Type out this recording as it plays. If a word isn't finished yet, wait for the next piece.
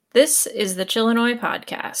This is the Chillinois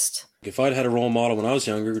Podcast. If I'd had a role model when I was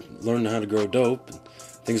younger, learning how to grow dope,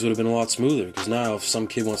 things would have been a lot smoother. Because now, if some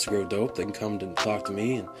kid wants to grow dope, they can come and talk to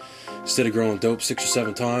me. And instead of growing dope 6 or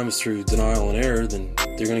 7 times through denial and error, then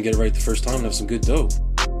they're going to get it right the first time and have some good dope.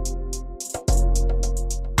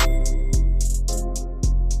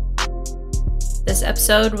 This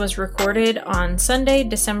episode was recorded on Sunday,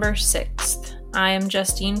 December 6th. I am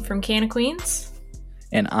Justine from Canna Queens.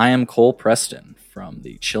 And I am Cole Preston from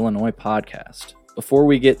the Chillinois Podcast. Before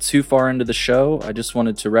we get too far into the show, I just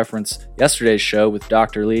wanted to reference yesterday's show with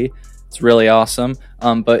Dr. Lee. It's really awesome.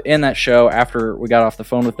 But in that show, after we got off the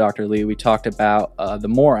phone with Dr. Lee, we talked about the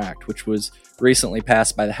MORE Act, which was recently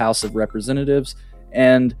passed by the House of Representatives.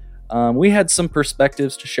 And we had some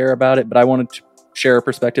perspectives to share about it, but I wanted to share a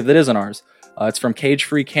perspective that isn't ours. It's from Cage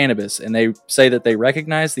Free Cannabis, and they say that they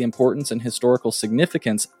recognize the importance and historical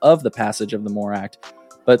significance of the passage of the MORE Act,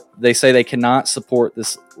 but they say they cannot support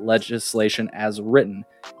this legislation as written.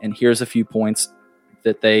 And here's a few points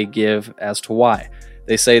that they give as to why.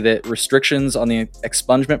 They say that restrictions on the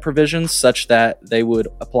expungement provisions, such that they would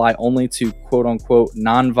apply only to quote-unquote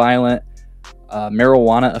nonviolent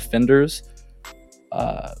marijuana offenders,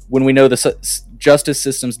 when we know the justice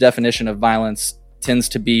system's definition of violence tends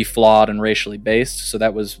to be flawed and racially based. So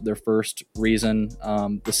that was their first reason.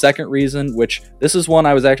 The second reason, which this is one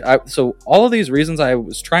I was actually, so all of these reasons I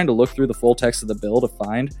was trying to look through the full text of the bill to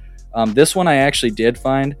find. This one I actually did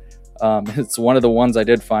find. It's one of the ones I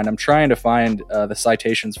did find. I'm trying to find the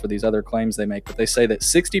citations for these other claims they make, but they say that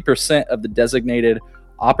 60% of the designated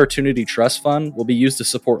Opportunity Trust Fund will be used to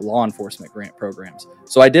support law enforcement grant programs.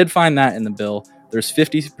 So I did find that in the bill. There's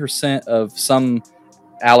 50% of some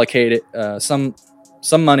allocated,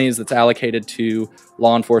 some monies that's allocated to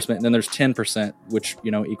law enforcement, and then there's 10%, which,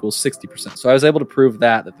 equals 60%. So I was able to prove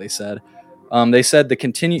that they said. They said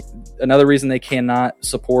another reason they cannot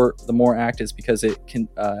support the MORE Act is because it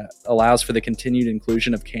allows for the continued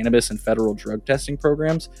inclusion of cannabis in federal drug testing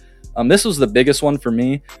programs. This was the biggest one for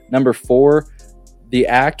me. Number 4, the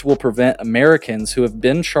act will prevent Americans who have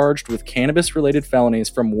been charged with cannabis-related felonies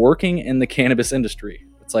from working in the cannabis industry.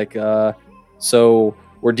 It's like, so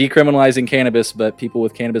we're decriminalizing cannabis, but people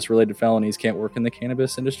with cannabis-related felonies can't work in the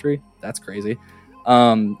cannabis industry. That's crazy.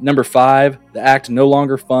 Number 5, the act no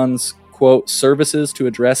longer funds, quote, services to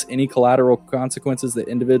address any collateral consequences that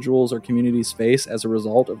individuals or communities face as a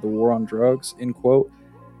result of the war on drugs, end quote.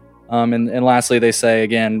 And lastly, they say,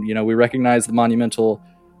 again, we recognize the monumental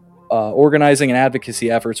organizing and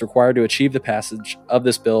advocacy efforts required to achieve the passage of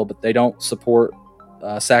this bill, but they don't support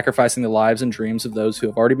sacrificing the lives and dreams of those who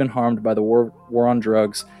have already been harmed by the war on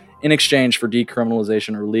drugs in exchange for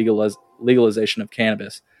decriminalization or legalization of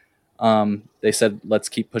cannabis. They said, let's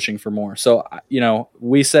keep pushing for more. So,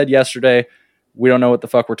 we said yesterday, we don't know what the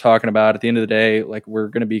fuck we're talking about. At the end of the day, we're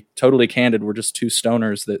going to be totally candid. We're just two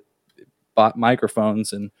stoners that bought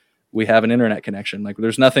microphones and we have an internet connection.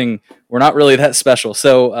 There's nothing, we're not really that special.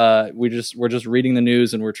 So, we're just reading the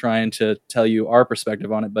news and we're trying to tell you our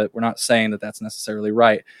perspective on it, but we're not saying that that's necessarily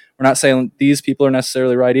right. We're not saying these people are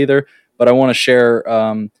necessarily right either, but I want to share,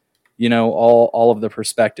 all of the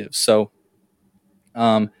perspectives. So,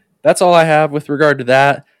 that's all I have with regard to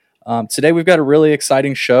that. Today we've got a really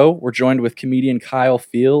exciting show. We're joined with comedian Kyle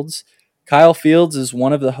Fields. Kyle Fields is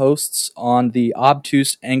one of the hosts on the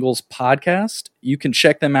Obtuse Angles podcast. You can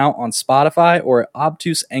check them out on Spotify or at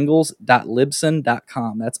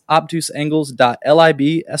obtuseangles.libsyn.com. That's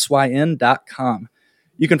obtuseangles.libsyn.com.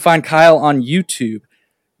 You can find Kyle on YouTube,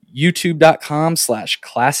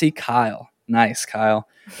 youtube.com/classykyle. Nice, Kyle.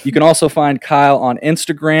 You can also find Kyle on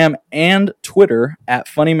Instagram and Twitter at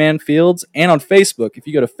funnymanfields, and on Facebook if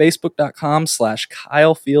you go to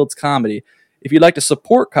facebook.com/KyleFieldsComedy. If you'd like to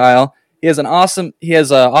support Kyle, he has awesome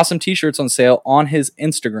t-shirts on sale on his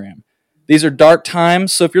Instagram. These are dark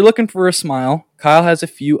times, so if you're looking for a smile, Kyle has a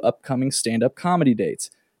few upcoming stand-up comedy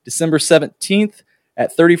dates. December 17th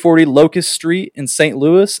at 3040 Locust Street in St.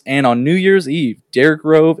 Louis, and on New Year's Eve, Dare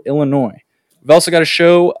Grove, Illinois. We've also got a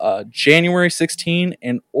show January 16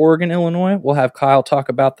 in Oregon, Illinois. We'll have Kyle talk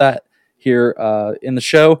about that here in the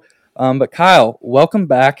show. But Kyle, welcome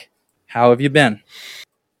back. How have you been?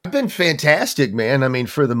 I've been fantastic, man. I mean,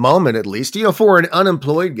 for the moment, at least, for an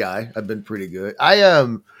unemployed guy, I've been pretty good.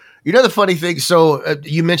 The funny thing. So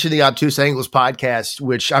you mentioned the Obtuse Angles podcast,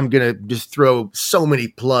 which I'm going to just throw so many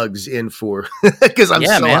plugs in for because I'm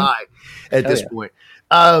high at this point.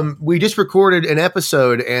 We just recorded an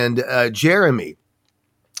episode and Jeremy,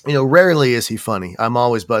 rarely is he funny. I'm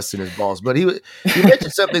always busting his balls, but he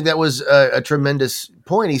mentioned something that was a tremendous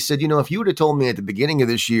point. He said, if you would have told me at the beginning of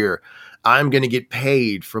this year, I'm going to get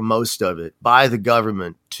paid for most of it by the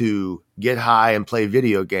government to get high, and play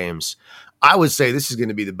video games, I would say this is going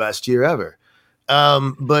to be the best year ever.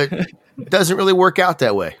 But it doesn't really work out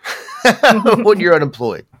that way when you're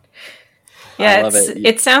unemployed. Yeah,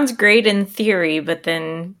 it sounds great in theory, but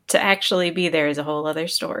then to actually be there is a whole other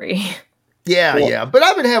story. Yeah. But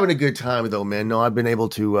I've been having a good time though, man. No, I've been able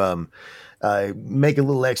to make a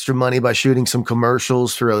little extra money by shooting some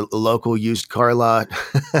commercials for a local used car lot,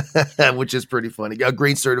 which is pretty funny.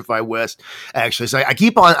 Green Certified West, actually. So I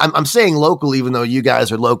keep on, I'm saying local, even though you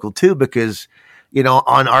guys are local too, because, you know,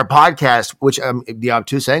 on our podcast, which the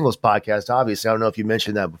Obtuse Angles podcast, obviously, I don't know if you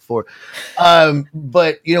mentioned that before,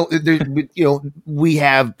 but we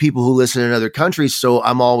have people who listen in other countries, so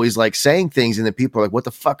I'm always like saying things, and then people are like, "What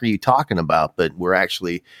the fuck are you talking about?" But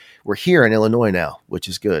we're here in Illinois now, which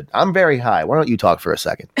is good. I'm very high. Why don't you talk for a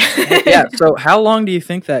second? Yeah. So how long do you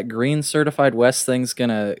think that Green Certified West thing's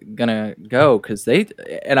gonna go? Because the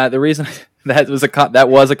reason that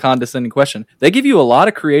was a condescending question. They give you a lot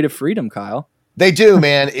of creative freedom, Kyle. They do,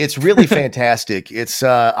 man. It's really fantastic. It's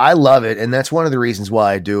I love it, and that's one of the reasons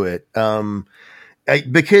why I do it.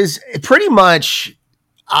 Because pretty much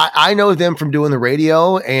I know them from doing the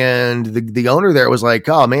radio, and the owner there was like,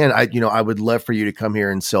 "Oh man, I would love for you to come here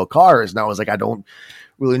and sell cars." And I was like, "I don't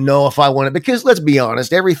really know if I want it," because let's be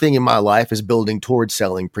honest, everything in my life is building towards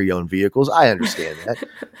selling pre-owned vehicles. I understand that.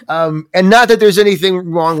 And not that there's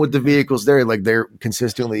anything wrong with the vehicles there. Like they're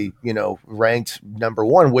consistently, ranked number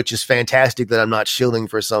one, which is fantastic that I'm not shilling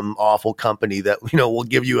for some awful company that, will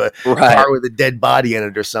give you a car with a dead body in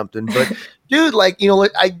it or something. But dude, he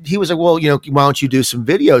was like, "Well, why don't you do some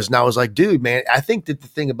videos?" And I was like, "Dude, man, I think that the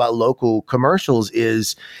thing about local commercials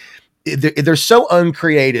is they're so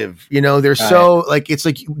uncreative, they're so like, it's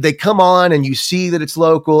like they come on and you see that it's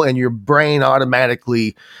local and your brain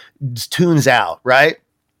automatically tunes out. Right.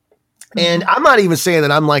 And I'm not even saying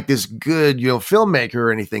that I'm like this good, filmmaker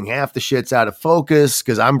or anything. Half the shit's out of focus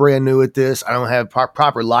because I'm brand new at this. I don't have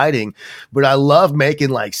proper lighting, but I love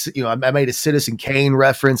making I made a Citizen Kane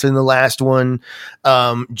reference in the last one.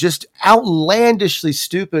 Just outlandishly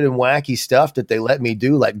stupid and wacky stuff that they let me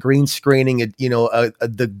do, like green screening,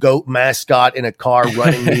 the goat mascot in a car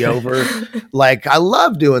running me over. Like I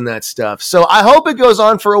love doing that stuff. So I hope it goes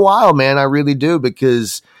on for a while, man. I really do,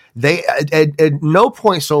 because they at no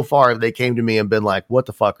point so far have they came to me and been like, "What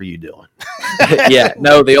the fuck are you doing?" Yeah,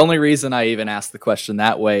 no, the only reason I even asked the question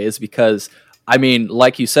that way is because, I mean,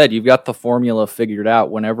 like you said, you've got the formula figured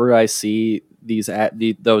out. Whenever I see those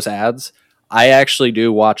ads, I actually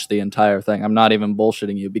do watch the entire thing. I'm not even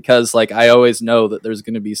bullshitting you, because I always know that there's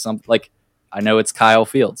going to be something, I know it's Kyle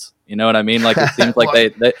Fields. You know what I mean? It seems like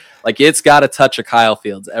they it's got a touch of Kyle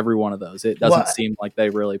Fields, every one of those. It doesn't seem like they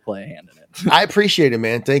really play a hand in it. I appreciate it,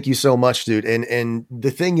 man. Thank you so much, dude. And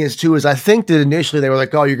the thing is too, is I think that initially they were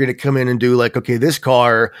like, "Oh, you're going to come in and do okay, this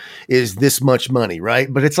car is this much money." Right.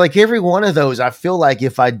 But it's like every one of those, I feel like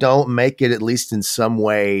if I don't make it at least in some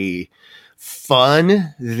way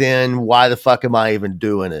fun, then why the fuck am I even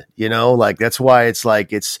doing it? That's why it's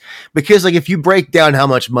because if you break down how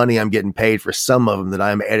much money I'm getting paid for some of them that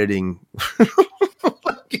I'm editing,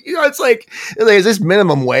 it's like, is this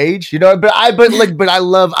minimum wage? But I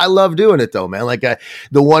love doing it though, man.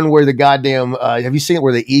 The one where the goddamn, have you seen it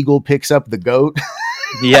where the eagle picks up the goat?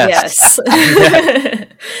 Yes.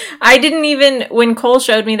 I didn't even, when Cole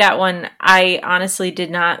showed me that one, I honestly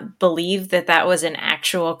did not believe that was an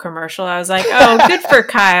actual commercial. I was like, "Oh, good for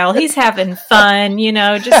Kyle. He's having fun,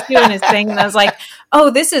 just doing his thing." And I was like,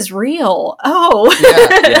 "Oh, this is real." Oh,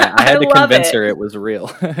 yeah. I had to convince her it was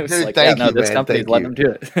real. It's Dude, this company's letting them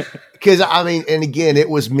do it. Because and again, it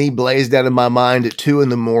was me blazed out of my mind at 2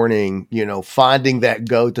 a.m, finding that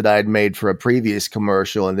goat that I had made for a previous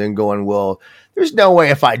commercial, and then going, "Well, there's no way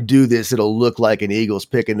if I do this, it'll look like an eagle's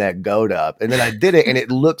picking that goat up." And then I did it, and it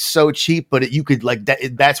looked so cheap, but you could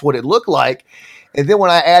that's what it looked like. And then when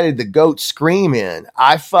I added the goat scream in,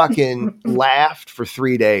 I fucking laughed for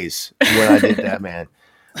 3 days when I did that, man.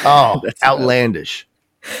 Oh, outlandish.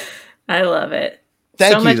 I love it.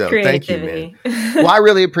 Thank so you, much though. creativity. Thank you, man. Well, I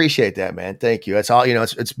really appreciate that, man. Thank you. That's all.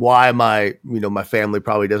 It's why my family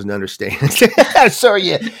probably doesn't understand. So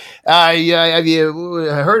have you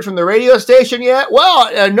heard from the radio station yet?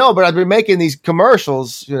 Well, no, but I've been making these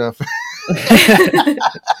commercials. Making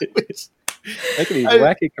these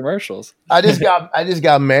wacky commercials. I just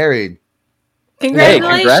got married.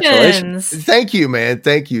 Congratulations. Thank you, man.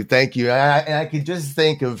 Thank you. And I could just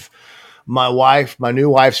think of my new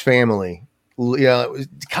wife's family.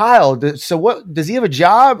 Kyle, so what, does he have a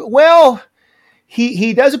job? Well,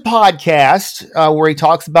 he does a podcast where he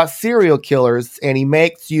talks about serial killers, and he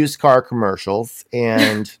makes used car commercials.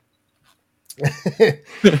 And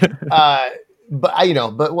but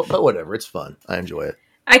but whatever. It's fun. I enjoy it.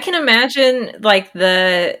 I can imagine like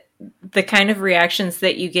the kind of reactions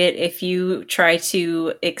that you get if you try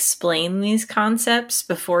to explain these concepts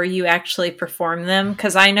before you actually perform them.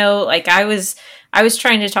 Cause I know like I was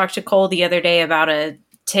trying to talk to Cole the other day about a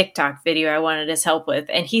TikTok video I wanted his help with,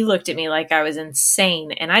 and he looked at me like I was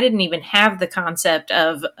insane. And I didn't even have the concept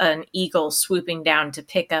of an eagle swooping down to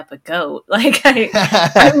pick up a goat. Like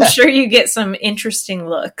I'm sure you get some interesting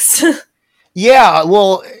looks. Yeah.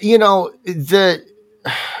 Well,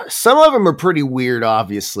 some of them are pretty weird,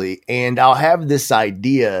 obviously, and I'll have this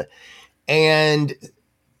idea, and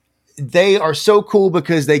they are so cool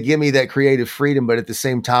because they give me that creative freedom, but at the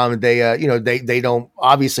same time, they don't,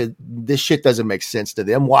 obviously this shit doesn't make sense to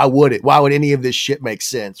them. Why would it? Why would any of this shit make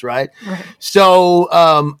sense? Right.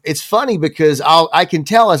 So, it's funny because I can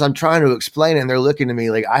tell as I'm trying to explain it and they're looking at me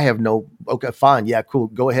like, I have no, okay, fine. Yeah, cool.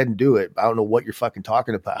 Go ahead and do it. I don't know what you're fucking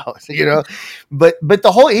talking about, but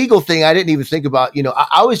the whole eagle thing, I didn't even think about,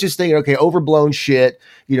 I was just thinking, okay, overblown shit,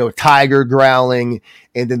 tiger growling,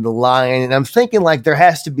 and then the lion. And I'm thinking like there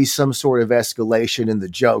has to be some sort of escalation in the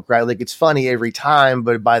joke, right? Like it's funny every time,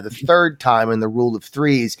 but by the third time in the rule of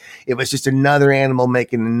threes, if it's just another animal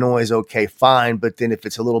making a noise, okay, fine. But then if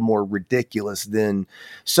it's a little more ridiculous, then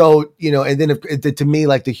and then to me,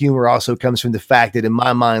 like the humor also comes from the fact that in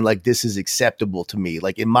my mind, like this is acceptable to me.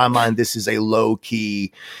 Like in my mind, this is a low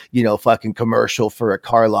key, fucking commercial for a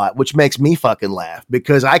car lot, which makes me fucking laugh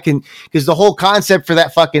because the whole concept for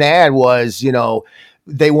that fucking ad was,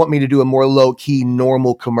 they want me to do a more low key,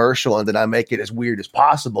 normal commercial, and then I make it as weird as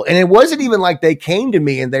possible. And it wasn't even like they came to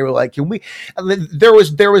me and they were like, "Can we?" There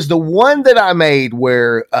was the one that I made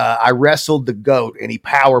where I wrestled the goat and he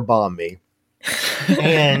power bombed me,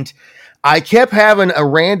 and I kept having a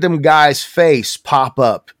random guy's face pop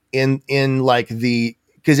up in like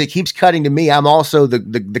because it keeps cutting to me. I'm also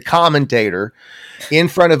the commentator in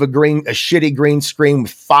front of a shitty green screen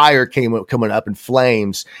with fire coming up in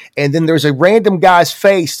flames. And then there's a random guy's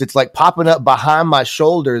face that's like popping up behind my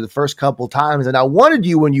shoulder the first couple times. And I wanted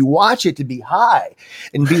you, when you watch it, to be high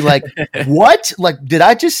and be like, what? Like, did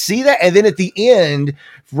I just see that? And then at the end,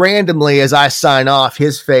 randomly, as I sign off,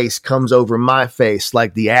 his face comes over my face,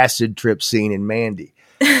 like the acid trip scene in Mandy.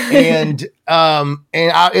 And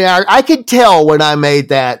I could tell when I made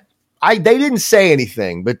that, they didn't say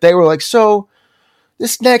anything, but they were like, so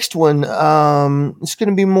this next one, it's going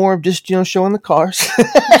to be more of just, showing the cars.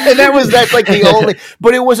 And that's like the only,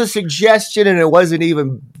 but it was a suggestion and it wasn't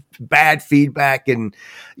even bad feedback. And,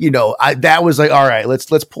 that was like, all right, let's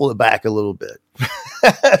pull it back a little bit.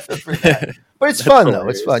 But it's fun though.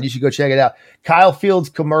 It's fun. You should go check it out. Kyle Fields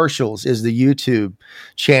Commercials is the YouTube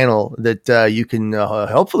channel that you can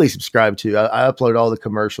hopefully subscribe to. I upload all the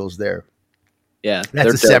commercials there. Yeah.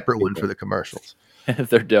 That's a separate one for the commercials.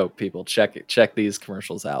 They're dope, people. Check these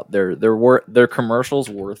commercials out. They're commercials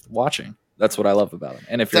worth watching. That's what I love about them.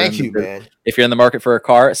 And if you're in the market for a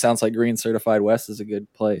car, it sounds like Green Certified West is a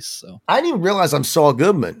good place. So I didn't even realize I'm Saul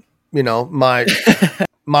Goodman.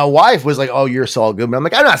 My wife was like, "Oh, you're Saul Goodman." I'm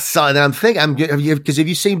like, "I'm not Saul." And I'm thinking, because have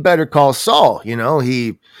you seen Better Call Saul?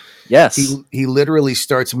 He literally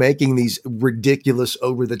starts making these ridiculous,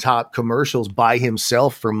 over the top commercials by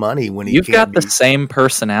himself for money when he. You've got the same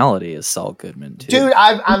personality as Saul Goodman, too, dude.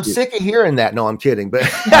 I'm sick of hearing that. No, I'm kidding, but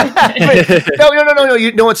no.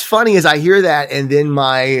 You know what's funny is I hear that, and then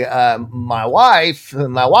my wife, how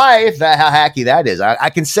hacky that is. I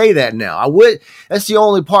can say that now. I would. That's the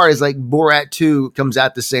only part is like Borat 2 comes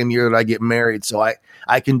out the same year that I get married, so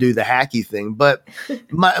I can do the hacky thing. But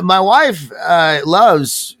my wife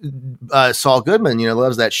loves Saul Goodman,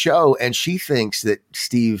 loves that show. And she thinks that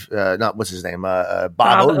what's his name? Bob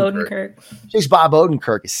Odenkirk. She thinks Bob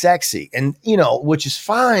Odenkirk is sexy. And, which is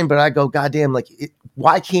fine. But I go, goddamn, like,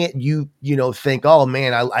 why can't you, think, oh,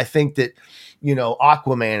 man, I think that,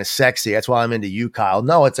 Aquaman is sexy. That's why I'm into you, Kyle.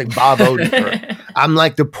 No, it's like Bob Odenkirk. I'm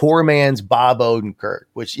like the poor man's Bob Odenkirk,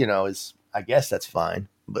 which, is, I guess that's fine.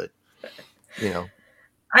 But,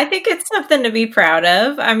 I think it's something to be proud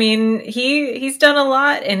of. I mean, he's done a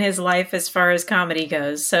lot in his life as far as comedy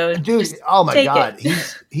goes. So, dude, oh my God,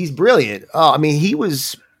 he's brilliant. Oh, I mean, he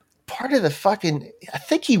was part of the I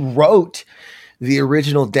think he wrote the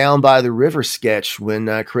original Down by the River sketch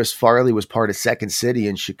when Chris Farley was part of Second City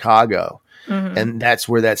in Chicago. Mm-hmm. And that's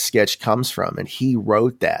where that sketch comes from. And he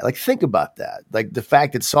wrote that. Like, think about that. Like the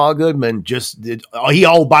fact that Saul Goodman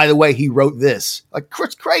by the way, he wrote this. Like,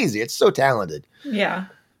 it's crazy. It's so talented. Yeah.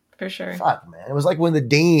 for sure. Fuck, man. It was like when the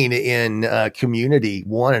dean in Community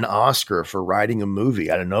won an Oscar for writing a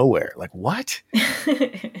movie out of nowhere. Like, what?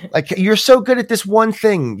 Like, you're so good at this one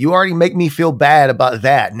thing. You already make me feel bad about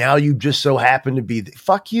that. Now you just so happen to be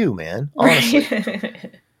fuck you, man. Honestly.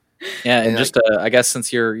 Yeah, and just I guess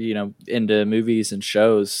since you're into movies and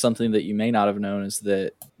shows, something that you may not have known is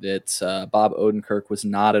that Bob Odenkirk was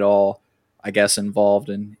not at all, I guess, involved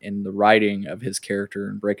in the writing of his character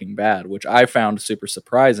in Breaking Bad, which I found super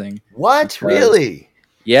surprising. What? Because, really?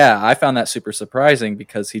 Yeah, I found that super surprising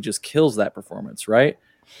because he just kills that performance, right?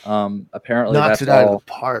 Apparently, knocks it out of the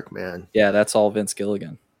park, man. Yeah, that's all Vince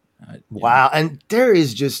Gilligan. Wow, and there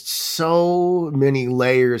is just so many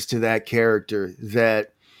layers to that character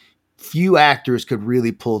that few actors could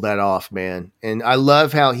really pull that off, man. And I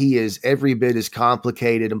love how he is every bit as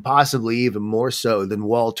complicated and possibly even more so than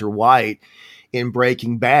Walter White in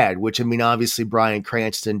Breaking Bad, which, I mean, obviously Bryan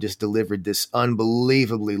Cranston just delivered this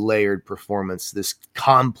unbelievably layered performance, this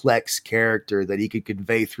complex character that he could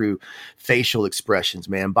convey through facial expressions,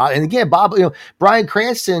 man. And again, Bryan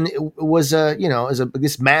Cranston was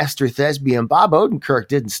this master thespian. Bob Odenkirk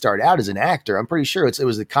didn't start out as an actor. I'm pretty sure it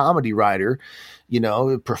was a comedy writer,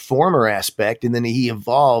 performer aspect. And then he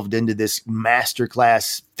evolved into this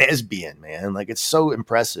masterclass thespian, man. Like, it's so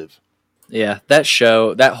impressive. Yeah, that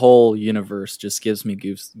show, that whole universe just gives me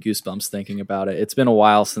goosebumps thinking about it. It's been a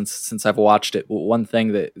while since I've watched it. One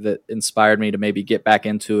thing that inspired me to maybe get back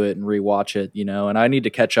into it and rewatch it, and I need to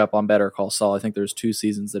catch up on Better Call Saul. I think there's 2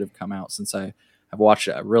 seasons that have come out since I have watched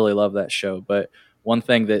it. I really love that show. But one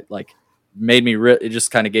thing that made me it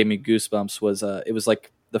just kind of gave me goosebumps was it was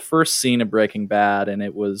like the first scene of Breaking Bad, and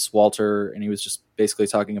it was Walter, and he was just basically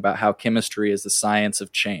talking about how chemistry is the science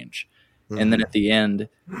of change. And then at the end,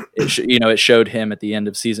 it showed him at the end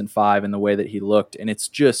of season 5 and the way that he looked. And it's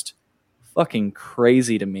just fucking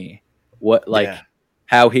crazy to me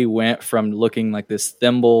how he went from looking like this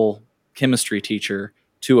thimble chemistry teacher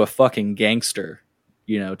to a fucking gangster,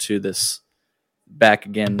 to this back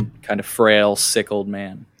again kind of frail, sick old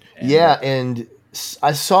man. And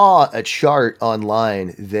I saw a chart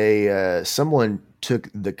online. Someone took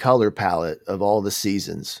the color palette of all the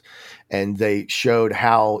seasons, and they showed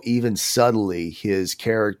how even subtly his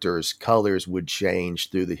character's colors would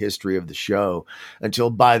change through the history of the show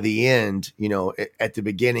until by the end, at the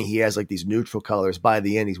beginning, he has like these neutral colors. By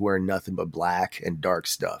the end, he's wearing nothing but black and dark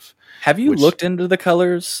stuff. Have you looked into the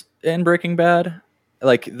colors in Breaking Bad?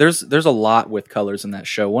 Like there's a lot with colors in that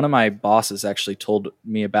show. One of my bosses actually told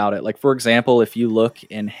me about it. Like, for example, if you look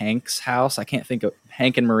in Hank's house, I can't think of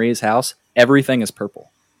Hank and Marie's house, everything is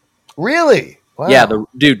purple. Really? Wow. Yeah,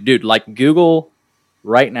 dude, like Google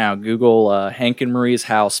right now, Google Hank and Marie's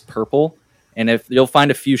house purple, and if you'll find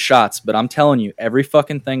a few shots, but I'm telling you, every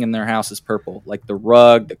fucking thing in their house is purple. Like the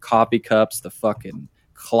rug, the coffee cups, the fucking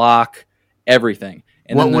clock, everything.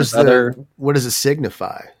 And what does it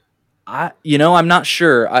signify? I'm not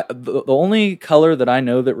sure. The only color that I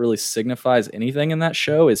know that really signifies anything in that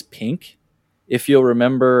show is pink. If you'll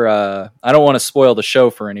remember, I don't want to spoil the show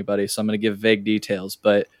for anybody, so I'm going to give vague details,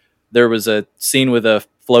 but there was a scene with a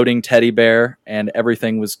floating teddy bear and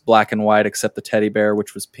everything was black and white except the teddy bear,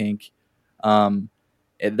 which was pink.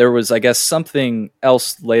 There was, I guess, something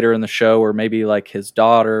else later in the show where maybe like his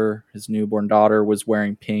newborn daughter was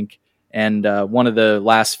wearing pink. And one of the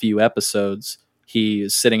last few episodes, he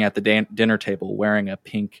is sitting at the dinner table wearing a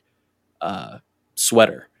pink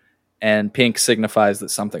sweater. And pink signifies that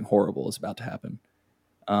something horrible is about to happen.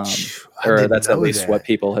 Or that's at least what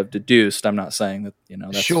people have deduced. I'm not saying that,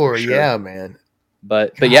 that's sure. For sure. Yeah, man.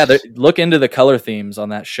 But yeah, look into the color themes on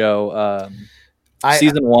that show.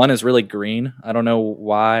 Season 1 is really green. I don't know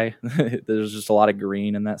why. There's just a lot of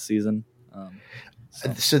green in that season.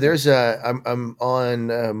 So there's I'm on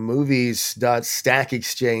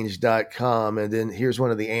movies.stackexchange.com, and then here's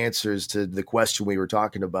one of the answers to the question we were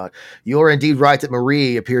talking about. You're indeed right that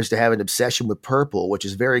Marie appears to have an obsession with purple, which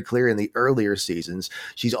is very clear in the earlier seasons.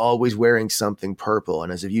 She's always wearing something purple,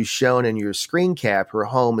 and as you've shown in your screen cap, her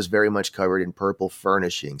home is very much covered in purple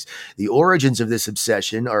furnishings. The origins of this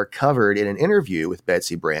obsession are covered in an interview with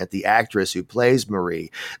Betsy Brandt, the actress who plays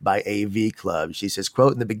Marie, by AV Club. She says,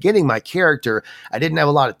 quote, "In the beginning, my character, I didn't have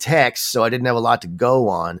a lot of text, so I didn't have a lot to go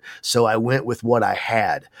on, so I went with what I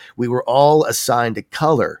had. We were all assigned a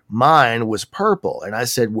color. Mine was purple, and I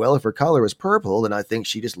said, well, if her color is purple, then I think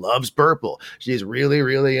she just loves purple. She's really,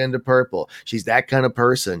 really into purple. She's that kind of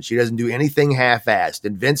person. She doesn't do anything half-assed."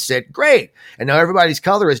 And Vince said, great, and now everybody's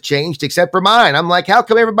color has changed except for mine. I'm like, how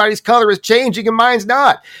come everybody's color is changing and mine's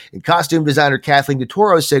not? And costume designer Kathleen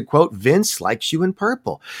DeToro said, quote, "Vince likes you in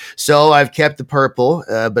purple. So I've kept the purple,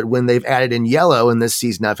 but when they've added in yellow in this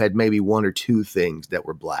season, I've had maybe one or two things that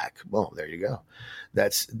were black. Well, there you go.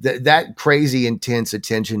 That crazy intense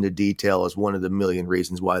attention to detail is one of the million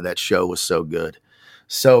reasons why that show was so good.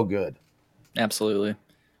 So good. Absolutely.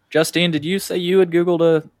 Justine, did you say you had Googled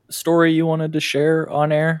a story you wanted to share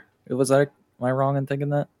on air? Am I wrong in thinking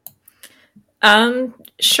that?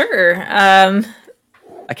 Sure.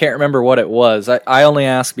 I can't remember what it was. I only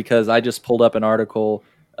ask because I just pulled up an article.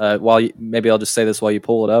 Maybe I'll just say this while you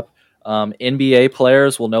pull it up. NBA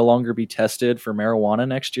players will no longer be tested for marijuana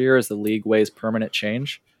next year as the league weighs permanent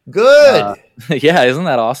change. Good. Yeah, isn't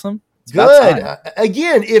that awesome? It's good.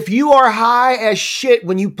 Again, if you are high as shit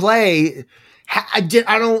when you play,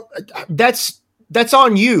 that's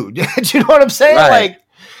on you. Do you know what I'm saying? Right. Like,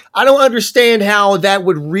 I don't understand how that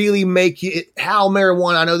would really make you, how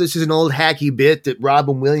marijuana, I know this is an old hacky bit that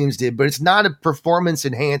Robin Williams did, but it's not a performance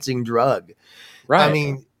enhancing drug. Right. I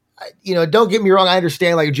mean, don't get me wrong. I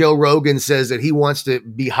understand, like Joe Rogan says that he wants to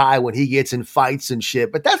be high when he gets in fights and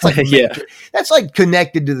shit, but that's like, that's like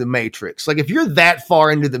connected to the Matrix. Like if you're that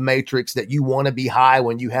far into the Matrix that you want to be high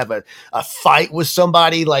when you have a fight with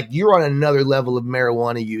somebody, like you're on another level of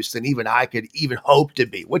marijuana use than even I could even hope to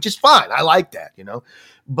be, which is fine. I like that,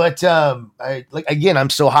 But I'm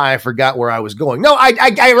so high I forgot where I was going. No,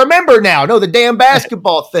 I remember now. No, the damn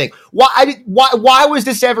basketball thing. Why was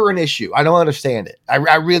this ever an issue? I don't understand it.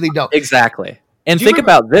 I really don't. Exactly. And think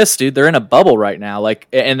about this, dude. They're in a bubble right now.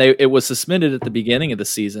 It was suspended at the beginning of the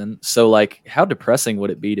season. So, like, how depressing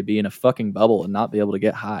would it be to be in a fucking bubble and not be able to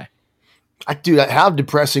get high? Dude, how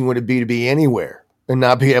depressing would it be to be anywhere and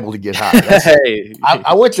not be able to get high?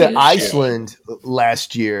 I went to Iceland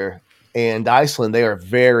last year. And Iceland, they are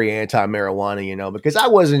very anti-marijuana, because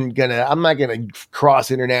I'm not going to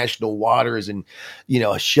cross international waters and,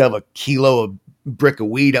 shove a kilo of brick of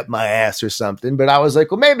weed up my ass or something. But I was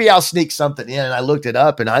like, well, maybe I'll sneak something in. And I looked it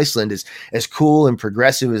up, and Iceland is as cool and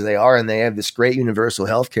progressive as they are. And they have this great universal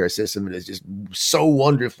healthcare system that is just so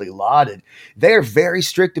wonderfully lauded. They are very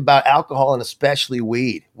strict about alcohol and especially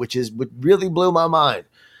weed, which really blew my mind.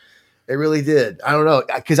 It really did. I don't know,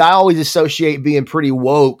 because I always associate being pretty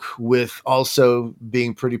woke with also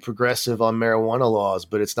being pretty progressive on marijuana laws,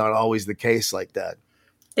 but it's not always the case like that.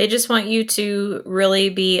 They just want you to really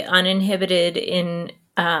be uninhibited in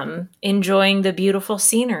enjoying the beautiful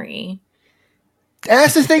scenery. And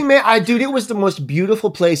that's the thing, man. Dude, it was the most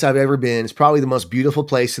beautiful place I've ever been. It's probably the most beautiful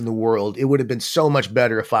place in the world. It would have been so much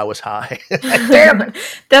better if I was high. Damn it.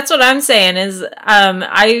 That's what I'm saying is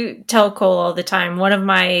I tell Cole all the time, one of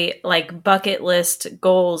my bucket list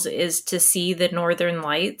goals is to see the Northern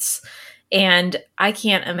Lights. And I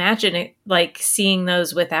can't imagine it seeing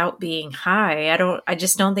those without being high. I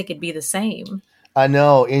just don't think it'd be the same. I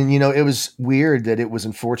know. And, it was weird that it was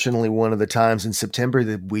unfortunately one of the times in September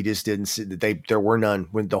that we just didn't see that there were none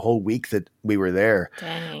when the whole week that we were there.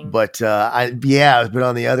 Dang. But, but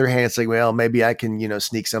on the other hand, it's like, well, maybe I can,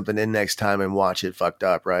 sneak something in next time and watch it fucked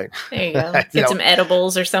up. Right. There you go. Get some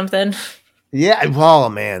edibles or something. Yeah. Well,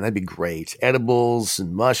 man, that'd be great. Edibles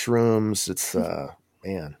and mushrooms. It's,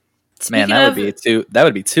 man. That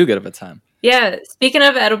would be too good of a time. Yeah. Speaking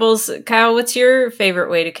of edibles, Kyle, what's your favorite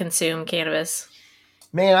way to consume cannabis?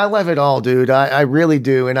 Man, I love it all, dude. I really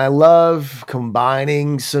do. And I love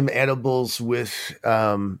combining some edibles with,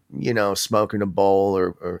 smoking a bowl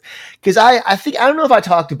or because I don't know if I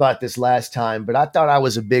talked about this last time, but I thought I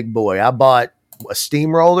was a big boy. I bought a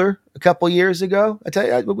steamroller a couple years ago. I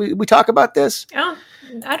tell you, we talk about this. Oh,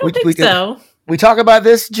 I don't think so. We talk about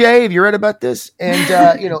this, Jay. Have you read about this?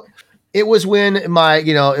 And, it was when it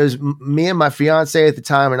was me and my fiance at the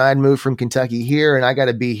time, and I had moved from Kentucky here, and I got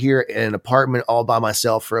to be here in an apartment all by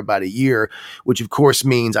myself for about a year, which of course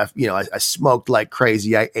means I smoked like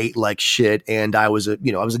crazy. I ate like shit. And I was a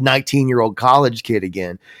 19-year-old college kid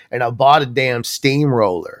again. And I bought a damn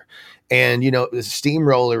steamroller. And, the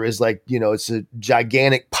steamroller is it's a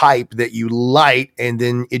gigantic pipe that you light, and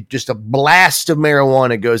then a blast of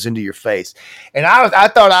marijuana goes into your face. And I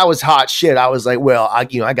thought I was hot shit. I was like, well, I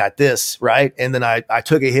got this, right? And then I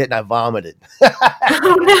took a hit and I vomited.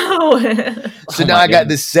 Oh, no. So now I got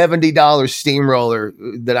this $70 steamroller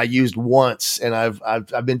that I used once, and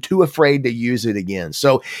I've been too afraid to use it again.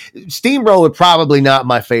 So steamroller, probably not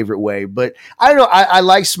my favorite way, but I don't know. I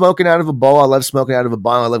like smoking out of a bowl. I love smoking out of a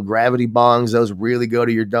bong. I love gravity bongs. Those really go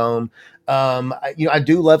to your dome. I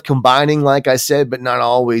do love combining, like I said, but not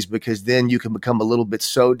always, because then you can become a little bit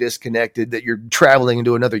so disconnected that you're traveling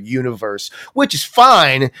into another universe, which is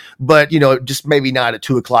fine, but just maybe not at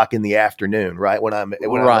 2:00 in the afternoon, right? When I'm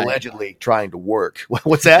allegedly trying to work.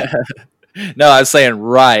 What's that? No, I was saying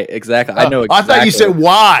right, exactly. I know. I thought you said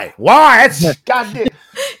why. Why? That's goddamn.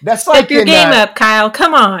 That's like step your game up, Kyle.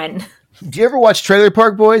 Come on. Do you ever watch Trailer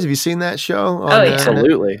Park Boys? Have you seen that show? Oh, yeah.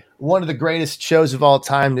 Absolutely. One of the greatest shows of all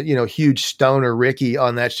time. Huge stoner Ricky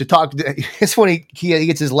on that. It's when he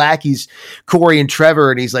gets his lackeys, Corey and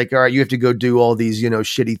Trevor, and he's like, all right, you have to go do all these,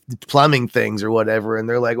 shitty plumbing things or whatever. And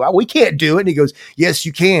they're like, well, we can't do it. And he goes, yes,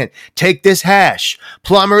 you can. Take this hash.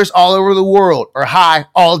 Plumbers all over the world are high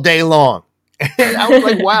all day long. And I was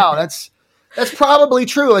like, wow, that's probably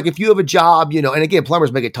true. Like if you have a job, and again,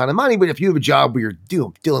 plumbers make a ton of money, but if you have a job where you're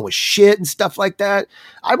dealing with shit and stuff like that,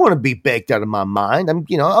 I want to be baked out of my mind. I'm,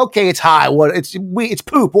 okay, it's high. It's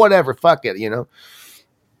poop, whatever. Fuck it,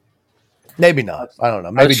 Maybe not. I don't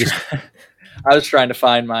know. Maybe just. I was trying to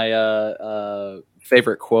find my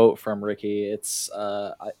favorite quote from Ricky. It's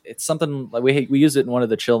something like we use it in one of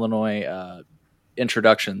the Chillinois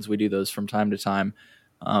introductions. We do those from time to time.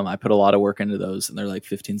 I put a lot of work into those, and they're like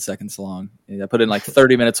 15 seconds long. I put in like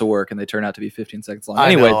 30 minutes of work, and they turn out to be 15 seconds long.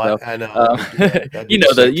 Anyway, I know.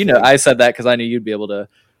 I said that because I knew you'd be able to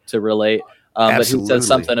relate. But he says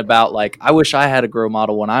something about like, I wish I had a grow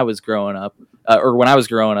model when I was growing up,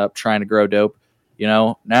 trying to grow dope.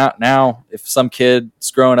 Now if some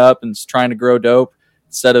kid's growing up and is trying to grow dope,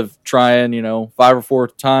 instead of trying 5 or 4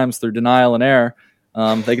 times through denial and error,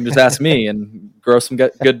 they can just ask me and grow some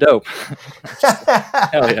good dope.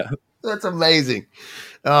 Hell yeah. That's amazing.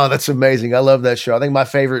 Oh, that's amazing. I love that show. I think my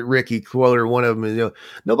favorite Ricky quote, or one of them is,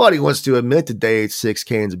 nobody wants to admit that they ate 6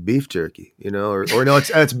 cans of beef jerky, or no,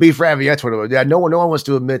 it's beef ravioli. That's what it was. Yeah, no one wants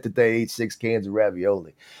to admit that they ate 6 cans of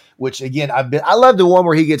ravioli. Which again, I love the one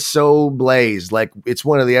where he gets so blazed. Like it's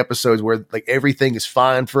one of the episodes where like everything is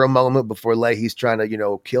fine for a moment before Leahy's trying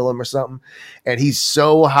to, kill him or something. And he's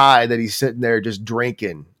so high that he's sitting there just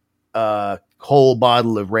drinking a whole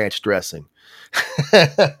bottle of ranch dressing.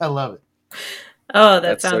 I love it. Oh,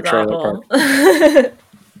 that sounds awful.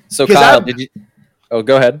 So Kyle,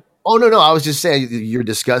 go ahead. Oh, no. I was just saying you're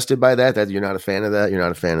disgusted by that you're not a fan of that. You're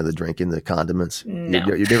not a fan of the drinking, the condiments.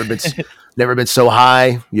 No. You've never been so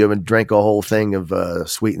high. You haven't drank a whole thing of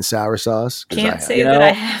sweet and sour sauce. Can't say that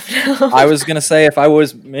I have no. I was going to say if I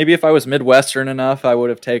was Midwestern enough, I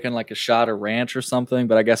would have taken like a shot of ranch or something,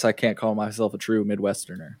 but I guess I can't call myself a true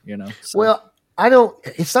Midwesterner, So. Well,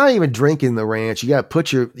 it's not even drinking the ranch. You got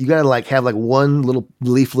to like have like one little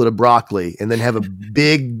leaflet of broccoli and then have a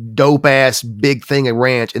big dope ass big thing of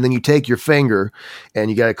ranch. And then you take your finger and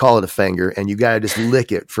you got to call it a finger and you got to just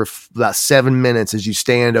lick it for about 7 minutes as you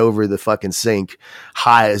stand over the fucking sink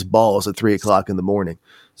high as balls at 3:00 in the morning.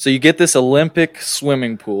 So you get this Olympic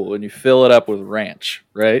swimming pool and you fill it up with ranch,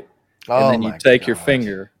 right? And then you take your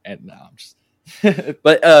finger and no, I'm just.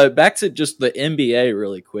 But back to just the NBA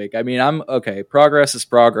really quick. I mean, progress is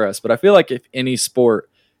progress, but I feel like if any sport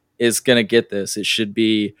is going to get this, it should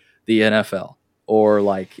be the NFL. Or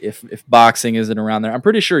like if boxing isn't around there, I'm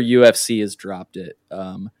pretty sure UFC has dropped it.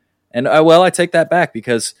 I take that back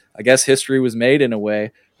because I guess history was made in a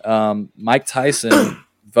way. Mike Tyson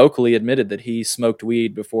vocally admitted that he smoked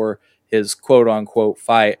weed before his quote unquote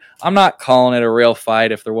fight. I'm not calling it a real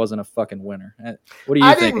fight if there wasn't a fucking winner. What do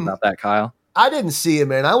you think about that, Kyle? I didn't see it,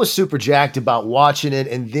 man. I was super jacked about watching it.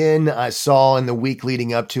 And then I saw in the week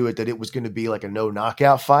leading up to it that it was going to be like a no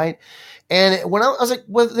knockout fight. And when I was like,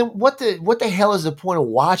 well, then what the hell is the point of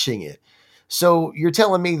watching it? So you're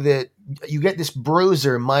telling me that you get this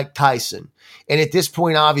bruiser, Mike Tyson. And at this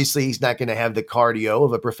point, obviously, he's not going to have the cardio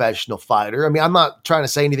of a professional fighter. I mean, I'm not trying to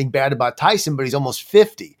say anything bad about Tyson, but he's almost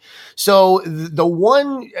 50. So the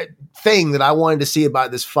one thing that I wanted to see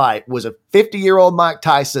about this fight was a 50-year-old Mike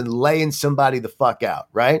Tyson laying somebody the fuck out,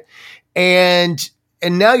 right? And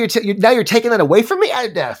now you're taking that away from me.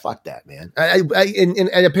 Fuck that, man.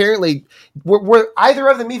 And apparently, were either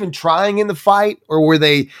of them even trying in the fight, or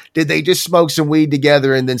did they just smoke some weed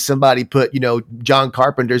together and then somebody put John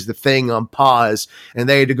Carpenter's The Thing on pause and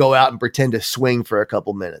they had to go out and pretend to swing for a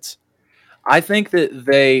couple minutes? I think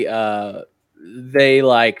that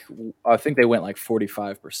I think they went like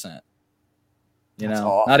 45%.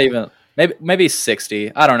 Not even. Maybe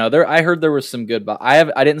 60. I don't know. I heard there was some good. I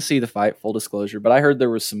didn't see the fight, full disclosure, but I heard there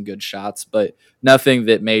was some good shots, but nothing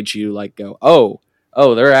that made you like go, oh,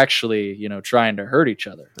 they're actually trying to hurt each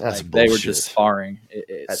other. That's like, bullshit. they were just sparring.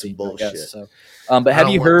 That's seemed, bullshit. So, but have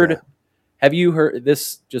you heard? Have you heard?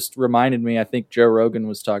 This just reminded me. I think Joe Rogan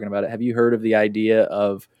was talking about it. Have you heard of the idea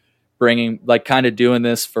of bringing, like, kind of doing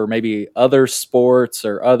this for maybe other sports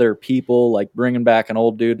or other people, like bringing back an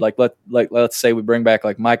old dude, let's say we bring back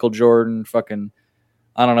like Michael Jordan, fucking,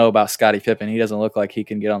 I don't know about Scottie Pippen. He doesn't look like he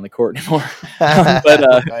can get on the court anymore.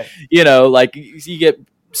 But, like you get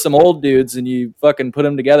some old dudes and you fucking put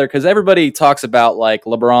them together, because everybody talks about like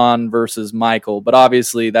LeBron versus Michael, but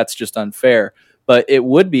obviously that's just unfair. but it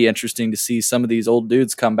would be interesting to see some of these old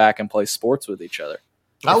dudes come back and play sports with each other.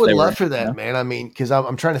 I would love for that, man. I mean, because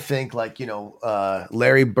I'm trying to think, like,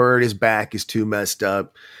 Larry Bird, his back is too messed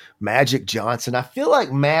up. Magic Johnson, I feel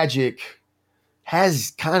like Magic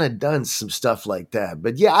has kind of done some stuff like that.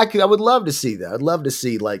 But yeah, I would love to see that. I'd love to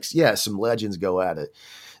see, like, some legends go at it.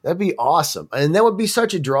 That'd be awesome. And that would be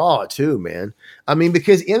such a draw too, man. I mean,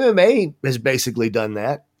 because MMA has basically done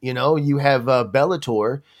that. You have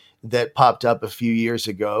Bellator that popped up a few years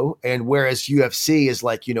ago. And whereas UFC is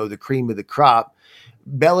like, the cream of the crop,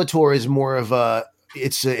 Bellator is more of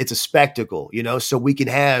it's a spectacle, so we can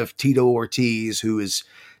have Tito Ortiz, who is,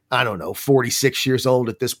 I don't know, 46 years old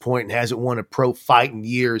at this point and hasn't won a pro fight in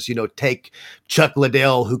years, take Chuck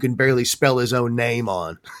Liddell, who can barely spell his own name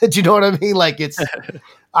on. Do you know what I mean? Like it's,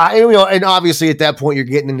 and obviously at that point you're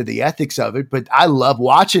getting into the ethics of it, but I love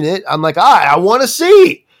watching it. I'm like, I want to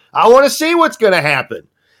see what's going to happen.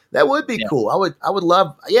 That would be cool. I would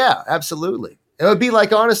love. Yeah, absolutely. It would be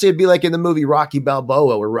like, honestly, it'd be like in the movie Rocky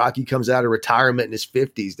Balboa, where Rocky comes out of retirement in his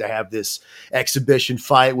 50s to have this exhibition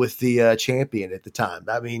fight with the champion at the time.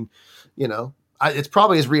 I mean, it's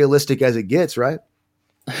probably as realistic as it gets, right?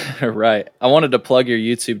 Right. I wanted to plug your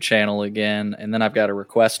YouTube channel again, and then I've got a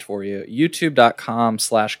request for you.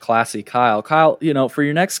 YouTube.com/Classy Kyle. Kyle, for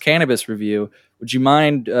your next cannabis review, would you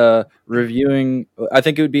mind reviewing? I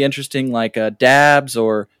think it would be interesting, like dabs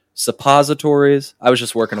or suppositories. I was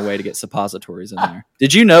just working a way to get suppositories in there.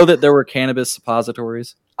 Did you know that there were cannabis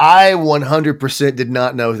suppositories? I 100% did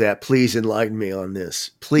not know that. Please enlighten me on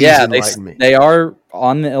this. Enlighten me. They are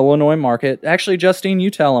on the Illinois market. Actually, Justine,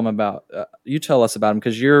 you tell us about them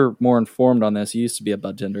because you're more informed on this. You used to be a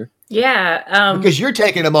bud tender. Yeah. Because you're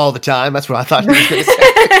taking them all the time. That's what I thought you were going to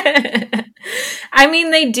say. I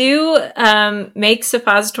mean, they do make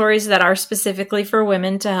suppositories that are specifically for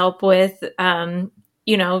women to help with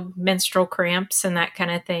menstrual cramps and that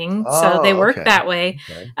kind of thing. So they work that way.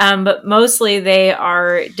 Okay. But mostly they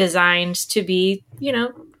are designed to be,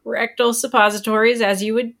 rectal suppositories, as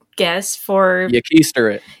you would guess, for... You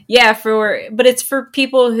keister it. Yeah, but it's for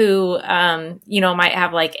people who, might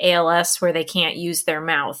have like ALS where they can't use their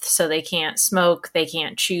mouth. So they can't smoke, they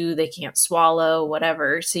can't chew, they can't swallow,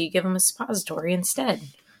 whatever. So you give them a suppository instead.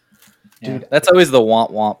 Yeah. Dude, that's always the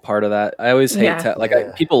womp part of that. I always hate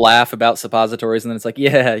people laugh about suppositories, and then it's like,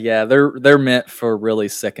 they're meant for really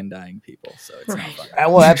sick and dying people. So it's not fun.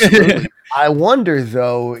 Well, absolutely. I wonder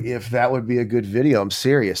though if that would be a good video. I'm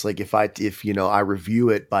serious. Like if I review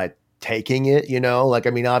it by taking it,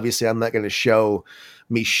 obviously I'm not going to show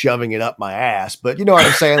me shoving it up my ass, but you know what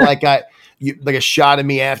I'm saying? Like like a shot of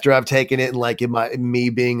me after I've taken it and like me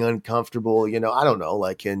being uncomfortable, I don't know,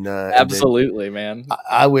 like absolutely, man.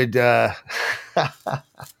 I would,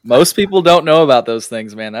 most people don't know about those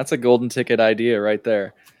things, man. That's a golden ticket idea right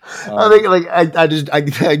there. I think like I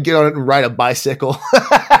get on it and ride a bicycle.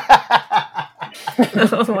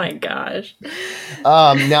 Oh my gosh.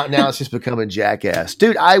 Now it's just becoming jackass.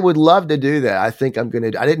 Dude, I would love to do that. I think I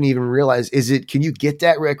didn't even realize, can you get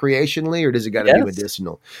that recreationally or does it got to be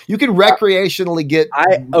medicinal? You can recreationally get.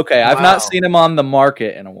 I've not seen them on the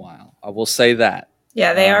market in a while. I will say that.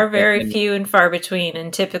 Yeah, they are very few and far between,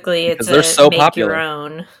 and typically it's they're so make popular. Your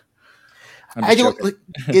own. I don't.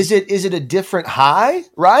 Is it a different high,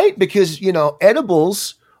 right? Because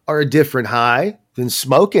edibles are a different high than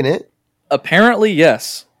smoking it. Apparently,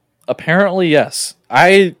 yes.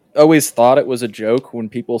 I always thought it was a joke when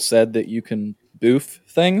people said that you can boof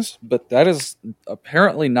things, but that is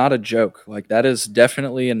apparently not a joke. Like that is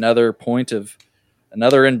definitely another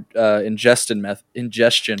ingestion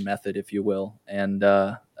method, if you will, and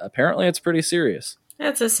apparently it's pretty serious.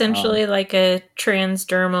 That's essentially like a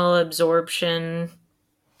transdermal absorption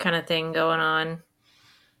kind of thing going on.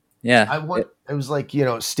 Yeah, it was like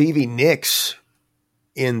Stevie Nicks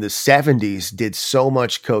in the 70s did so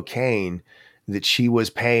much cocaine that she was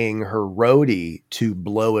paying her roadie to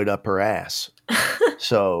blow it up her ass.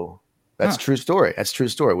 So that's true story. That's true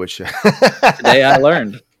story. Which today I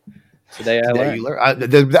learned.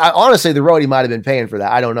 Honestly, the roadie might have been paying for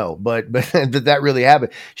that. I don't know, but that really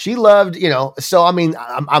happened. She loved, so I mean,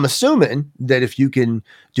 I'm assuming that if you can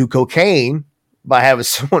do cocaine by having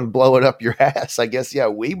someone blow it up your ass, I guess,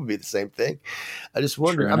 weed would be the same thing. I just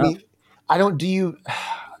wonder. Sure I mean,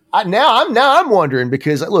 I'm wondering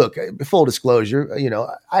because look, full disclosure,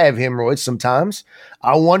 I have hemorrhoids sometimes.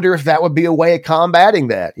 I wonder if that would be a way of combating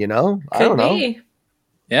that, I don't know.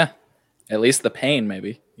 Yeah. At least the pain,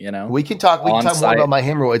 maybe, we can talk more about my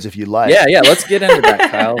hemorrhoids if you'd like. Yeah. Let's get into that,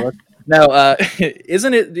 Kyle. Now,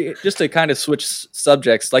 isn't it just to kind of switch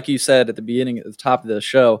subjects, like you said at the beginning, at the top of the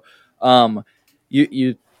show,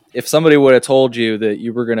 you if somebody would have told you that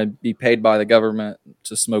you were going to be paid by the government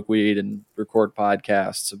to smoke weed and record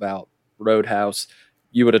podcasts about Roadhouse,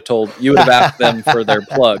 you would have asked them for their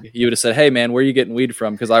plug. You would have said, "Hey man, where are you getting weed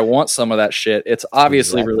from? Because I want some of that shit. It's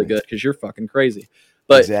obviously really good because you're fucking crazy."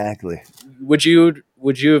 But exactly. Would you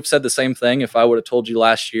have said the same thing if I would have told you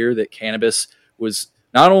last year that cannabis was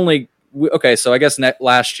not only okay? So I guess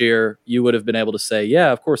last year you would have been able to say,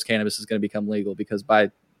 "Yeah, of course cannabis is going to become legal," because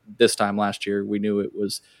by this time last year we knew it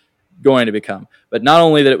was going to become. But not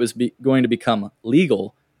only that it was going to become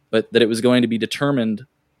legal, but that it was going to be determined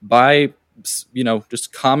by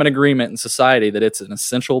just common agreement in society that it's an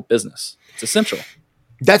essential business. It's essential.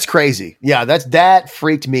 That's crazy. Yeah, that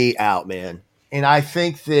freaked me out, man. And I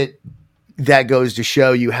think that goes to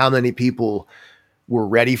show you how many people were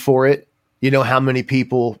ready for it. How many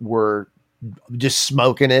people were just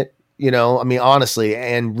smoking it, honestly,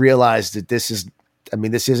 and realized that this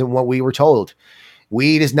isn't what we were told.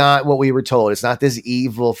 Weed is not what we were told. It's not this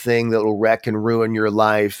evil thing that will wreck and ruin your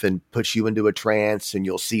life and put you into a trance and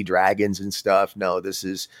you'll see dragons and stuff. No, I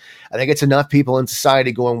think it's enough people in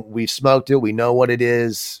society going, we've smoked it. We know what it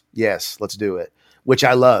is. Yes, let's do it, which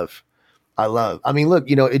I love. I mean, look,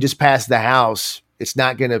 it just passed the House. It's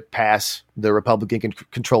not going to pass the Republican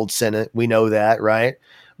controlled Senate. We know that, right?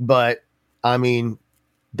 But I mean,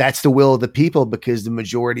 that's the will of the people because the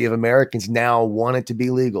majority of Americans now want it to be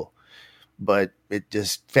legal. But it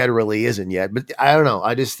just federally isn't yet. But I don't know.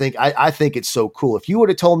 I just think I think it's so cool. If you would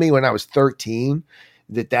have told me when I was 13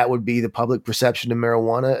 that would be the public perception of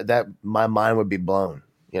marijuana, that my mind would be blown.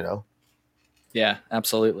 Yeah,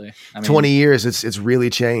 absolutely. 20 years, it's really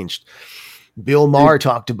changed. Bill Maher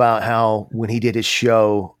talked about how when he did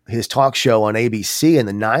his talk show on ABC in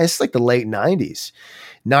the late 90s.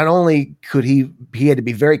 Not only could he had to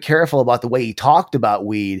be very careful about the way he talked about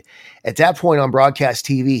weed. At that point on broadcast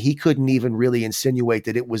TV, he couldn't even really insinuate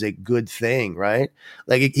that it was a good thing, right?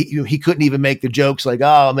 Like he couldn't even make the jokes like,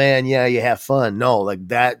 "Oh man, yeah, you have fun." No, like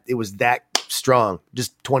that. It was that strong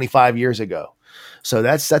just 25 years ago. So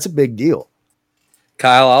that's a big deal.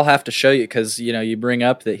 Kyle, I'll have to show you because you bring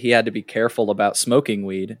up that he had to be careful about smoking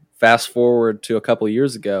weed. Fast forward to a couple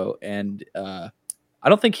years ago, and I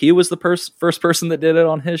don't think he was the first person that did it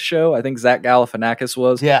on his show. I think Zach Galifianakis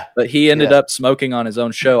was. Yeah. But he ended up smoking on his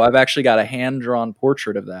own show. I've actually got a hand-drawn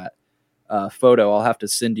portrait of that photo. I'll have to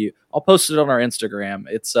send you. I'll post it on our Instagram.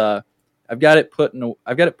 It's I've got it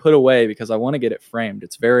put away because I want to get it framed.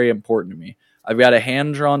 It's very important to me. I've got a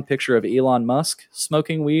hand-drawn picture of Elon Musk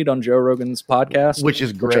smoking weed on Joe Rogan's podcast. Which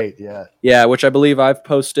is great, which I believe I've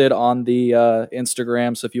posted on the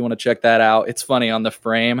Instagram. So if you want to check that out, it's funny on the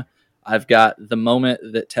frame. I've got the moment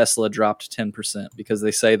that Tesla dropped 10% because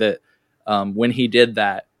they say that when he did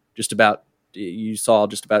that, you saw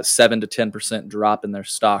just about 7 to 10% drop in their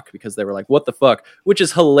stock because they were like, what the fuck? Which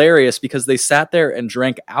is hilarious because they sat there and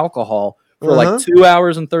drank alcohol for like 2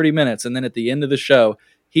 hours and 30 minutes. And then at the end of the show,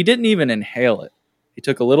 he didn't even inhale it. He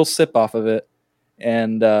took a little sip off of it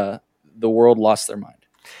and the world lost their mind.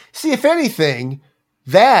 See, if anything,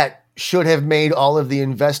 that should have made all of the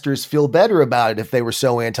investors feel better about it if they were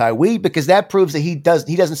so anti-weed, because that proves that he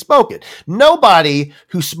doesn't smoke it. Nobody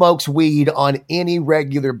who smokes weed on any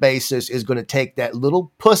regular basis is going to take that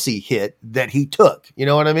little pussy hit that he took. You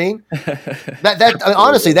know what I mean?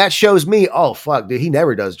 Honestly, that shows me, oh fuck, dude, he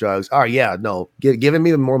never does drugs. Oh yeah, no, give him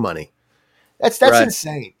even more money. That's right.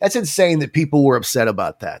 Insane. That's insane that people were upset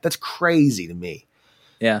about that. That's crazy to me.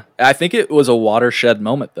 Yeah, I think it was a watershed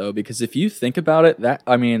moment though, because if you think about it,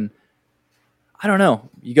 I don't know.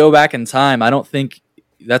 You go back in time, I don't think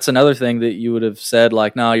that's another thing that you would have said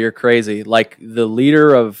like, no, you're crazy. Like the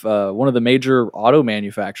leader of one of the major auto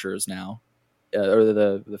manufacturers now,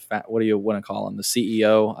 or what do you want to call him? The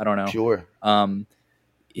CEO? I don't know. Sure.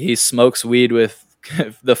 He smokes weed with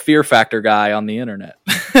the Fear Factor guy on the internet.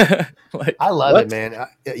 I love it, man.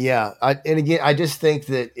 And again, I just think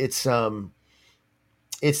that it's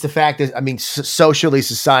the fact that, socially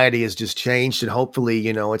society has just changed, and hopefully,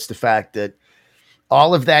 it's the fact that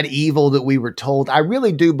all of that evil that we were told, I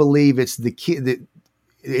really do believe it's the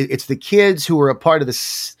kids who were a part of the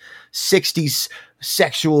 60s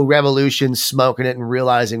sexual revolution smoking it and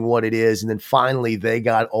realizing what it is. And then finally they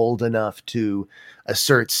got old enough to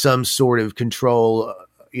assert some sort of control,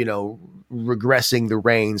 regressing the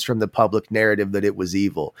reins from the public narrative that it was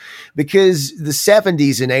evil, because the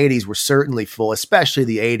 70s and 80s were certainly full, especially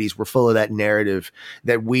the 80s were full of that narrative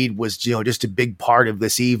that weed was, just a big part of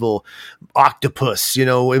this evil octopus. It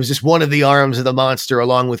was just one of the arms of the monster,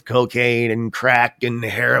 along with cocaine and crack and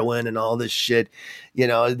heroin and all this shit,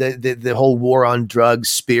 the whole war on drugs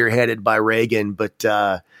spearheaded by Reagan. But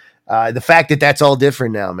the fact that that's all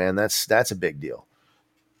different now, man, that's a big deal.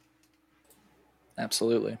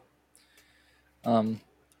 Absolutely.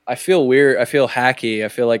 I feel weird. I feel hacky. I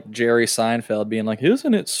feel like Jerry Seinfeld being like,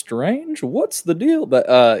 "Isn't it strange? What's the deal?"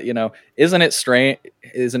 But isn't it strange?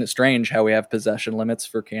 Isn't it strange how we have possession limits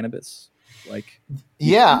for cannabis? Like,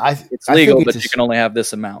 Yeah, it's legal, but you can only have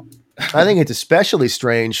this amount. I think it's especially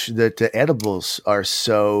strange that the edibles are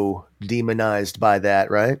so demonized by that,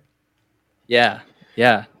 right? Yeah.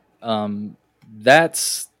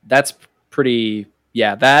 That's pretty.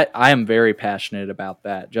 Yeah, that I am very passionate about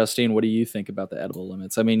that. Justine, what do you think about the edible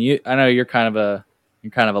limits? I mean, I know you're kind of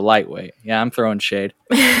a lightweight. Yeah, I'm throwing shade.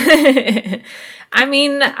 I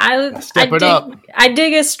mean, I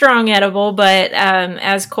dig a strong edible, but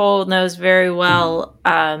as Cole knows very well,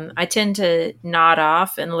 I tend to nod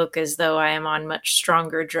off and look as though I am on much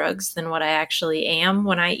stronger drugs than what I actually am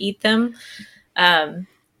when I eat them.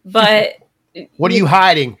 But what are you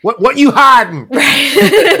hiding? What you hiding?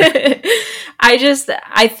 Right.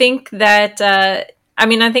 I think that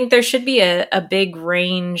I think there should be a big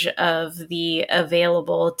range of the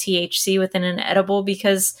available THC within an edible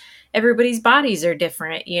because everybody's bodies are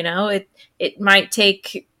different. You know, it might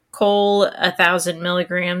take Cole 1,000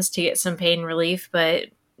 milligrams to get some pain relief, but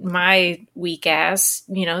my weak ass,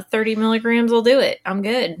 30 milligrams will do it. I'm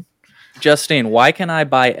good. Justine, why can I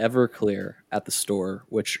buy Everclear at the store,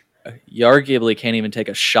 which you arguably can't even take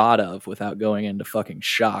a shot of without going into fucking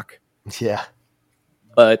shock? Yeah.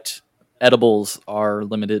 But edibles are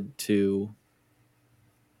limited to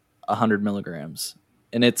 100 milligrams.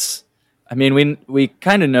 And we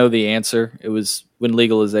kind of know the answer. It was when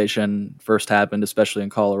legalization first happened, especially in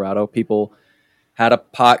Colorado. People had a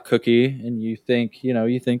pot cookie and you think,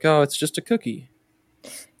 oh, it's just a cookie.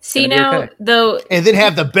 See now, okay. Though, and then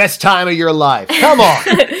have the best time of your life. Come on.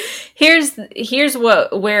 Here's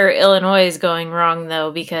where Illinois is going wrong,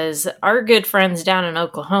 though, because our good friends down in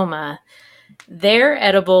Oklahoma, their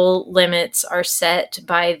edible limits are set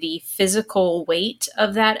by the physical weight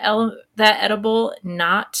of that edible,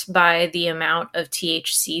 not by the amount of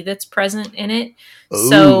THC that's present in it. Ooh.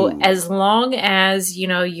 So as long as,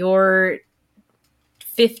 your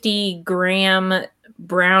 50-gram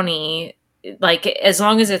brownie, like as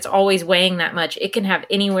long as it's always weighing that much, it can have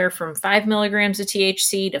anywhere from 5 milligrams of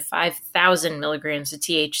THC to 5,000 milligrams of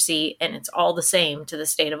THC, and it's all the same to the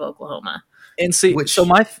state of Oklahoma. And see, so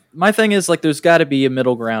my thing is like, there's got to be a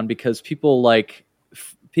middle ground because people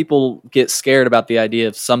get scared about the idea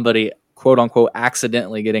of somebody quote unquote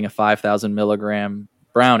accidentally getting a 5,000 milligram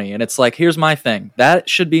brownie, and it's like, here's my thing, that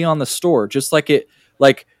should be on the store, just like it,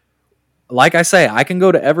 like I say, I can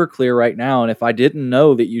go to Everclear right now, and if I didn't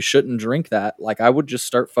know that you shouldn't drink that, like I would just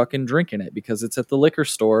start fucking drinking it because it's at the liquor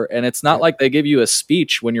store, and it's not like they give you a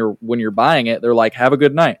speech when you're buying it. They're like, have a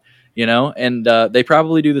good night. And they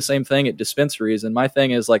probably do the same thing at dispensaries. And my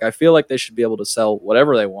thing is like, I feel like they should be able to sell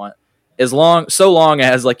whatever they want so long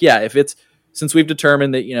as like, yeah, if it's, since we've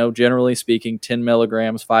determined that, generally speaking, 10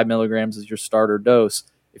 milligrams, 5 milligrams is your starter dose.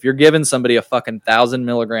 If you're giving somebody a fucking 1,000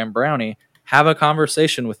 milligram brownie, have a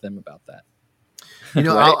conversation with them about that. Right?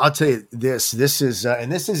 I'll tell you this is,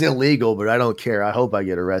 and this is illegal, but I don't care. I hope I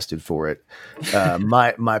get arrested for it.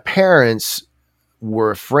 My parents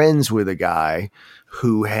were friends with a guy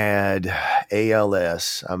who had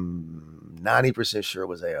ALS. I'm 90% sure it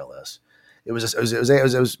was ALS. It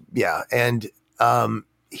was yeah. And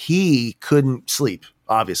he couldn't sleep,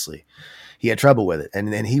 obviously. He had trouble with it.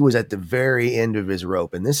 And then he was at the very end of his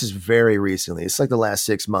rope. And this is very recently. It's like the last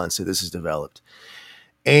 6 months that this has developed.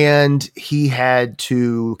 And he had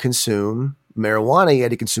to consume marijuana. He had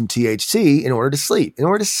to consume THC in order to sleep,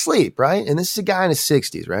 right? And this is a guy in his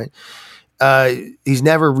 60s, right? He's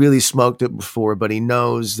never really smoked it before, but he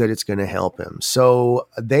knows that it's going to help him. So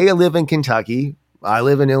they live in Kentucky. I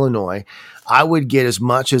live in Illinois. I would get as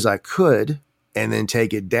much as I could and then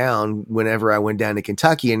take it down whenever I went down to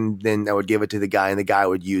Kentucky, and then I would give it to the guy, and the guy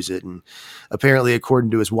would use it. And apparently,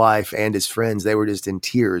 according to his wife and his friends, they were just in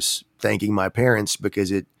tears thanking my parents because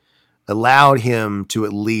it allowed him to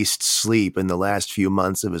at least sleep in the last few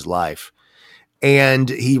months of his life. And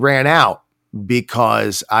he ran out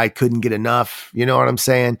because I couldn't get enough, you know what I'm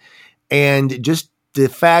saying? And just the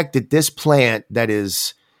fact that this plant that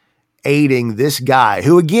is aiding this guy,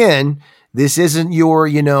 who again, this isn't your,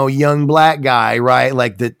 young black guy, right?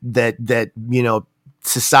 Like that,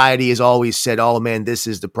 society has always said, oh man, this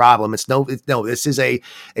is the problem. This is a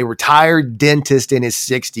retired dentist in his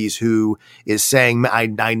 60s who is saying,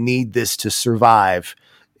 I need this to survive.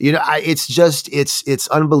 It's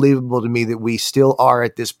unbelievable to me that we still are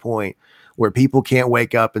at this point where people can't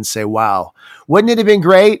wake up and say, wow, wouldn't it have been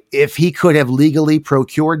great if he could have legally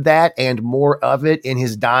procured that and more of it in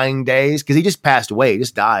his dying days? Because he just passed away, he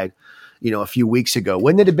just died. a few weeks ago.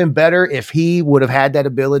 Wouldn't it have been better if he would have had that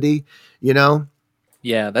ability,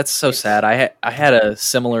 Yeah, that's so sad. I had a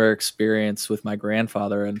similar experience with my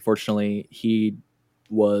grandfather. Unfortunately, it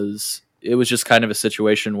was just kind of a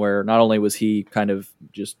situation where not only was he kind of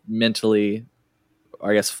just mentally,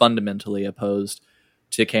 I guess fundamentally opposed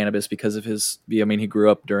to cannabis because of he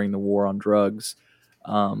grew up during the war on drugs.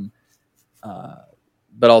 But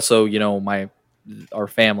also, our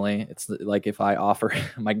family, it's like if I offer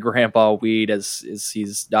my grandpa weed as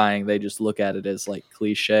he's dying, they just look at it as like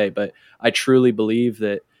cliche. But I truly believe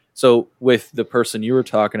that. So with the person you were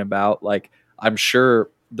talking about, like, I'm sure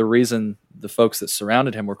the reason the folks that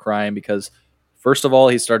surrounded him were crying because first of all,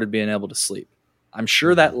 he started being able to sleep. I'm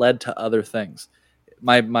sure that led to other things.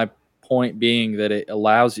 My point being that it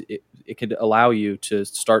could allow you to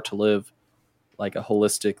start to live like a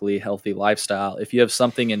holistically healthy lifestyle. If you have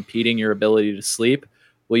something impeding your ability to sleep,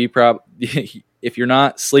 well, if you're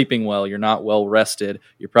not sleeping well, you're not well rested,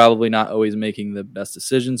 you're probably not always making the best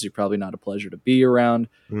decisions. You're probably not a pleasure to be around.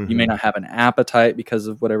 Mm-hmm. You may not have an appetite because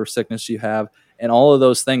of whatever sickness you have. And all of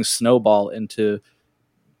those things snowball into,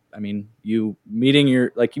 you meeting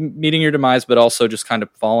your demise, but also just kind of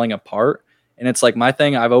falling apart. And it's like my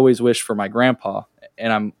thing I've always wished for my grandpa.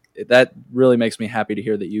 And that really makes me happy to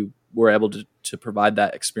hear that you were able to provide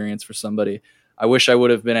that experience for somebody. I wish I would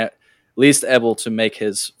have been at least able to make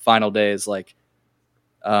his final days like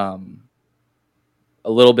a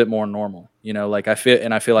little bit more normal, like I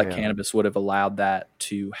feel like cannabis would have allowed that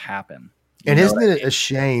to happen. And isn't it a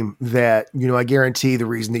shame that, I guarantee the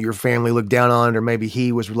reason that your family looked down on it, or maybe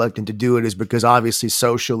he was reluctant to do it, is because obviously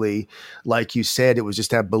socially, like you said, it was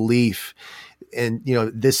just that belief. And,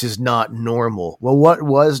 this is not normal. Well, what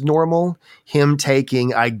was normal? Him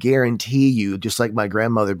taking, I guarantee you, just like my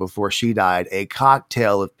grandmother before she died, a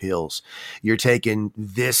cocktail of pills. You're taking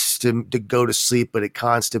this to go to sleep, but it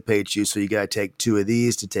constipates you. So you got to take 2 of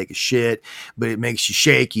these to take a shit, but it makes you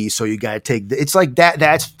shaky. So you got to take, it's like that.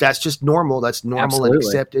 That's just normal. That's normal. Absolutely. And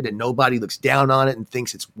accepted. And nobody looks down on it and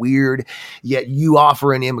thinks it's weird. Yet you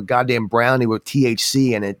offering him a goddamn brownie with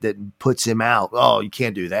THC in it that puts him out. Oh, you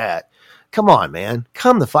can't do that. Come on, man.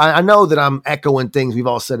 I know that I'm echoing things we've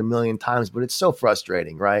all said a million times, but it's so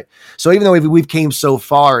frustrating, right? So even though we've came so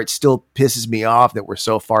far, it still pisses me off that we're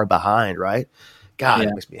so far behind, right? God,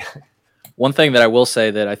 it makes me. One thing that I will say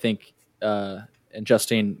that I think, and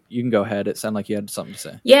Justine, you can go ahead. It sounded like you had something to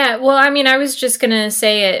say. Yeah, well, I was just going to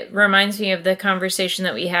say it reminds me of the conversation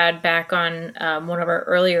that we had back on one of our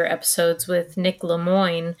earlier episodes with Nick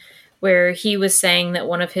Lemoyne, where he was saying that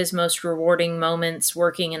one of his most rewarding moments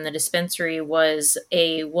working in the dispensary was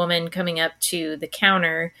a woman coming up to the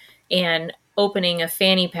counter and opening a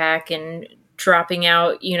fanny pack and dropping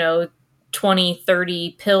out, 20,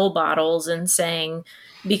 30 pill bottles and saying,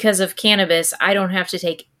 because of cannabis, I don't have to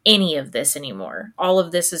take any of this anymore. All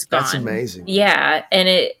of this is gone. That's amazing. Yeah.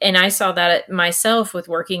 And I saw that myself with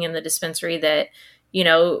working in the dispensary that,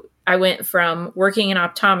 I went from working in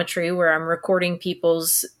optometry where I'm recording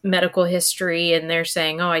people's medical history and they're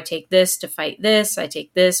saying, oh, I take this to fight this. I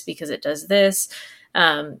take this because it does this.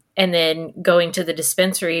 And then going to the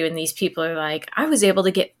dispensary and these people are like, I was able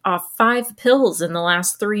to get off 5 pills in the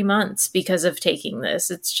last 3 months because of taking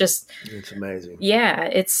this. It's amazing. Yeah,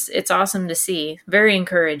 it's awesome to see. Very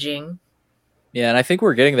encouraging. Yeah. And I think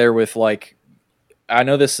we're getting there with I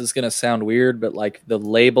know this is going to sound weird, but like the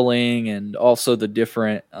labeling and also the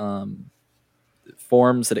different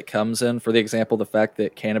forms that it comes in. For the example, the fact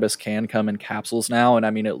that cannabis can come in capsules now. And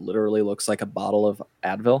it literally looks like a bottle of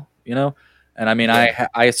Advil, And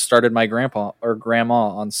I started my grandpa or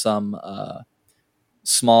grandma on some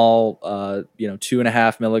small,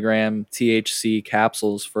 2.5 milligram THC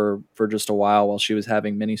capsules for just a while she was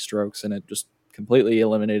having mini strokes, and it just completely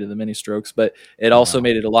eliminated the mini strokes. But it also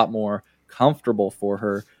made it a lot more comfortable for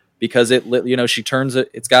her because she turns it.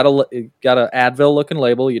 It's got a Advil looking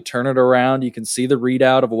label. You turn it around, you can see the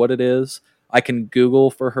readout of what it is. I can Google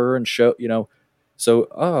for her and show,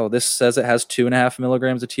 So, this says it has 2.5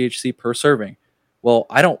 milligrams of THC per serving. Well,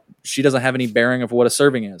 she doesn't have any bearing of what a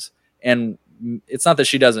serving is. And it's not that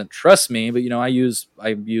she doesn't trust me, but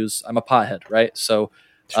I'm a pothead, right? So,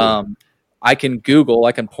 sure. I can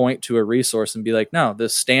point to a resource and be like, no, the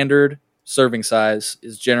standard serving size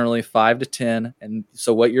is generally 5 to 10. And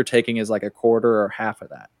so what you're taking is like a quarter or half of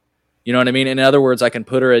that. You know what I mean? In other words, I can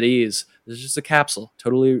put her at ease. This is just a capsule,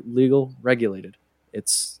 totally legal, regulated.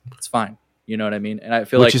 It's fine. You know what I mean? And I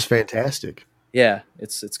feel which is fantastic. Yeah,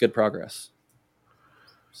 it's good progress.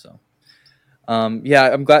 So, I'm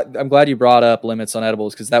glad you brought up limits on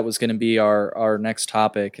edibles because that was going to be our next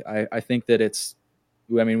topic. I think that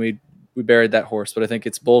we buried that horse, but I think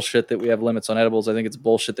it's bullshit that we have limits on edibles. I think it's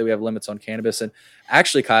bullshit that we have limits on cannabis. And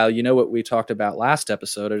actually, Kyle, you know what we talked about last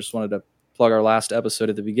episode? I just wanted to plug our last episode.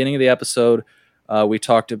 At the beginning of the episode, we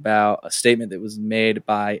talked about a statement that was made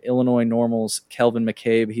by Illinois Normal's Kelvin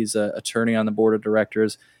McCabe. He's an attorney on the board of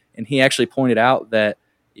directors, and he actually pointed out that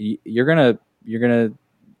you're not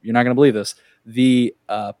gonna believe this. The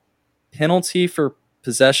penalty for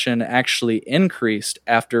possession actually increased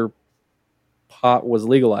after pot was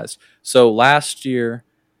legalized. So last year,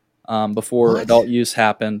 before adult use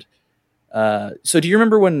happened, so do you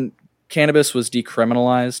remember when cannabis was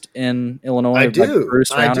decriminalized in Illinois? I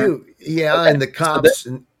do. Yeah, okay. And the cops.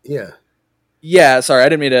 Yeah. Sorry, I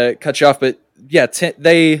didn't mean to cut you off, but yeah,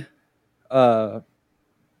 they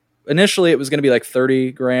initially it was going to be like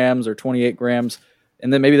 30 grams or 28 grams,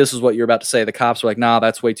 and then maybe this is what you're about to say. The cops were like, "Nah,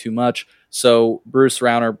 that's way too much." So Bruce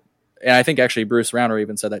Rauner, and I think actually Bruce Rauner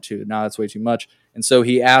even said that too. "Nah, that's way too much." And so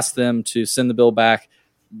he asked them to send the bill back,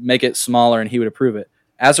 make it smaller, and he would approve it.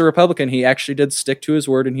 As a Republican, he actually did stick to his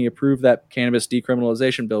word, and he approved that cannabis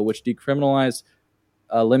decriminalization bill, which decriminalized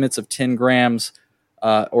limits of 10 grams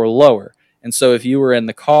or lower. And so if you were in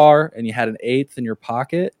the car and you had an eighth in your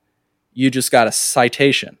pocket, you just got a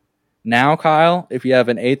citation. Now, Kyle, if you have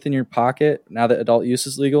an eighth in your pocket, now that adult use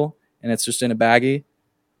is legal, and it's just in a baggie,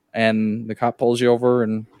 and the cop pulls you over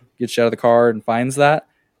and gets you out of the car and finds that,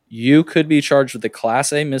 you could be charged with a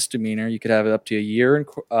Class A misdemeanor. You could have up to a year in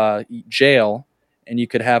jail, and you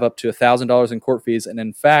could have up to $1,000 in court fees. And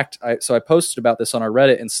in fact, I posted about this on our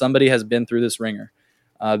Reddit, and somebody has been through this ringer.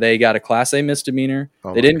 They got a Class A misdemeanor.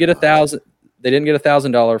 They didn't get $1,000. They didn't get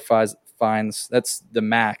 $1,000 fines. That's the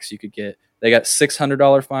max you could get. They got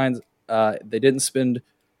 $600 fines. They didn't spend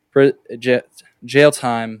jail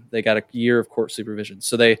time. They got a year of court supervision.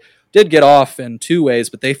 So they did get off in two ways,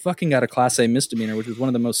 but they fucking got a Class A misdemeanor, which is one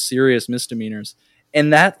of the most serious misdemeanors.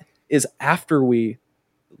 And that is after we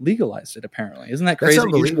legalized it, apparently. Isn't that crazy? That's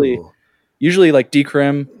unbelievable. Usually like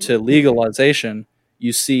decrim to legalization,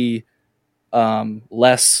 you see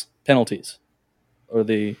less penalties, or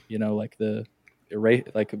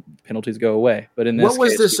penalties go away. But in this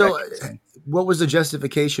what was the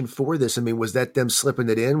justification for this? I mean, was that them slipping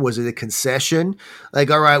it in? Was it a concession? Like,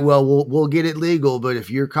 all right, well, we'll get it legal, but if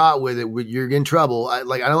you're caught with it, you're in trouble. I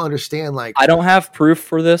don't understand. I don't have proof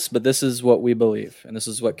for this, but this is what we believe, and this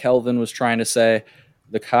is what Kelvin was trying to say.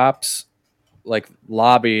 The cops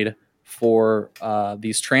lobbied for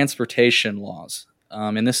these transportation laws,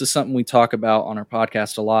 and this is something we talk about on our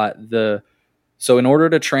podcast a lot. So in order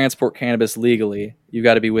to transport cannabis legally, you've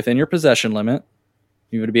got to be within your possession limit.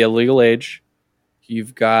 You've got to be a legal age.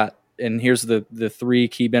 You've got, and here's the three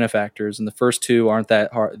key benefactors, and the first two aren't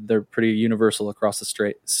that hard. They're pretty universal across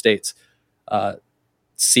the states.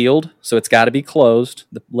 Sealed, so it's got to be closed.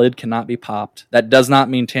 The lid cannot be popped. That does not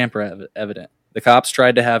mean tamper evident. The cops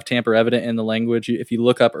tried to have tamper evident in the language. If you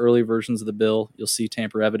look up early versions of the bill, you'll see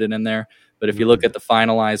tamper evident in there. But if you look at the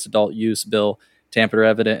finalized adult use bill, tamper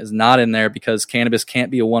evident is not in there because cannabis can't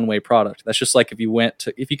be a one-way product. That's just like if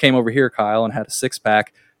you came over here, Kyle, and had a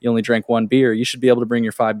 6-pack, you only drank one beer, you should be able to bring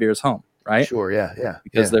your 5 beers home, right? Sure, yeah.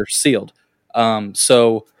 Because they're sealed.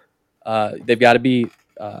 So they've got to be,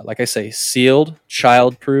 like I say, sealed,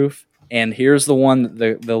 child-proof. And here's the one,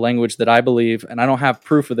 the language that I believe, and I don't have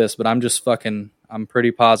proof of this, but I'm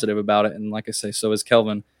pretty positive about it. And like I say, so is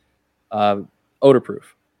Kelvin,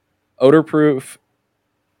 odor-proof. Odor-proof.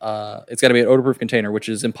 It's got to be an odor-proof container, which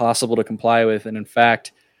is impossible to comply with. And in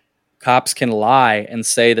fact, cops can lie and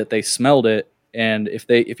say that they smelled it. And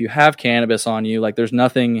if you have cannabis on you, there's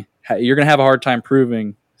nothing, you're going to have a hard time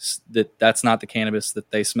proving that that's not the cannabis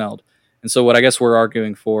that they smelled. And so what I guess we're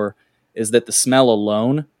arguing for is that the smell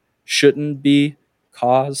alone shouldn't be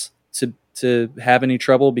cause to have any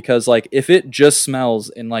trouble, because if it just smells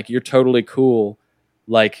and you're totally cool,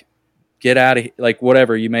 get out of here,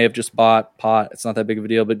 whatever, you may have just bought pot, it's not that big of a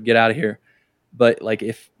deal, but get out of here. But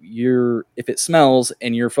if it smells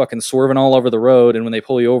and you're fucking swerving all over the road, and when they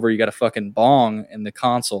pull you over, you got a fucking bong in the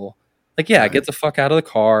console, right. Get the fuck out of the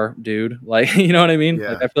car, dude. You know what I mean?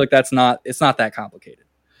 Yeah. I feel like it's not that complicated.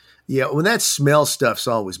 Yeah, when that smell stuff's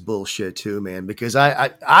always bullshit too, man, because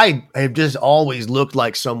I have just always looked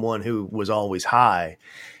like someone who was always high.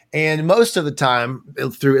 And most of the time,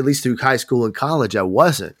 at least through high school and college, I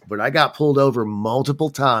wasn't. But I got pulled over multiple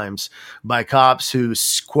times by cops who,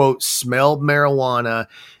 quote, smelled marijuana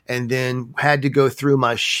and then had to go through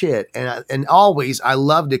my shit. And always, I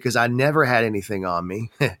loved it because I never had anything on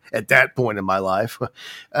me at that point in my life.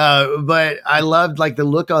 But I loved like the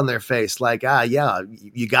look on their face, like, yeah,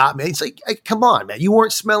 you got me. It's like, come on, man, you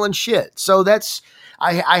weren't smelling shit. So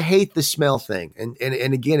I hate the smell thing.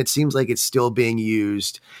 And again, it seems like it's still being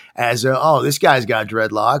used as this guy's got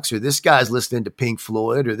dreadlocks, or this guy's listening to Pink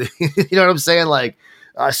Floyd, or you know what I'm saying? Like,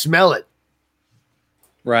 smell it.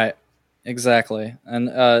 Right. Exactly.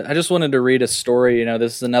 And I just wanted to read a story. You know,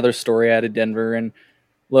 this is another story out of Denver. And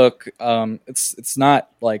look, it's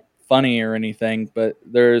not like funny or anything, but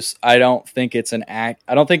I don't think it's an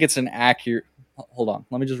accurate. Hold on.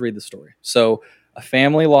 Let me just read the story. So a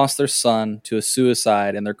family lost their son to a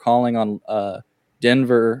suicide, and they're calling on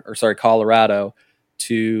Colorado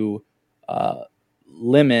to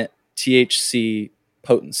limit THC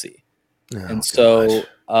potency. And so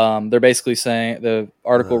they're basically saying, the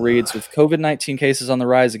article reads, with COVID-19 cases on the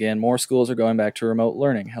rise again, more schools are going back to remote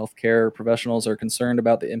learning. Healthcare professionals are concerned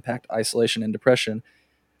about the impact isolation and depression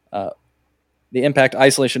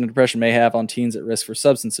may have on teens at risk for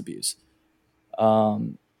substance abuse.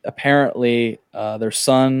 Apparently, their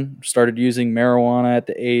son started using marijuana at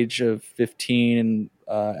the age of 15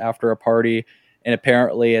 after a party, and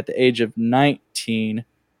apparently at the age of 19,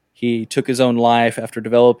 he took his own life after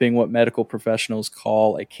developing what medical professionals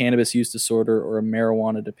call a cannabis use disorder or a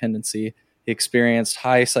marijuana dependency. He experienced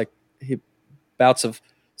bouts of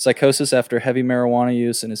psychosis after heavy marijuana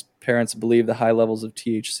use, and his parents believe the high levels of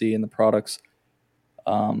THC in the products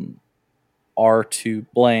are to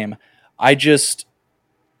blame. I just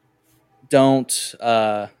don't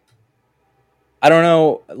I don't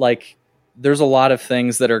know, like, there's a lot of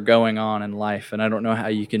things that are going on in life, and I don't know how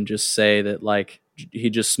you can just say that, like, he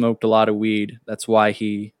just smoked a lot of weed, that's why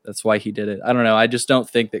he did it. I don't know. I just don't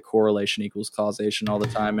think that correlation equals causation all the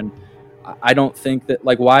time. And I don't think that,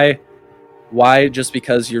 like, why just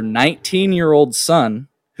because your 19-year-old son,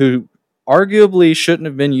 who arguably shouldn't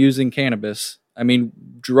have been using cannabis, I mean,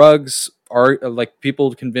 drugs are, like,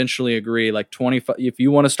 people conventionally agree, like 25, if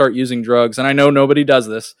you want to start using drugs, and I know nobody does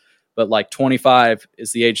this, but like 25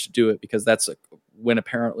 is the age to do it, because that's when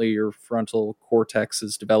apparently your frontal cortex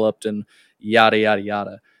is developed and yada, yada,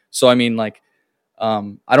 yada. So, I mean, like,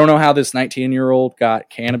 I don't know how this 19-year-old got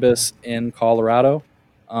cannabis in Colorado.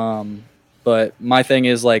 But my thing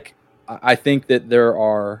is, like, I think that there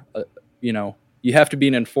are, you have to be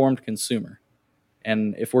an informed consumer.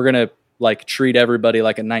 And if we're going to, like, treat everybody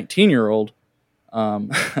like a 19-year-old,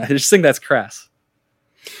 I just think that's crass.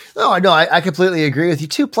 No, I completely agree with you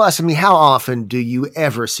too. Plus, I mean, how often do you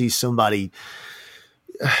ever see somebody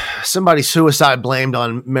suicide blamed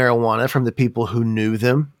on marijuana from the people who knew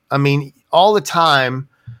them? I mean, all the time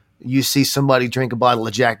you see somebody drink a bottle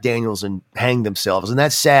of Jack Daniels and hang themselves. And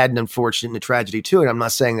that's sad and unfortunate and a tragedy too. And I'm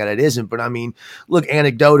not saying that it isn't, but I mean, look,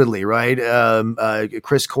 anecdotally, right?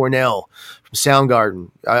 Chris Cornell from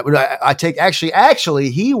Soundgarden.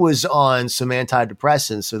 Actually, he was on some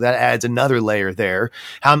antidepressants. So that adds another layer there.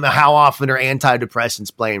 How often are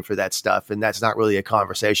antidepressants blamed for that stuff? And that's not really a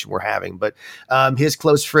conversation we're having. But his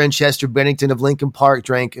close friend, Chester Bennington of Linkin Park,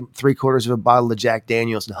 drank 3/4 of a bottle of Jack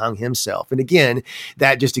Daniels and hung himself. And again,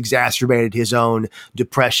 that just exacerbated his own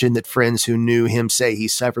depression that friends who knew him say he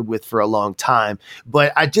suffered with for a long time.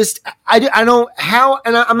 But I don't,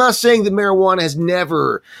 and I'm not saying that marijuana has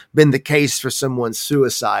never been the case for someone's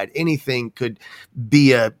suicide. Anything could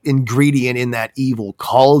be a ingredient in that evil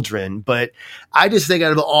cauldron. But I just think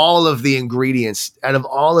out of all of the ingredients, out of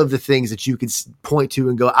all of the things that you could point to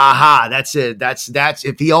and go, aha, that's it. That's,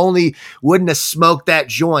 if he only wouldn't have smoked that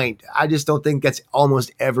joint, I just don't think that's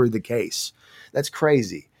almost ever the case. That's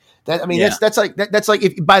crazy. That's like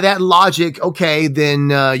if by that logic, okay,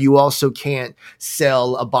 then you also can't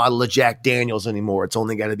sell a bottle of Jack Daniels anymore. It's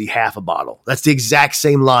only got to be half a bottle. That's the exact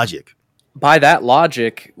same logic. By that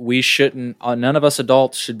logic, we shouldn't. None of us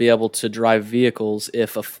adults should be able to drive vehicles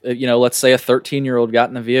if let's say a 13-year-old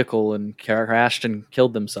got in a vehicle and crashed and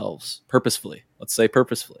killed themselves purposefully. Let's say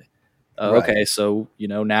purposefully. Right. Okay, so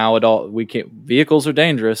now vehicles are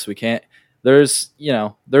dangerous. We can't. There's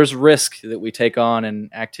risk that we take on in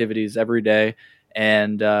activities every day,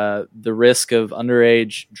 and the risk of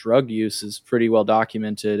underage drug use is pretty well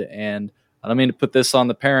documented. And I don't mean to put this on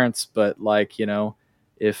the parents, but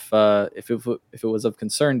if it was of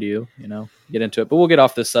concern to you, get into it. But we'll get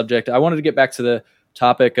off this subject. I wanted to get back to the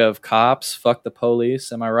topic of cops. Fuck the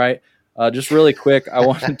police. Am I right? Just really quick, I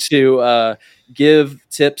wanted to give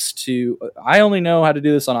tips to. I only know how to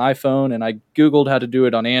do this on iPhone, and I Googled how to do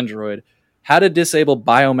it on Android. How to disable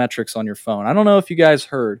biometrics on your phone. I don't know if you guys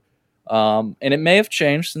heard, And it may have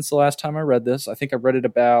changed since the last time I read this. I think I read it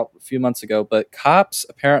about a few months ago, but cops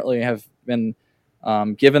apparently have been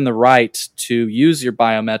given the right to use your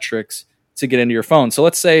biometrics to get into your phone. So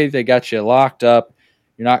let's say they got you locked up,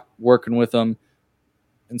 you're not working with them,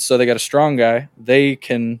 and so they got a strong guy. They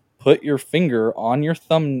can put your finger on your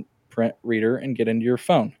thumbprint reader and get into your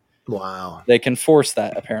phone. Wow. They can force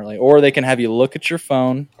that apparently, or they can have you look at your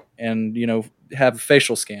phone and, have a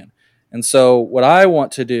facial scan. And so what I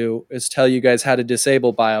want to do is tell you guys how to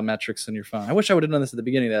disable biometrics on your phone. I wish I would have done this at the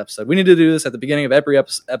beginning of the episode. We need to do this at the beginning of every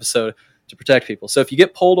episode to protect people. So if you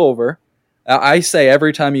get pulled over, I say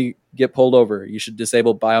every time you get pulled over, you should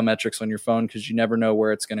disable biometrics on your phone because you never know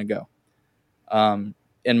where it's going to go.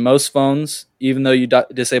 In most phones, even though you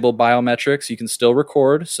disable biometrics, you can still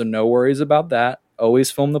record. So no worries about that.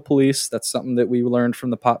 Always film the police. That's something that we learned from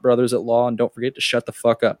the Pot Brothers at Law. And don't forget to shut the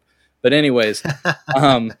fuck up. But anyways,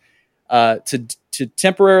 to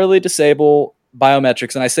temporarily disable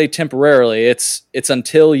biometrics, and I say temporarily, it's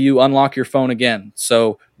until you unlock your phone again.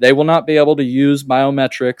 So they will not be able to use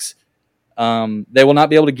biometrics. They will not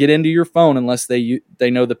be able to get into your phone unless they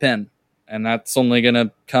know the PIN, and that's only going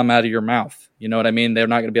to come out of your mouth. You know what I mean? They're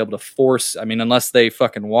not going to be able to force. I mean, unless they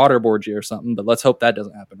fucking waterboard you or something. But let's hope that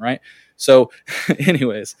doesn't happen, right? So,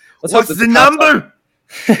 anyways, what's the number?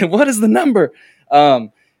 What is the number?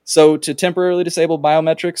 So to temporarily disable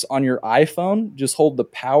biometrics on your iPhone, just hold the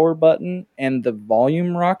power button and the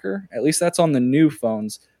volume rocker. At least that's on the new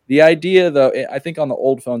phones. The idea, though, I think on the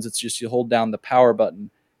old phones, it's just you hold down the power button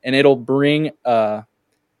and it'll bring,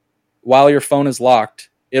 while your phone is locked,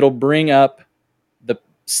 it'll bring up the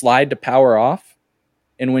slide to power off.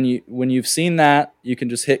 And when you've seen that, you can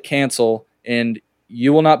just hit cancel and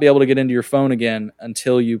you will not be able to get into your phone again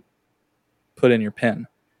until you put in your PIN.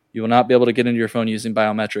 You will not be able to get into your phone using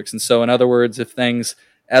biometrics. And so, in other words, if things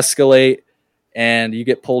escalate and you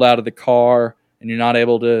get pulled out of the car and you're not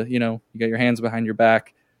able to, you got your hands behind your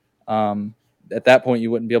back, at that point,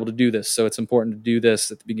 you wouldn't be able to do this. So it's important to do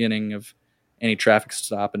this at the beginning of any traffic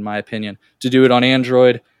stop, in my opinion. To do it on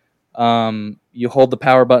Android, you hold the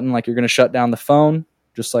power button like you're going to shut down the phone,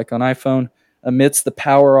 just like on iPhone. Amidst the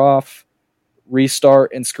power off,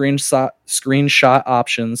 restart, and screenshot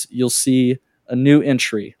options, you'll see a new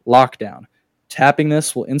entry, lockdown. Tapping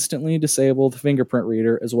this will instantly disable the fingerprint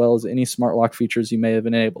reader as well as any smart lock features you may have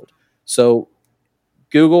enabled. So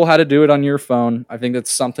Google how to do it on your phone. I think that's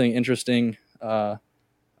something interesting. I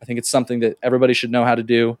think it's something that everybody should know how to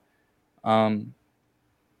do.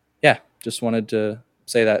 Just wanted to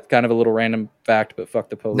say that. Kind of a little random fact, but fuck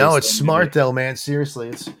the police. No, it's smart though, man. Seriously,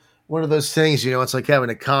 it's one of those things, it's like having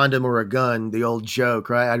a condom or a gun, the old joke,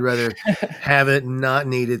 right? I'd rather have it and not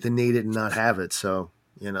need it than need it and not have it. So,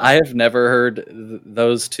 I have never heard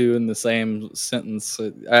those two in the same sentence.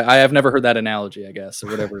 I have never heard that analogy, I guess, or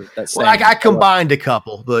whatever. That's well, I combined a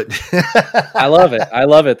couple, but I love it. I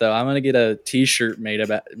love it though. I'm going to get a T-shirt made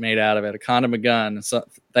out of it, a condom, a gun,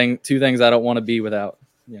 two things I don't want to be without,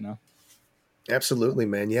 Absolutely,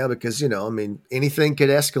 man. Yeah, because, anything could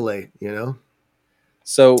escalate,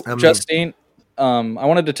 So, Justine, I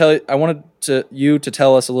wanted you to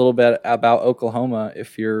tell us a little bit about Oklahoma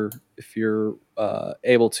if you're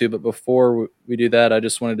able to. But before we do that, I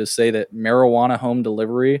just wanted to say that marijuana home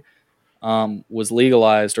delivery was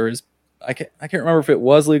legalized, or is I can't remember if it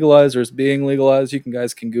was legalized or is being legalized. You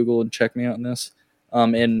guys can Google and check me out on this.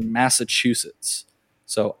 In Massachusetts.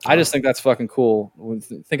 So I just think that's fucking cool.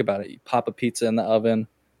 Think about it. You pop a pizza in the oven,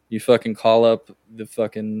 you fucking call up the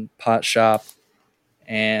fucking pot shop,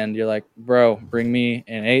 and you're like, bro, bring me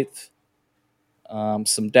an eighth,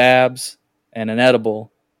 some dabs, and an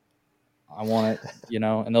edible. I want it,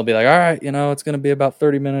 and they'll be like, all right, it's going to be about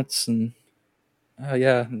 30 minutes. And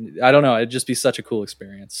yeah, I don't know. It'd just be such a cool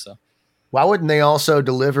experience. So why wouldn't they also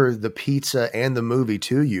deliver the pizza and the movie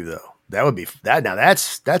to you though? That would be that. Now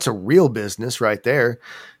that's a real business right there.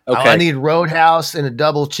 Okay. I need Roadhouse and a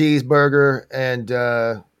double cheeseburger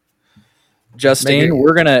and, Justine,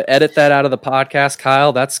 we're going to edit that out of the podcast,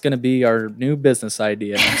 Kyle. That's going to be our new business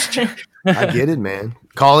idea. I get it, man.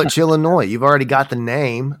 Call it Chillinois. You've already got the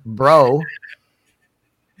name, bro.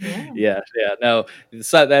 Yeah. No,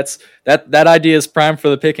 that idea is prime for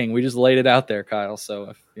the picking. We just laid it out there, Kyle. So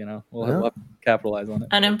if, we'll have to capitalize on it.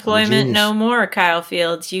 Unemployment no more, Kyle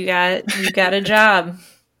Fields. You got a job.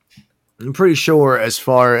 I'm pretty sure, as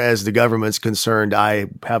far as the government's concerned, I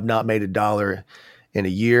have not made $1 in a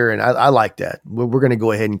year, and I like that. We're going to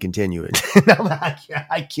go ahead and continue it.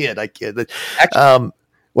 I kid. Actually,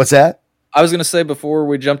 what's that? I was going to say before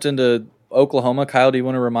we jumped into Oklahoma, Kyle, do you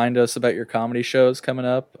want to remind us about your comedy shows coming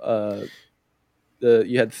up?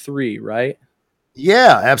 You had 3, right?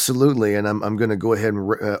 Yeah, absolutely. And I'm going to go ahead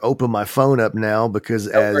and open my phone up now because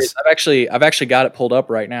No worries. I've actually got it pulled up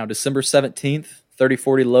right now. December 17th,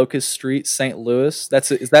 3040 Locust Street, St. Louis.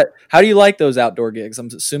 How do you like those outdoor gigs? I'm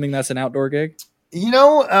assuming that's an outdoor gig.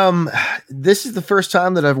 This is the first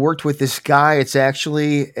time that I've worked with this guy. It's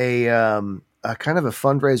actually a kind of a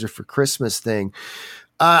fundraiser for Christmas thing.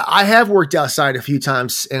 I have worked outside a few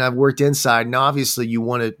times, and I've worked inside. And obviously, you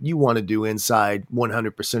want to do inside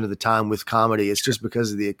 100% of the time with comedy. It's just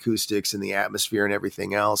because of the acoustics and the atmosphere and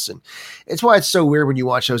everything else. And it's why it's so weird when you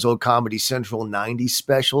watch those old Comedy Central '90s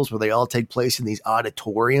specials where they all take place in these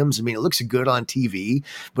auditoriums. I mean, it looks good on TV,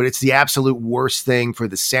 but it's the absolute worst thing for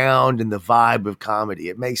the sound and the vibe of comedy.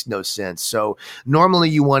 It makes no sense. So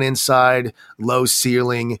normally, you want inside, low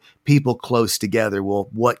ceiling, people close together. Well,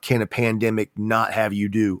 what can a pandemic not have you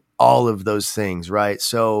do? All of those things, right?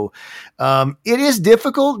 So it is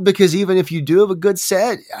difficult because even if you do have a good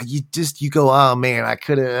set, you go, oh man, I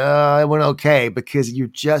could have, it went okay, because you're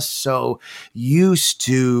just so used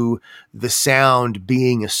to the sound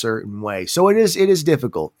being a certain way. So it is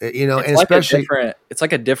difficult, and especially it's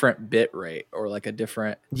like a different bit rate or like a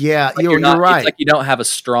different. Yeah, like you're right. It's like you don't have a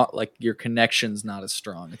strong, like your connection's not as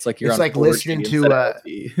strong. It's like you're it's like listening to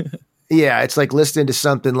yeah, it's like listening to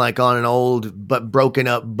something like on an old but broken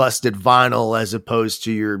up, busted vinyl, as opposed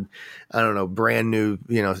to your, I don't know, brand new,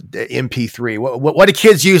 MP3. What do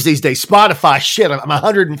kids use these days? Spotify. Shit, I'm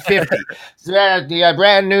 150. The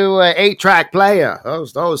brand new 8-track player.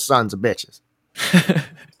 Those sons of bitches.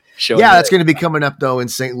 That's going to be coming up though in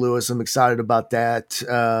St. Louis. I'm excited about that.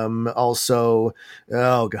 Also,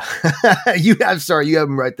 oh god, I'm sorry, you have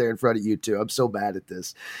them right there in front of you too. I'm so bad at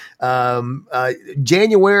this.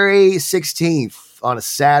 January 16th on a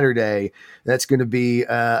Saturday. That's going to be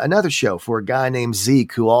another show for a guy named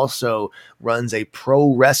Zeke, who also runs a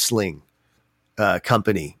pro wrestling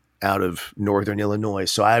company out of Northern Illinois.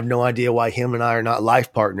 So I have no idea why him and I are not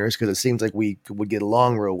life partners, because it seems like we would get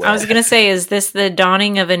along real well. I was going to say, is this the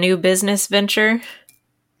dawning of a new business venture?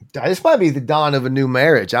 This might be the dawn of a new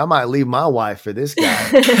marriage. I might leave my wife for this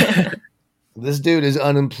guy. This dude is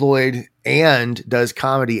unemployed and does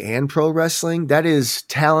comedy and pro wrestling. That is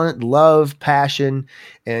talent, love, passion,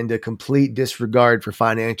 and a complete disregard for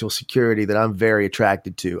financial security that I'm very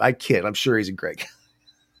attracted to. I kid. I'm sure he's a great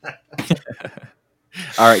guy.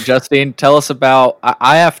 All right, Justine, tell us about.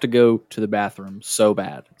 I have to go to the bathroom so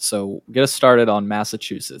bad. So get us started on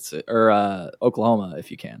Massachusetts or Oklahoma if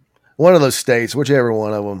you can. One of those states, whichever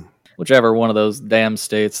one of them. Whichever one of those damn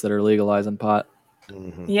states that are legalizing pot.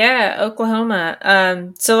 Mm-hmm. Yeah,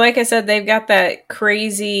 Oklahoma. So like I said, they've got that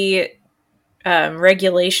crazy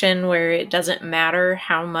regulation where it doesn't matter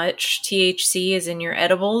how much THC is in your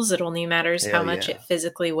edibles. It only matters how much it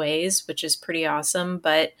physically weighs, which is pretty awesome.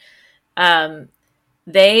 But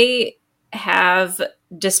they have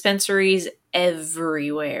dispensaries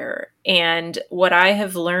everywhere. And what I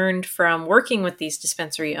have learned from working with these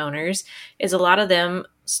dispensary owners is a lot of them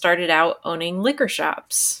started out owning liquor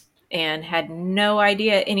shops and had no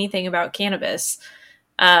idea anything about cannabis.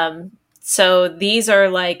 So these are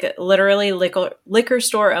like literally liquor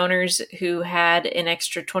store owners who had an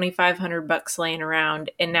extra $2,500 laying around,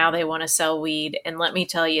 and now they want to sell weed. And let me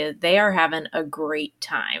tell you, they are having a great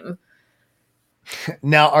time.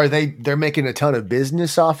 Now, they're making a ton of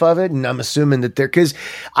business off of it? And I'm assuming that because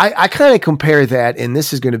I kind of compare that, and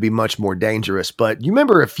this is going to be much more dangerous, but you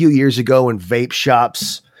remember a few years ago when vape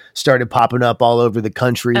shops started popping up all over the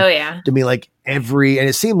country? Oh, yeah. To me, like and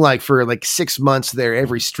it seemed like for like 6 months there,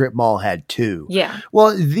 every strip mall had two. Yeah.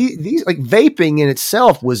 Well, these like vaping in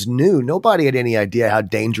itself was new. Nobody had any idea how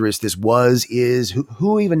dangerous this is.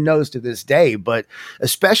 Who even knows to this day? But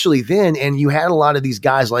especially then, and you had a lot of these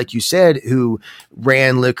guys, like you said, who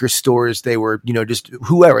ran liquor stores. They were, just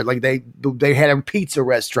whoever. Like they had a pizza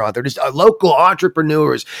restaurant. They're just local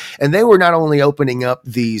entrepreneurs, and they were not only opening up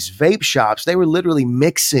these vape shops, they were literally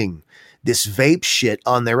mixing this vape shit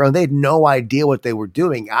on their own. They had no idea what they were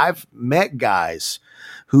doing. I've met guys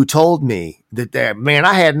who told me that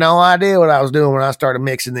I had no idea what I was doing when I started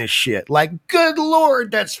mixing this shit. Like, good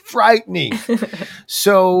Lord, that's frightening.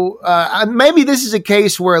 So maybe this is a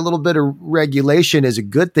case where a little bit of regulation is a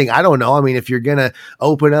good thing. I don't know. I mean, if you're going to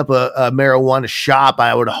open up a marijuana shop,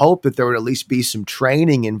 I would hope that there would at least be some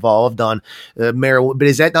training involved on marijuana. But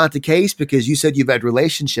is that not the case? Because you said you've had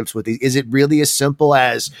relationships with these. Is it really as simple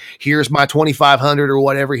as, here's my $2,500 or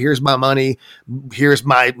whatever, here's my money, here's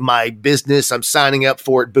my business, I'm signing up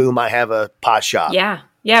for it, boom, I have a pot shop?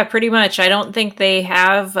 Yeah, pretty much. I don't think they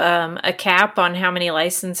have a cap on how many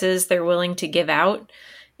licenses they're willing to give out.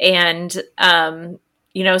 And,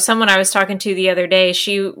 someone I was talking to the other day,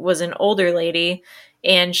 she was an older lady,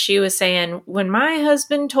 And she was saying, when my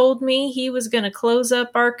husband told me he was going to close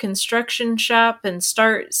up our construction shop and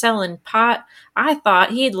start selling pot, I thought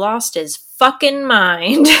he'd lost his fucking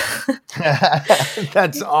mind.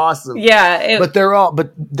 That's awesome. Yeah. They're all,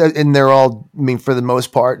 I mean, for the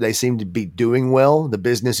most part, they seem to be doing well. The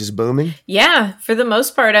business is booming. Yeah, for the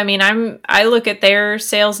most part. I mean, I look at their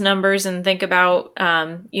sales numbers and think about,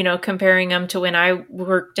 comparing them to when I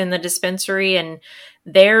worked in the dispensary, and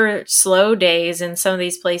their slow days in some of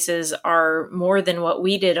these places are more than what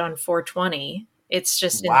we did on 420. It's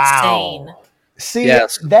just insane. See,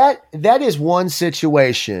 that is one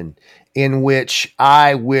situation in which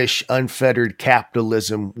I wish unfettered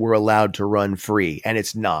capitalism were allowed to run free, and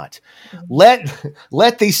it's not.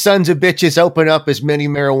 Let these sons of bitches open up as many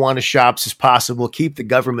marijuana shops as possible, keep the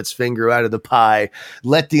government's finger out of the pie,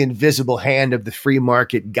 let the invisible hand of the free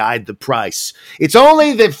market guide the price. It's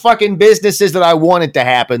only the fucking businesses that I want it to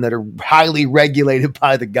happen that are highly regulated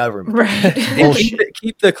by the government. Right.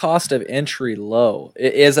 keep the cost of entry low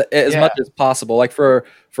as much as possible, like for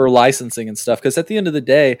licensing and stuff, because at the end of the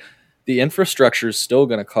day, the infrastructure is still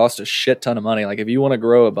going to cost a shit ton of money. Like if you want to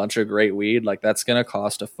grow a bunch of great weed, like that's going to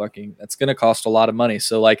cost a lot of money.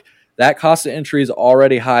 So like that cost of entry is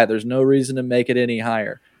already high. There's no reason to make it any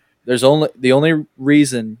higher. The only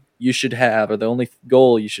reason you should have, or the only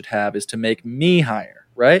goal you should have, is to make me higher.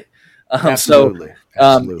 Right. Absolutely.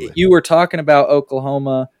 You were talking about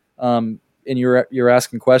Oklahoma, and you're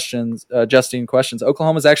asking questions, Justine questions.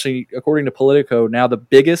 Oklahoma is actually, according to Politico, now the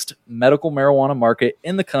biggest medical marijuana market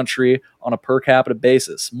in the country on a per capita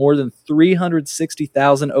basis. More than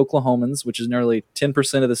 360,000 Oklahomans, which is nearly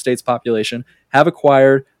 10% of the state's population, have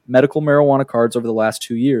acquired medical marijuana cards over the last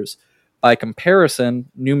 2 years. By comparison,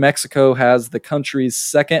 New Mexico has the country's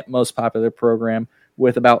second most popular program,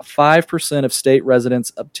 with about 5% of state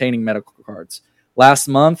residents obtaining medical cards. Last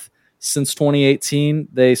month, since 2018,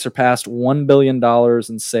 they surpassed $1 billion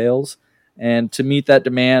in sales. And to meet that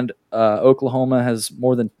demand, Oklahoma has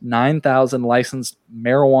more than 9,000 licensed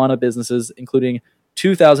marijuana businesses, including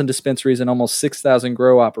 2,000 dispensaries and almost 6,000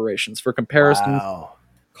 grow operations. For comparison,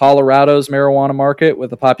 Colorado's marijuana market,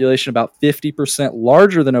 with a population about 50%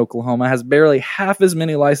 larger than Oklahoma, has barely half as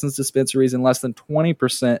many licensed dispensaries and less than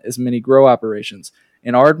 20% as many grow operations.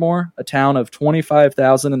 In Ardmore, a town of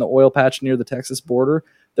 25,000 in the oil patch near the Texas border,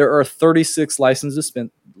 there are 36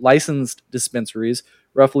 licensed dispensaries,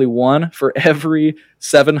 roughly one for every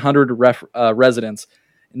 700 residents.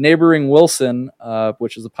 In neighboring Wilson,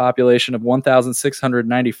 which is a population of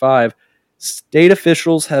 1,695, state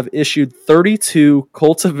officials have issued 32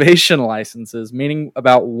 cultivation licenses, meaning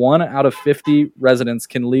about 1 out of 50 residents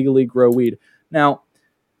can legally grow weed. Now,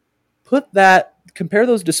 compare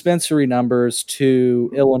those dispensary numbers to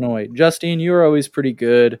Illinois. Justine, you're always pretty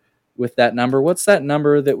good with that number. What's that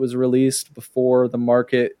number that was released before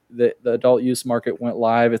the adult use market went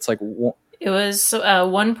live? It's like it was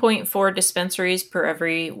 1.4 dispensaries per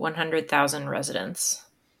every 100,000 residents.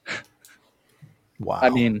 Wow. I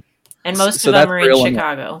mean, and most of them are in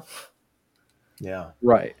Chicago. Yeah.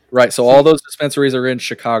 Right. So all those dispensaries are in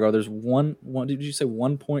Chicago. There's one did you say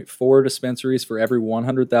 1.4 dispensaries for every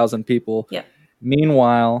 100,000 people? Yep.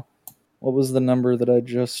 Meanwhile, what was the number that I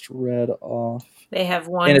just read off? They have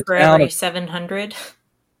one for every 700.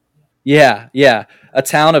 Yeah. A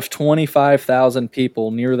town of 25,000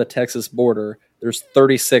 people near the Texas border. There's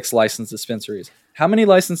 36 licensed dispensaries. How many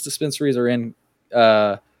licensed dispensaries are in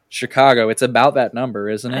Chicago? It's about that number,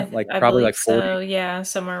 isn't it? Probably like 40. So, yeah,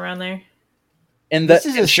 somewhere around there. And this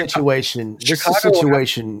is a situation.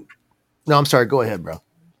 No, I'm sorry. Go ahead, bro.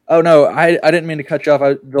 Oh no, I didn't mean to cut you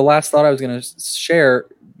off. The last thought I was going to share.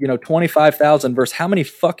 25,000 versus how many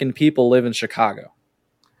fucking people live in Chicago?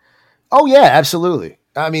 Oh yeah, absolutely.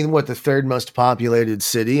 I mean, the third most populated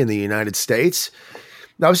city in the United States?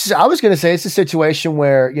 I was going to say it's a situation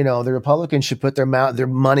where, the Republicans should put their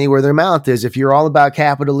money where their mouth is. If you're all about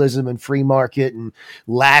capitalism and free market and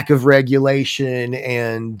lack of regulation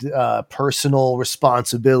and personal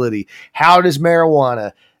responsibility, how does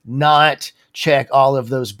marijuana not check all of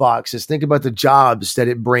those boxes? Think about the jobs that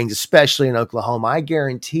it brings, especially in Oklahoma. I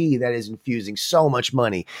guarantee that is infusing so much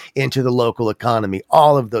money into the local economy,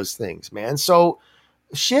 all of those things, man. So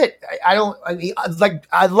shit, I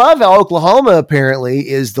love how Oklahoma apparently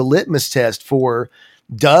is the litmus test for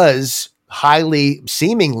does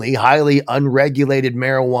seemingly highly unregulated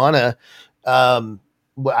marijuana,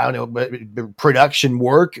 I don't know, but production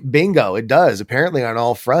work. Bingo. It does apparently on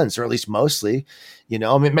all fronts, or at least mostly.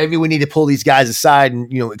 Maybe we need to pull these guys aside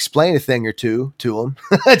and, explain a thing or two to them.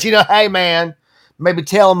 Hey man, maybe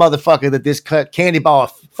tell a motherfucker that this candy bar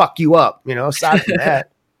fuck you up, aside from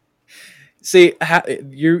that. See,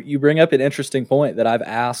 you bring up an interesting point that I've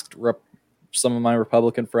asked some of my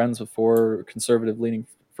Republican friends before, conservative leaning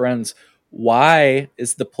friends. Why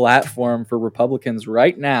is the platform for Republicans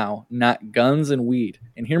right now not guns and weed?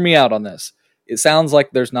 And hear me out on this. It sounds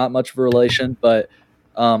like there's not much of a relation, but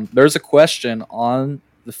there's a question on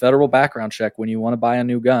the federal background check when you want to buy a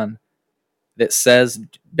new gun that says,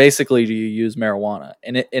 basically, do you use marijuana?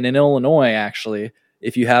 And in Illinois, actually,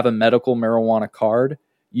 if you have a medical marijuana card,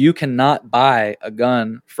 you cannot buy a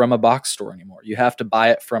gun from a box store anymore. You have to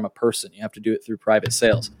buy it from a person. You have to do it through private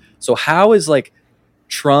sales. So how is like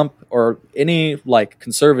Trump or any like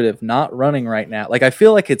conservative not running right now? Like, I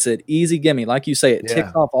feel like it's an easy gimme. Like you say, it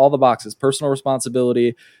ticks off all the boxes: personal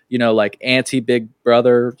responsibility, like anti-big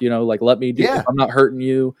brother, like let me do it. I'm not hurting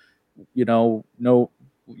you, no,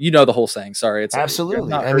 the whole saying. Sorry. It's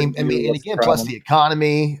absolutely. I mean, and again, plus the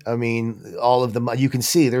economy. I mean, all of you can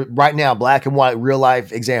see there right now, black and white, real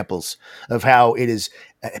life examples of how it is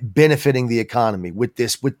benefiting the economy with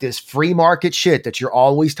this free market shit that you're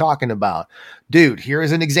always talking about. Dude, here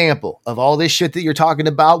is an example of all this shit that you're talking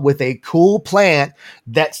about with a cool plant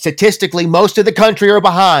that statistically most of the country are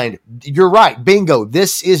behind. You're right. Bingo.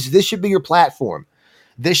 This should be your platform.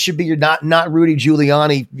 This should be your not Rudy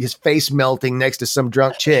Giuliani, his face melting next to some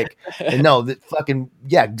drunk chick. And no, that fucking,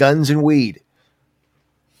 guns and weed.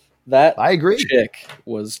 That I agree. Chick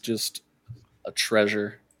was just a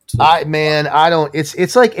treasure.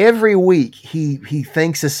 It's like every week he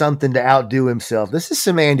thinks of something to outdo himself. This is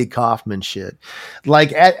some Andy Kaufman shit.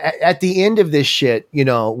 Like at the end of this shit,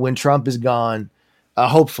 when Trump is gone,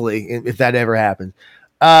 hopefully, if that ever happens,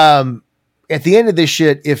 at the end of this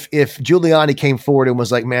shit, if Giuliani came forward and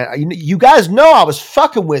was like, man, you guys know I was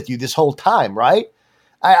fucking with you this whole time, right?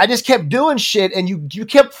 I just kept doing shit and you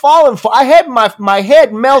kept falling for. I had my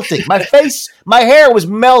head melting, my face, my hair was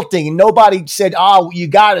melting, and nobody said, "Oh, you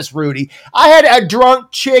got us, Rudy." I had a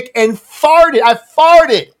drunk chick and farted. I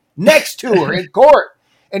farted next to her in court.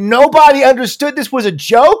 And nobody understood this was a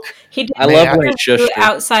joke. He did. I love when he shushed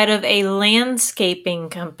outside of a landscaping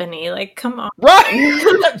company. Like, come on. Right.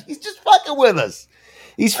 He's just fucking with us.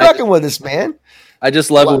 He's fucking with us, man. I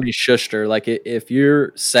just love when he shushed her. Like, if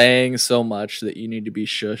you're saying so much that you need to be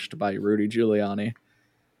shushed by Rudy Giuliani.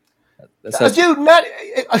 Dude,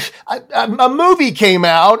 a movie came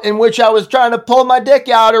out in which I was trying to pull my dick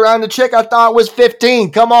out around the chick I thought was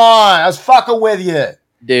 15. Come on. I was fucking with you.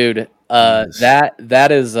 Dude.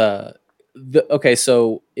 That is okay.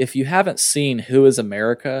 So if you haven't seen Who Is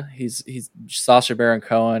America, he's Sacha Baron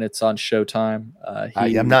Cohen. It's on Showtime.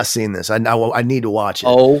 I'm not seeing this. I need to watch it.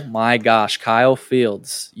 Oh my gosh, Kyle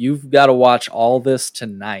Fields, you've got to watch all this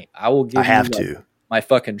tonight. I will give. I have to my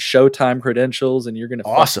fucking Showtime credentials, and you're gonna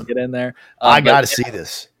awesome get in there. I got to see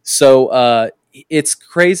this. So it's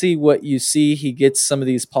crazy what you see. He gets some of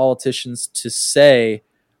these politicians to say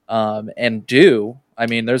and do. I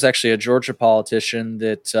mean, there's actually a Georgia politician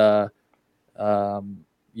that,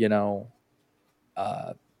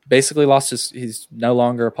 basically lost he's no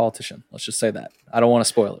longer a politician. Let's just say that. I don't want to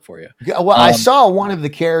spoil it for you. Yeah, well, I saw one of the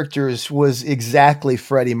characters was exactly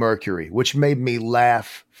Freddie Mercury, which made me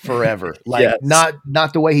laugh forever. Like yes.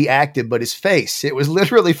 not the way he acted, but his face. It was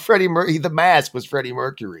literally Freddie Mercury. The mask was Freddie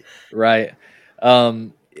Mercury. Right.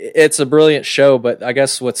 It's a brilliant show, but I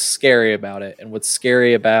guess what's scary about it and what's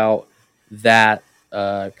scary about that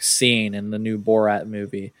scene in the new Borat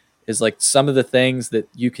movie is like some of the things that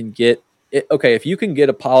you can get. If you can get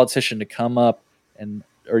a politician to come up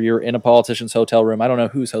or you're in a politician's hotel room, I don't know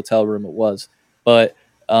whose hotel room it was, but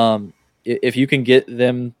if you can get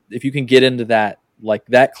into that, like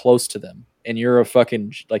that close to them, and you're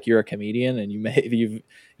a comedian and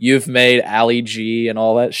you've made Ali G and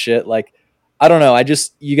all that shit. Like, I don't know.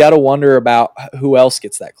 You got to wonder about who else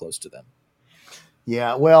gets that close to them.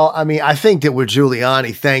 Yeah, well, I mean, I think that with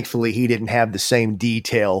Giuliani, thankfully, he didn't have the same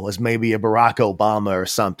detail as maybe a Barack Obama or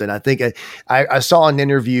something. I think I saw an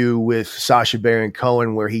interview with Sacha Baron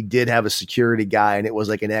Cohen where he did have a security guy, and it was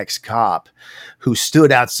like an ex-cop who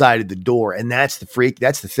stood outside of the door. And that's the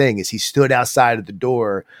thing is he stood outside of the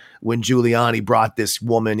door when Giuliani brought this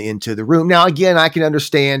woman into the room. Now, again, I can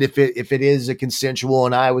understand if it is a consensual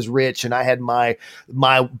and I was rich and I had my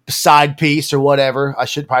side piece or whatever. I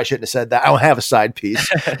probably shouldn't have said that. I don't have a side piece.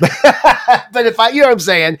 But if you know what I'm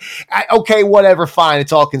saying? Okay, whatever, fine.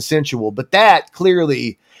 It's all consensual. But that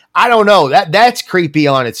clearly, I don't know. That's creepy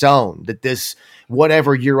on its own, that this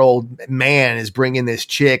whatever-year-old man is bringing this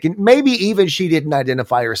chick. And maybe even she didn't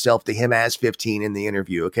identify herself to him as 15 in the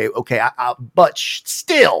interview. Okay. But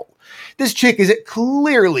still, this chick is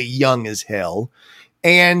clearly young as hell.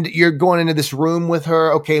 And you're going into this room with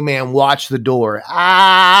her. Okay, man, watch the door.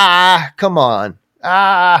 Come on.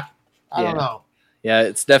 I don't know. Yeah,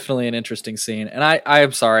 it's definitely an interesting scene. And I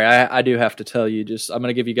am sorry, I do have to tell you, I'm going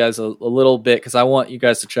to give you guys a little bit because I want you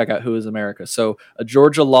guys to check out Who is America. So a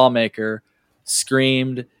Georgia lawmaker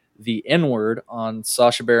screamed the N-word on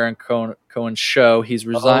Sacha Baron Cohen's show. He's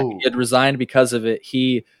resigned. He had resigned because of it.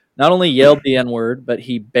 He not only yelled the N-word, but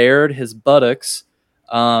he bared his buttocks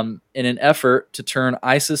in an effort to turn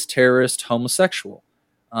ISIS terrorist homosexual.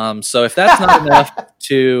 So if that's not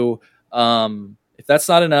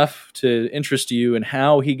enough to interest you in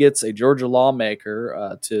how he gets a Georgia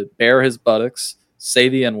lawmaker to bare his buttocks, say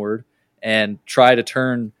the N-word, and try to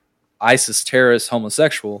turn ISIS terrorists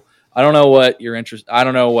homosexual, I don't know what your interest. I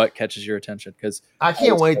don't know what catches your attention because I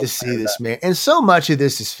can't wait to see this, man. And so much of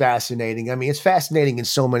this is fascinating. I mean, it's fascinating in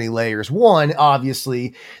so many layers. One,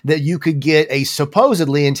 obviously, that you could get a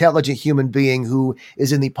supposedly intelligent human being who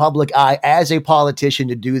is in the public eye as a politician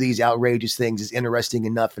to do these outrageous things is interesting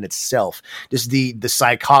enough in itself. Just the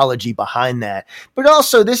psychology behind that. But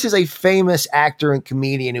also, this is a famous actor and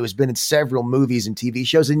comedian who has been in several movies and TV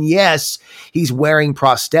shows. And yes, he's wearing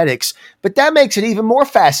prosthetics, but that makes it even more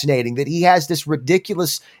fascinating that he has this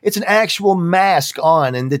ridiculous, it's an actual mask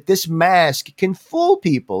on, and that this mask can fool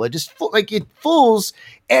people. It fools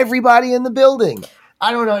everybody in the building.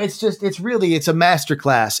 I don't know. It's a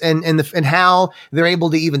masterclass, and how they're able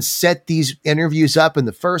to even set these interviews up in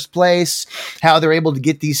the first place, how they're able to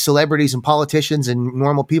get these celebrities and politicians and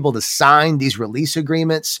normal people to sign these release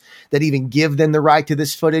agreements that even give them the right to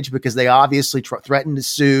this footage because they obviously threaten to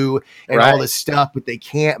sue and all this stuff, but they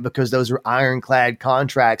can't because those are ironclad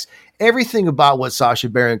contracts. Everything about what Sacha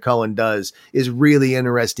Baron Cohen does is really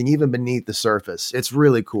interesting, even beneath the surface. It's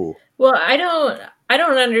really cool. Well, I don't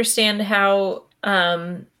understand how,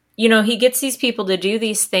 he gets these people to do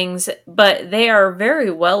these things, but they are very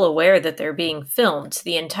well aware that they're being filmed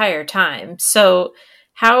the entire time. So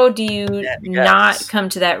how do you not come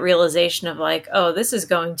to that realization of like, oh, this is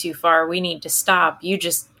going too far, we need to stop? You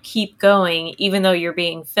just keep going, even though you're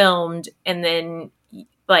being filmed, and then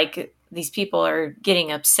like these people are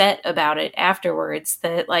getting upset about it afterwards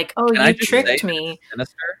that like, oh, you tricked me.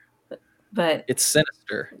 Sinister? But it's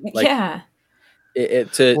sinister. Like, yeah.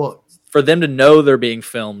 For them to know they're being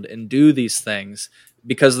filmed and do these things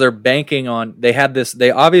because they're banking on, they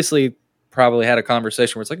obviously probably had a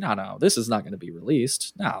conversation where it's like, no, this is not going to be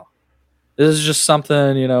released. No, this is just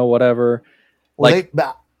something, whatever. Well,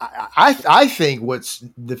 I think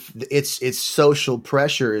it's social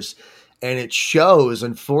pressures, and it shows,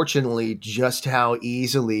 unfortunately, just how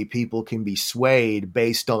easily people can be swayed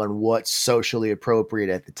based on what's socially appropriate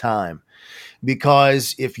at the time.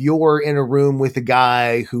 Because if you're in a room with a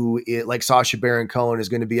guy who, like Sacha Baron Cohen, is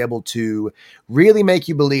going to be able to really make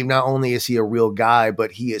you believe not only is he a real guy,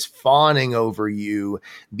 but he is fawning over you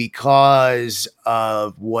because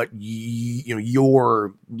of what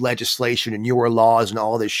your legislation and your laws and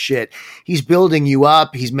all this shit. He's building you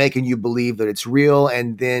up. He's making you believe that it's real.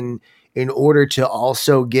 And then in order to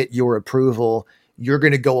also get your approval, you're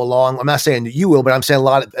going to go along. I'm not saying that you will, but I'm saying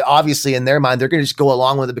obviously in their mind, they're going to just go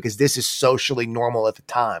along with it because this is socially normal at the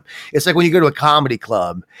time. It's like when you go to a comedy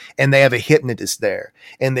club and they have a hypnotist there,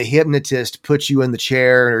 and the hypnotist puts you in the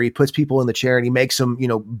chair, or he puts people in the chair and he makes them,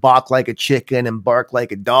 balk like a chicken and bark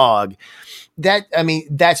like a dog.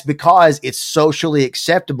 That's because it's socially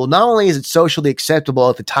acceptable. Not only is it socially acceptable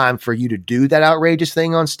at the time for you to do that outrageous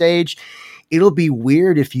thing on stage, it'll be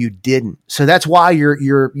weird if you didn't. So that's why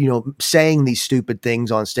you're saying these stupid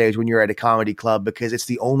things on stage when you're at a comedy club, because it's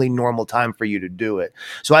the only normal time for you to do it.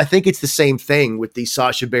 So I think it's the same thing with these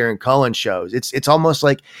Sacha Baron Cohen shows. It's almost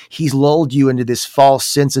like he's lulled you into this false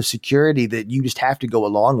sense of security that you just have to go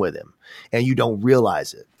along with him and you don't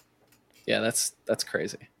realize it. Yeah, that's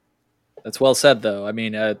crazy. That's well said, though. I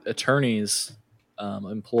mean, attorneys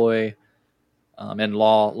employ and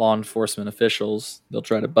law enforcement officials, they'll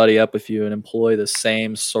try to buddy up with you and employ the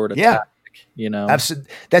same sort of tactic,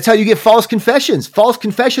 Absolutely. That's how you get false confessions. False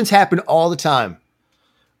confessions happen all the time.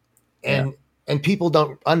 And people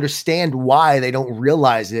don't understand why, they don't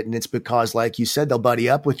realize it. And it's because, like you said, they'll buddy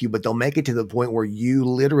up with you, but they'll make it to the point where you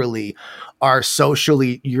literally are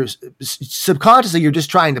subconsciously, you're just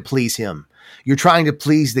trying to please him. You're trying to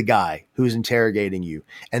please the guy who's interrogating you.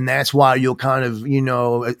 And that's why you'll kind of,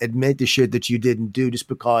 admit the shit that you didn't do just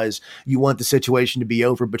because you want the situation to be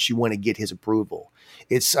over, but you want to get his approval.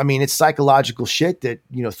 It's psychological shit that,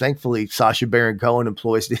 thankfully Sacha Baron Cohen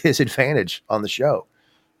employs to his advantage on the show.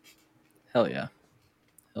 Hell yeah.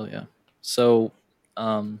 So,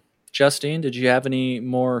 Justine, did you have any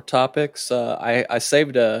more topics? I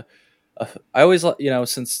saved I always,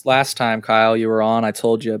 since last time, Kyle, you were on, I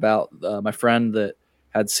told you about my friend that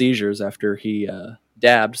had seizures after he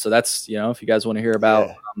dabbed. So that's, if you guys want to hear about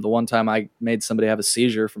Yeah. the one time I made somebody have a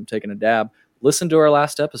seizure from taking a dab, listen to our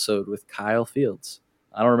last episode with Kyle Fields.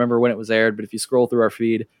 I don't remember when it was aired, but if you scroll through our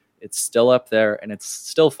feed, it's still up there and it's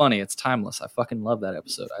still funny. It's timeless. I fucking love that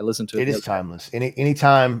episode. I listened to it. It is timeless.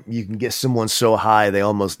 Anytime you can get someone so high they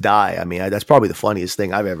almost die. I mean, that's probably the funniest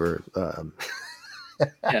thing I've ever.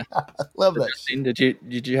 Yeah, I love that.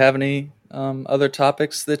 Did you have any other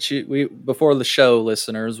topics that we before the show,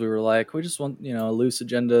 listeners? We were like, we just want a loose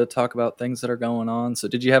agenda, talk about things that are going on. So,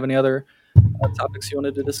 did you have any other topics you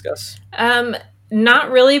wanted to discuss?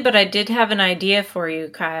 Not really, but I did have an idea for you,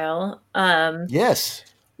 Kyle. Yes.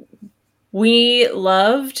 We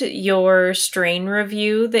loved your strain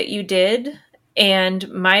review that you did. And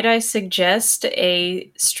might I suggest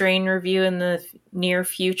a strain review in the near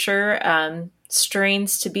future?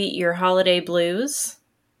 Strains to beat your holiday blues.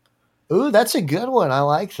 Ooh, that's a good one. I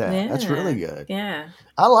like that. Yeah. That's really good. Yeah.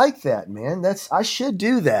 I like that, man. I should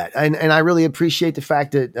do that. And I really appreciate the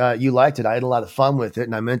fact that you liked it. I had a lot of fun with it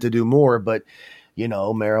and I meant to do more, but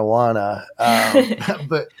marijuana.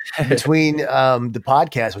 But between the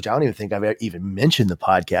podcast, which I don't even think I've even mentioned the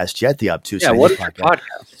podcast yet, the Obtuse. Yeah, what is your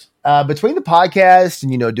podcast? Between the podcast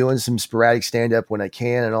and doing some sporadic stand up when I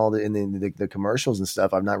can and all the commercials and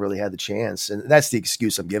stuff, I've not really had the chance, and that's the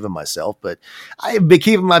excuse I'm giving myself. But I've been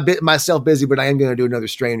keeping myself busy. But I am going to do another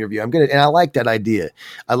strain review. And I like that idea.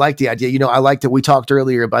 I like the idea. I like that we talked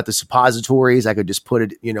earlier about the suppositories. I could just put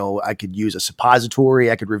it. I could use a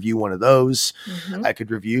suppository. I could review one of those. Mm-hmm. I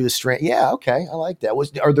could review the strand. Yeah, okay, I like that.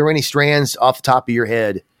 Are there any strands off the top of your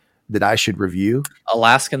head that I should review?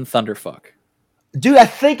 Alaskan Thunderfuck. Dude, I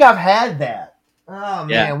think I've had that. Oh,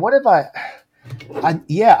 man. What if I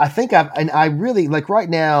think I really, like right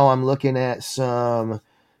now I'm looking at some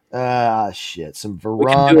Verano.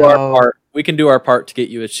 We can do our part to get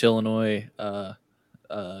you a Chillinois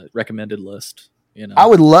recommended list. I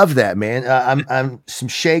would love that, man. I'm some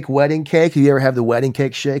shake wedding cake. Have you ever had the wedding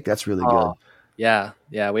cake shake? That's really good. Yeah.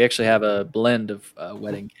 We actually have a blend of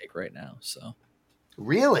wedding cake right now. So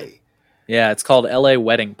really? Yeah, it's called LA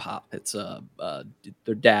Wedding Pop. It's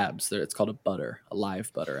they're dabs. It's called a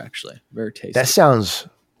live butter, actually. Very tasty. That sounds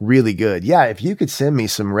really good. Yeah, if you could send me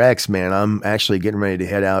some Rex, man, I'm actually getting ready to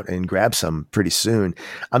head out and grab some pretty soon.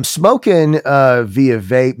 I'm smoking via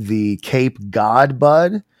vape the Cape God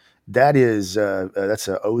Bud. That is that's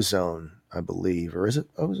a Ozone, I believe, or is it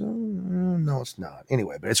Ozone? No, it's not.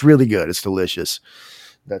 Anyway, but it's really good. It's delicious.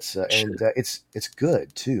 That's it's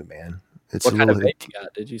good too, man. It's what kind of vape you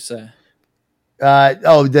got? Did you say?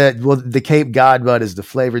 The Cape God Bud is the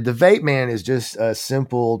flavor. The vape, man, is just a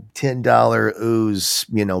simple $10 ooze,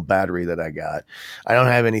 battery that I got. I don't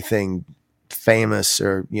have anything famous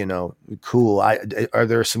or cool. Are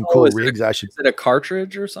there some cool rigs I should? Is it a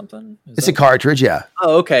cartridge or something? It's a cartridge, yeah.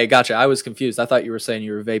 Oh, okay, gotcha. I was confused. I thought you were saying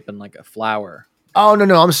you were vaping like a flower. Oh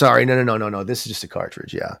no, I'm sorry. No. This is just a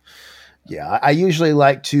cartridge, yeah. Yeah, I usually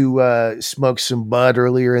like to smoke some bud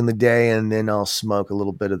earlier in the day, and then I'll smoke a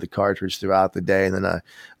little bit of the cartridge throughout the day, and then I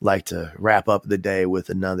like to wrap up the day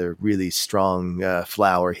with another really strong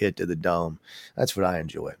flower hit to the dome. That's what I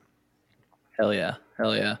enjoy. Hell yeah.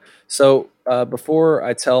 So before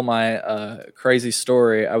I tell my crazy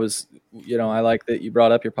story, I was, I like that you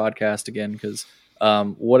brought up your podcast again, because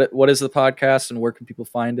what is the podcast and where can people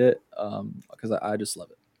find it? Because I just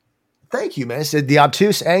love it. Thank you, man. It's the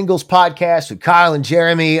Obtuse Angles podcast with Kyle and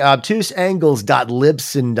Jeremy.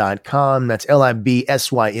 ObtuseAngles.Libsyn.com. That's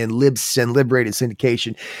LIBSYN, Libsyn, Liberated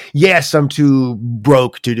Syndication. Yes, I'm too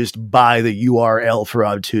broke to just buy the URL for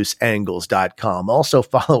ObtuseAngles.com. Also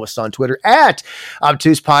follow us on Twitter at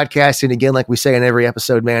Obtuse Podcast. And again, like we say in every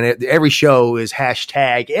episode, man, every show is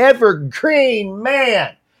hashtag evergreen,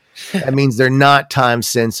 man. That means they're not time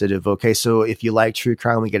sensitive. Okay. So if you like true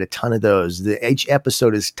crime, we get a ton of those. Each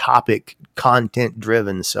episode is topic content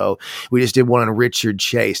driven. So we just did one on Richard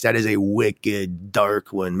Chase. That is a wicked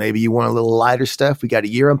dark one. Maybe you want a little lighter stuff. We got a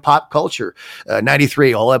year in pop culture,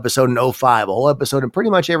 93, a whole episode in 05, a whole episode in pretty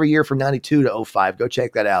much every year from 92 to 05. Go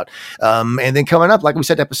check that out. And then coming up, like we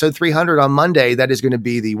said, episode 300 on Monday, that is going to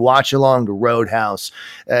be the watch along to Roadhouse.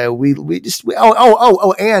 And I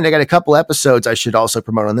got a couple episodes I should also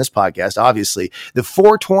promote on this podcast. Obviously, the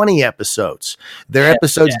 420 episodes. They're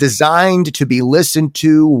episodes designed to be listened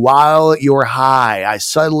to while you're high. I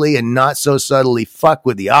subtly and not so subtly fuck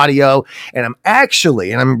with the audio, and I'm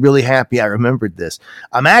really happy I remembered this.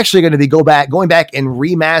 I'm actually going to be going back and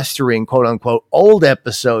remastering, quote unquote, old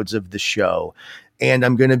episodes of the show and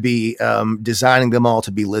I'm going to be designing them all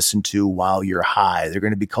to be listened to while you're high. They're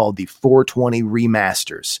going to be called the 420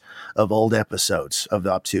 remasters of old episodes of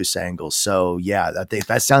the Obtuse Angles. So yeah, I think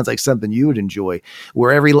that sounds like something you would enjoy.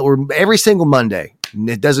 We're every single Monday.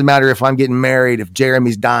 It doesn't matter if I'm getting married, if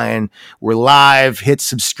Jeremy's dying, we're live. Hit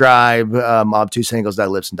subscribe,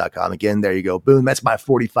 obtuseangles.libsyn.com. Again, there you go. Boom. That's my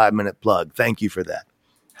 45-minute plug. Thank you for that.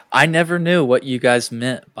 I never knew what you guys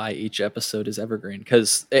meant by each episode is evergreen,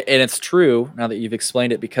 and it's true now that you've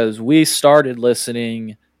explained it, because we started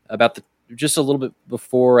listening about just a little bit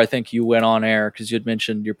before I think you went on air, because you had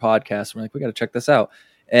mentioned your podcast. We're like, we got to check this out.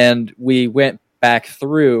 And we went back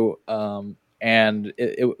through, and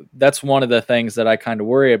that's one of the things that I kind of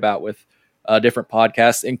worry about with different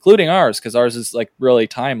podcasts, including ours, because ours is like really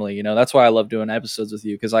timely. You know, that's why I love doing episodes with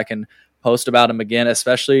you, because I can post about them again,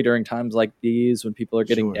 especially during times like these when people are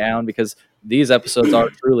getting down, because these episodes are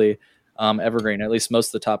truly evergreen. At least most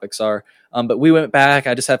of the topics are. But we went back.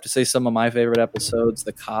 I just have to say some of my favorite episodes,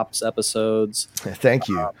 the cops episodes. Thank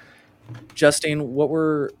you. Justine, what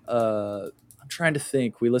were I'm trying to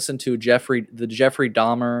think. We listened to the Jeffrey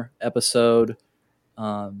Dahmer episode.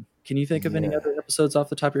 Can you think of any other episodes off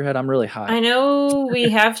the top of your head? I'm really high. I know we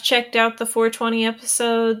have checked out the 420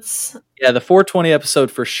 episodes. Yeah, the 420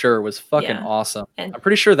 episode for sure was fucking awesome. And I'm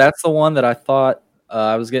pretty sure that's the one that I thought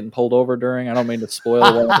I was getting pulled over during. I don't mean to spoil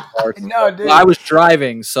one of the parts. No, dude. I was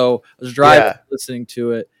driving, listening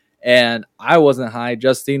to it, and I wasn't high.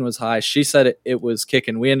 Justine was high. She said it was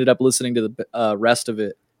kicking. We ended up listening to the rest of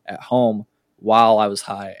it at home while I was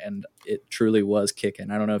high, and it truly was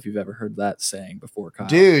kicking. I don't know if you've ever heard that saying before, Kyle.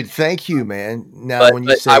 Dude, thank you, man. Now,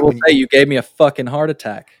 you gave me a fucking heart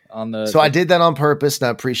attack on the. So I did that on purpose, and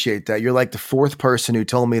I appreciate that. You're like the fourth person who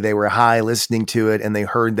told me they were high listening to it, and they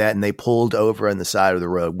heard that, and they pulled over on the side of the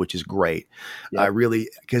road, which is great. Yeah. I really,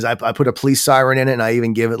 because I put a police siren in it, and I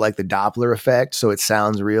even give it like the Doppler effect, so it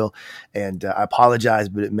sounds real. And I apologize,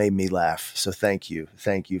 but it made me laugh. So thank you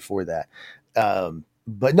for that.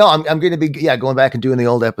 But no, I'm going to be going back and doing the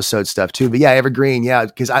old episode stuff too. But yeah, evergreen,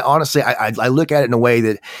 because I honestly I look at it in a way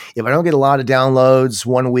that if I don't get a lot of downloads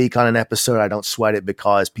one week on an episode, I don't sweat it,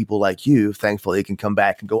 because people like you, thankfully, can come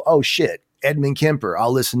back and go, oh shit, Edmund Kemper,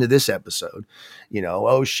 I'll listen to this episode. You know,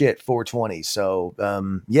 oh shit, 420. So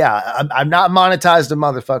I'm not monetized a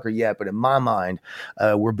motherfucker yet, but in my mind,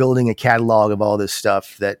 we're building a catalog of all this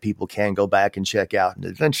stuff that people can go back and check out, and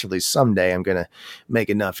eventually someday I'm going to make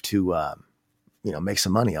enough to make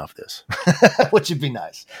some money off this, which would be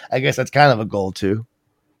nice. I guess that's kind of a goal too.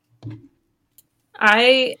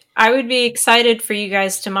 I would be excited for you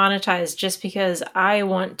guys to monetize, just because I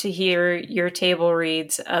want to hear your table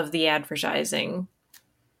reads of the advertising.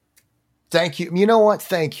 Thank you. You know what?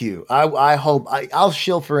 Thank you. I hope I'll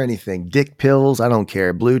shill for anything. Dick pills. I don't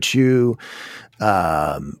care. Blue Chew.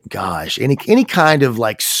 Any kind of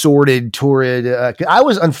like sordid, torrid. I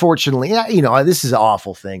was unfortunately, this is an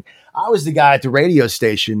awful thing. I was the guy at the radio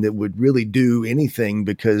station that would really do anything,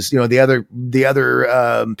 because the other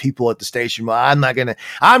people at the station. Well, I'm not gonna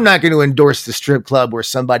endorse the strip club where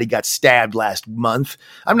somebody got stabbed last month.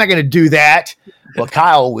 I'm not gonna do that. Well,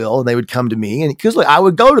 Kyle will, and they would come to me, and because I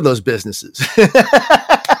would go to those businesses.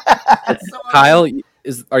 Kyle,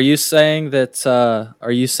 are you saying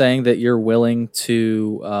that you're willing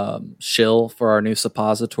to shill for our new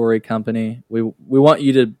suppository company? We want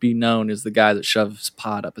you to be known as the guy that shoves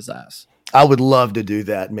pot up his ass. I would love to do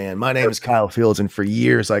that, man. My name is Kyle Fields, and for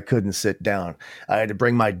years I couldn't sit down. I had to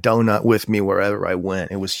bring my donut with me wherever I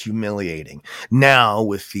went. It was humiliating. Now,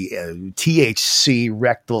 with the THC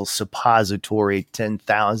rectal suppository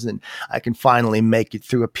 10,000, I can finally make it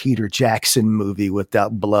through a Peter Jackson movie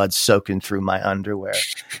without blood soaking through my underwear.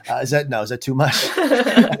 Is that too much?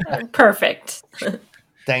 Perfect.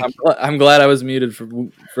 Thank you. I'm glad I was muted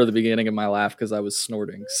for the beginning of my laugh, because I was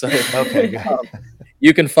snorting. So okay, good.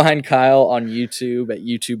 You can find Kyle on YouTube at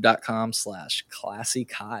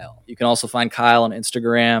youtube.com/ClassyKyle. You can also find Kyle on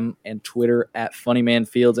Instagram and Twitter at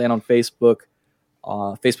FunnyManFields, and on Facebook,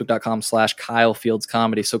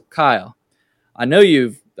 facebook.com/KyleFieldsComedy. So Kyle, I know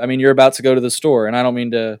you're about to go to the store, and I don't mean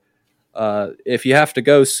to, if you have to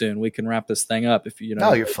go soon, we can wrap this thing up.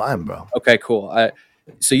 No, you're fine, bro. Okay, cool.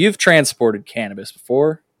 So you've transported cannabis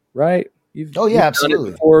before, right? You've absolutely. Done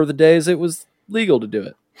it before the days it was legal to do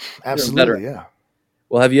it. Absolutely, yeah.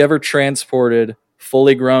 Well, have you ever transported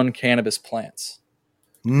fully grown cannabis plants?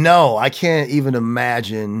 No, I can't even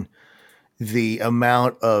imagine the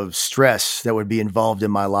amount of stress that would be involved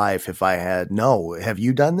in my life if I had. No, have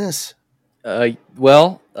you done this? I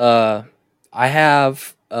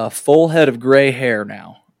have a full head of gray hair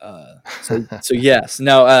now. So yes,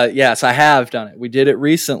 no, yes, I have done it. We did it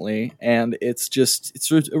recently, and it's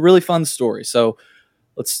a really fun story. So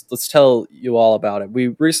let's tell you all about it. We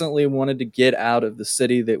recently wanted to get out of the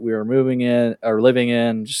city that we were moving in or living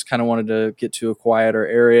in, just kind of wanted to get to a quieter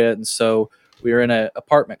area. And so we were in an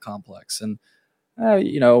apartment complex, and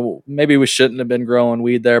maybe we shouldn't have been growing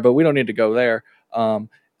weed there, but we don't need to go there.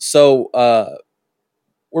 So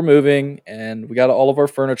we're moving, and we got all of our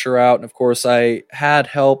furniture out. And of course I had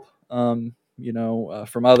help,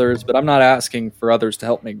 from others, but I'm not asking for others to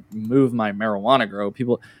help me move my marijuana grow.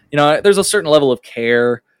 People, there's a certain level of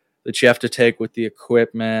care that you have to take with the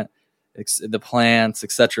equipment, the plants,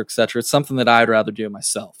 et cetera, et cetera. It's something that I'd rather do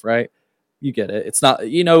myself, right? You get it. It's not,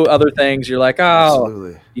 other things you're like, oh,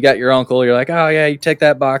 absolutely. You got your uncle. You're like, oh yeah, you take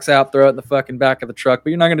that box out, throw it in the fucking back of the truck, but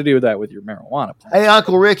you're not going to do that with your marijuana plant. Hey,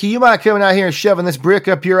 Uncle Ricky, you mind coming out here and shoving this brick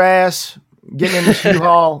up your ass, getting in the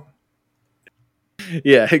U-Haul?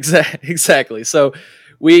 Yeah, exactly. So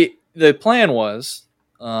the plan was,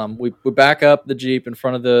 we back up the Jeep in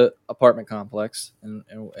front of the apartment complex,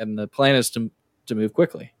 and the plan is to move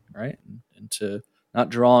quickly, right? And to not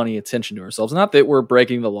draw any attention to ourselves. Not that we're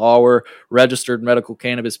breaking the law. We're registered medical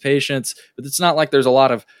cannabis patients, but it's not like there's a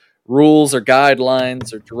lot of rules or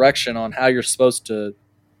guidelines or direction on how you're supposed to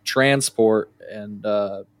transport and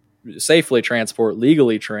safely transport,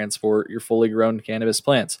 legally transport your fully grown cannabis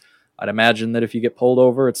plants. I'd imagine that if you get pulled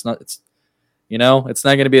over, it's not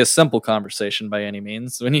going to be a simple conversation by any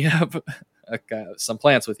means when you have some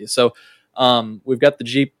plants with you. So we've got the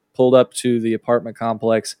Jeep pulled up to the apartment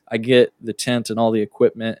complex. I get the tent and all the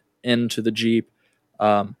equipment into the Jeep.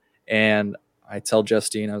 And I tell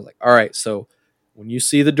Justine, I was like, all right, so when you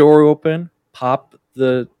see the door open, pop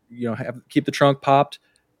keep the trunk popped,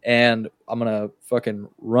 and I'm going to fucking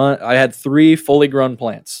run. I had 3 fully grown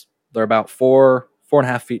plants. They're about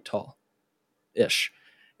 4.5 feet tall ish.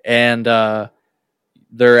 And,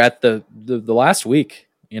 they're at the last week,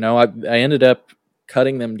 I ended up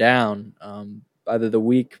cutting them down, either the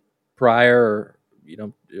week prior or,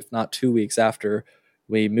 if not 2 weeks after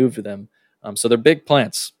we moved them. So they're big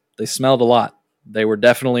plants. They smelled a lot. They were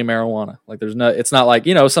definitely marijuana. Like it's not like,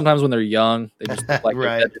 sometimes when they're young, they just look like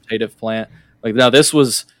right. A vegetative plant. Like, no, this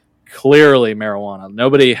was clearly marijuana.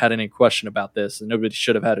 Nobody had any question about this, and nobody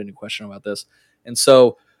should have had any question about this. And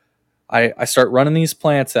so I start running these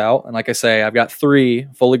plants out. And like I say, I've got 3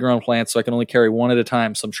 fully grown plants, so I can only carry one at a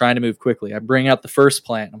time. So I'm trying to move quickly. I bring out the first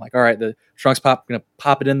plant. I'm like, all right, the trunk's going to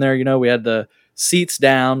pop it in there. We had the seats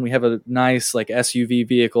down. We have a nice like SUV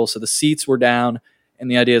vehicle. So the seats were down,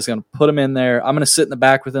 and the idea is going to put them in there. I'm going to sit in the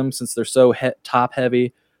back with them since they're so top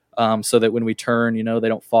heavy, so that when we turn, they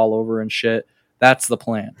don't fall over and shit. That's the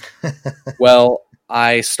plan. Well,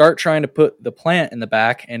 I start trying to put the plant in the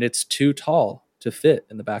back, and it's too tall to fit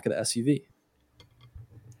in the back of the SUV.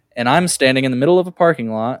 And I'm standing in the middle of a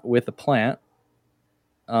parking lot with a plant,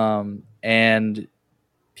 and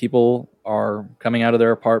people are coming out of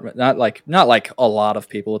their apartment. Not like a lot of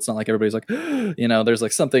people. It's not like everybody's like, there's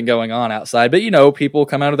like something going on outside. But, people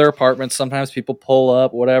come out of their apartments. Sometimes people pull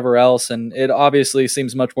up, whatever else. And it obviously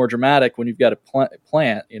seems much more dramatic when you've got a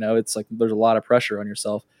plant. It's like there's a lot of pressure on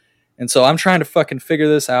yourself. And so I'm trying to fucking figure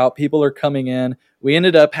this out. People are coming in. We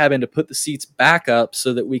ended up having to put the seats back up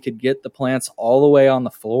so that we could get the plants all the way on the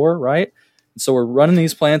floor, right? And so we're running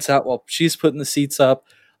these plants out while she's putting the seats up.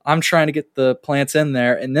 I'm trying to get the plants in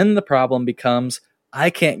there. And then the problem becomes I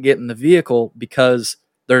can't get in the vehicle because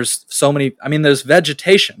there's there's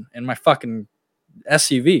vegetation in my fucking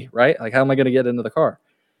SUV, right? Like, how am I going to get into the car?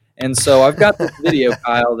 And so I've got this video,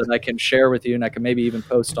 Kyle, that I can share with you, and I can maybe even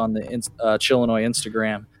post on the Chillinois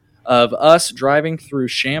Instagram, of us driving through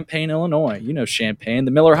Champaign, Illinois. Champaign,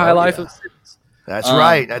 the Miller High Life of cities. That's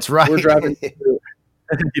right. That's right. We're driving through.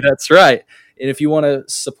 That's right. And if you want to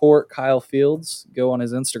support Kyle Fields, go on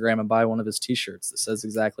his Instagram and buy one of his T-shirts that says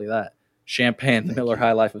exactly that. Champaign, the Miller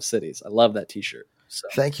High Life of cities. I love that T-shirt. So,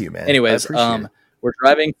 thank you, man. Anyways, we're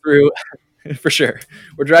driving through, for sure.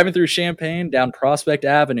 We're driving through Champaign down Prospect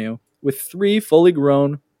Avenue with 3 fully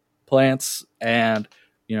grown plants, and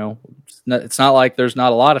it's not like there's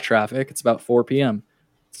not a lot of traffic. It's about 4 p.m.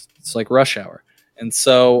 It's like rush hour. And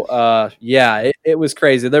so, it was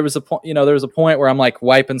crazy. There was a point where I'm like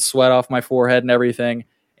wiping sweat off my forehead and everything.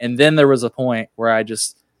 And then there was a point where I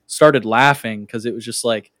just started laughing because it was just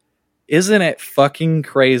like, isn't it fucking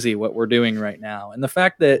crazy what we're doing right now? And the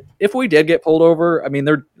fact that if we did get pulled over,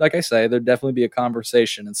 like I say, there'd definitely be a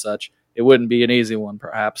conversation and such. It wouldn't be an easy one,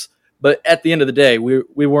 perhaps. But at the end of the day,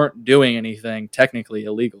 we weren't doing anything technically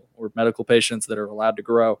illegal. We're medical patients that are allowed to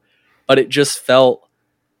grow. But it just felt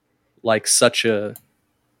like such a...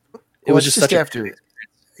 It was just such after...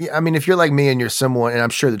 I mean, if you're like me and you're someone, and I'm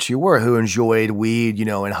sure that you were, who enjoyed weed,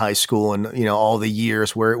 in high school and, all the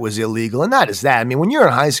years where it was illegal. And not just that. I mean, when you're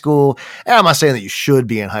in high school, and I'm not saying that you should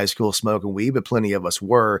be in high school smoking weed, but plenty of us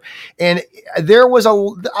were. And there was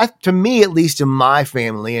to me, at least in my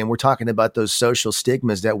family, and we're talking about those social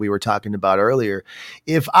stigmas that we were talking about earlier.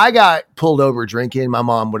 If I got pulled over drinking, my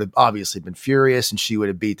mom would have obviously been furious and she would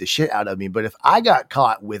have beat the shit out of me. But if I got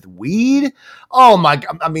caught with weed, oh my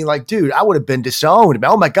God, I mean, like, dude, I would have been disowned.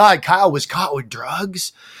 Oh my God, Kyle was caught with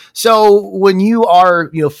drugs. So when you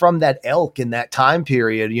are, from that elk in that time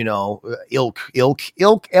period, elk,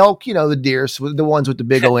 the deers, the ones with the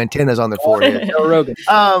big old antennas on their forehead. Joe Rogan.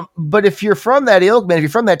 But if you're from that ilk, man, if you're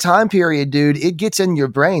from that time period, dude, it gets in your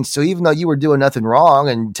brain. So even though you were doing nothing wrong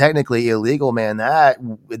and technically illegal, man,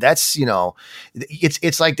 that's,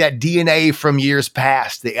 it's like that DNA from years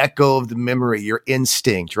past, the echo of the memory, your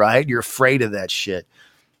instinct, right? You're afraid of that shit.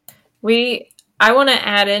 I want to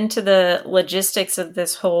add into the logistics of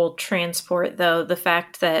this whole transport, though, the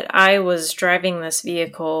fact that I was driving this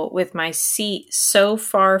vehicle with my seat so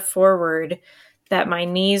far forward that my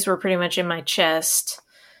knees were pretty much in my chest,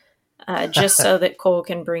 just so that Cole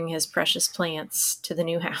can bring his precious plants to the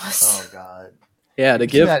new house. Oh, God. Yeah, to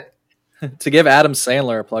give Adam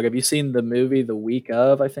Sandler a plug, have you seen the movie The Week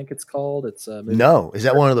Of, I think it's called? No. Is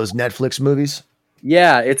that one of those Netflix movies?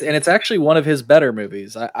 Yeah, it's actually one of his better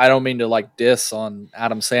movies. I don't mean to like diss on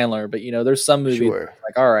Adam Sandler, but there's some movies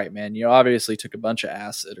like, all right, man, you obviously took a bunch of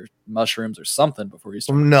acid or mushrooms or something before you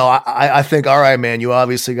started. No, I think, all right, man, you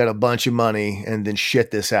obviously got a bunch of money and then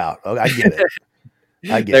shit this out. I get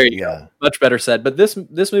it. There you go. Much better said. But this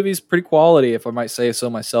movie's pretty quality, if I might say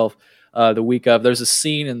so myself. The Week Of, there's a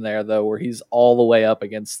scene in there though where he's all the way up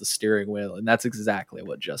against the steering wheel, and that's exactly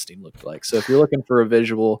what Justine looked like. So if you're looking for a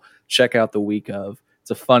visual, check out The Week Of.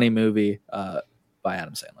 It's a funny movie by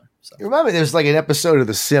Adam Sandler. So. You remind me, there's like an episode of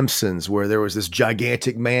The Simpsons where there was this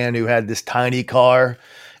gigantic man who had this tiny car. Have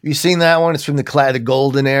you seen that one? It's from the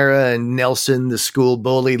golden era, and Nelson, the school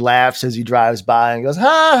bully, laughs as he drives by and goes, ha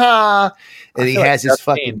ha. And he has his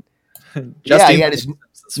fucking, he had his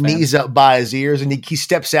knees up by his ears, and he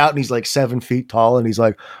steps out and he's like 7 feet tall, and he's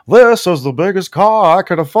like, this is the biggest car I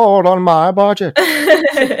could afford on my budget.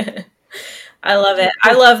 I love it.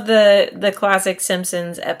 I love the classic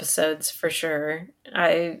Simpsons episodes for sure.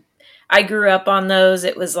 I grew up on those.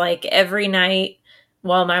 It was like every night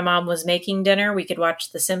while my mom was making dinner, we could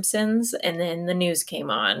watch The Simpsons, and then the news came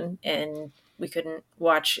on and we couldn't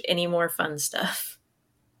watch any more fun stuff.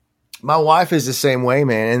 My wife is the same way,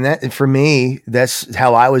 man. And for me, that's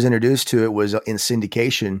how I was introduced to it, was in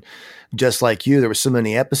syndication. Just like you, there were so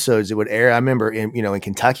many episodes that would air. I remember in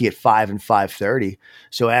Kentucky at 5 and 5:30.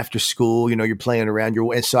 So after school, you're playing around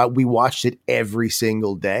and so we watched it every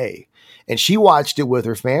single day. And she watched it with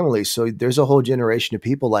her family. So there's a whole generation of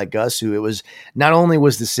people like us who, it was not only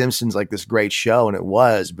was The Simpsons like this great show, and it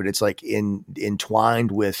was, but it's like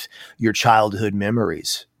entwined with your childhood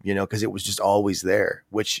memories, because it was just always there,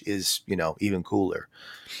 which is, even cooler.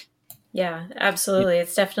 Yeah, absolutely.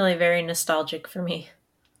 It's definitely very nostalgic for me.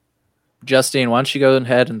 Justine, why don't you go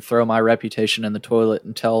ahead and throw my reputation in the toilet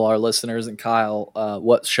and tell our listeners and Kyle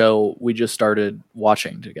what show we just started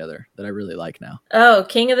watching together that I really like now. Oh,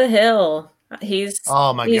 King of the Hill. He's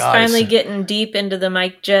finally getting deep into the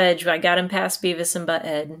Mike Judge. I got him past Beavis and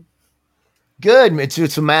Butthead. Good.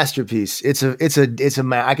 It's a masterpiece.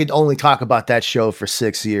 I could only talk about that show for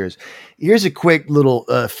 6 years. Here's a quick little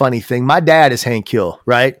funny thing. My dad is Hank Hill,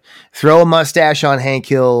 right? Throw a mustache on Hank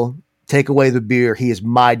Hill. Take away the beer. He is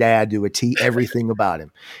my dad to a T. Everything about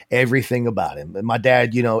him. And my dad,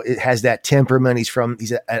 it has that temperament.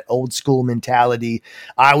 He's an old school mentality.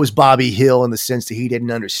 I was Bobby Hill in the sense that he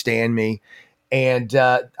didn't understand me. And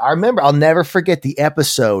I remember, I'll never forget the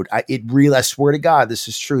episode. I swear to God, this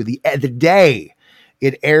is true. The day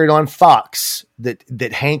it aired on Fox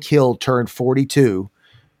that Hank Hill turned 42.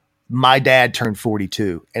 My dad turned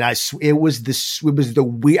 42, and I was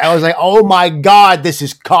like, oh my God, this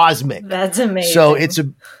is cosmic. That's amazing. So it's a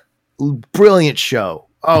brilliant show.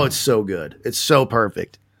 Oh, it's so good. It's so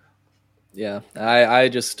perfect. Yeah.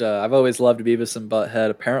 I've always loved Beavis and Butthead.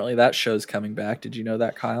 Apparently that show's coming back. Did you know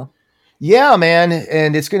that, Kyle? Yeah, man.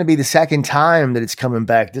 And it's going to be the second time that it's coming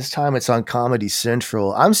back. This time it's on Comedy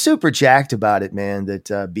Central. I'm super jacked about it, man, that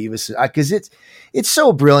Beavis, because it's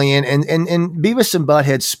so brilliant. And Beavis and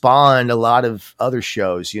Butthead spawned a lot of other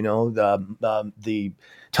shows, the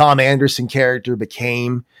Tom Anderson character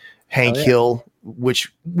became Hank Hill, which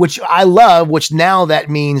I love, which now that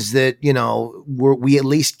means that, you know, we at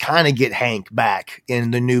least kind of get Hank back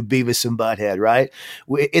in the new Beavis and Butthead, right?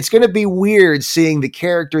 It's going to be weird seeing the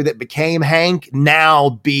character that became Hank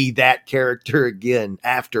now be that character again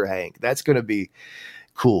after Hank. That's going to be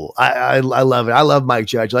cool. I love it. I love Mike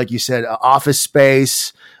Judge. Like you said, Office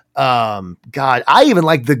Space. God, I even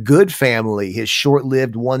like The Good Family, his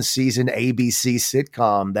short-lived one-season ABC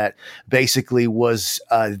sitcom that basically was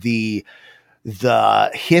the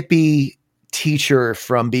hippie teacher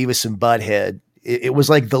from Beavis and Butthead. It was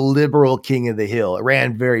like the liberal King of the Hill. It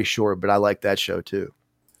ran very short, but I like that show too.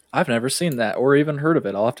 I've never seen that or even heard of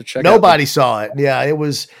it. I'll have to check. Nobody saw it. Yeah, it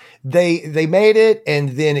was they made it and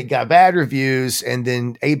then it got bad reviews and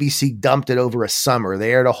then ABC dumped it over a summer.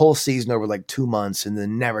 They aired a whole season over like 2 months and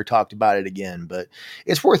then never talked about it again. But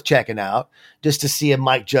it's worth checking out just to see a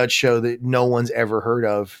Mike Judge show that no one's ever heard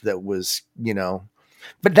of that was, you know.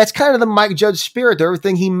 But that's kind of the Mike Judge spirit.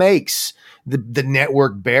 Everything he makes, the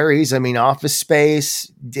network buries. I mean, Office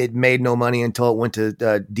Space, it made no money until it went to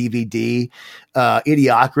DVD.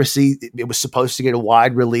 Idiocracy, it was supposed to get a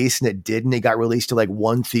wide release and it didn't. It got released to like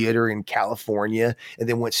one theater in California and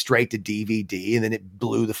then went straight to DVD and then it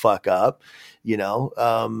blew the fuck up. You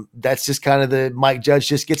know, that's just kind of the Mike Judge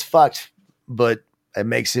just gets fucked, but it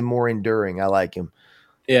makes him more enduring. I like him.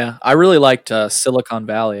 Yeah, I really liked Silicon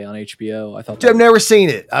Valley on HBO. I thought Dude, I've never seen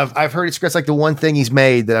it. I've heard it's like the one thing he's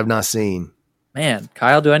made that I've not seen. Man,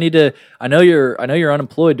 Kyle, do I need to? I know you're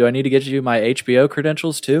unemployed. Do I need to get you my HBO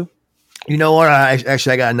credentials too? You know what? I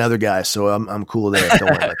got another guy, so I'm cool there.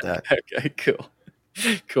 Don't worry about that. Okay,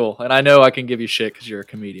 cool. And I know I can give you shit because you're a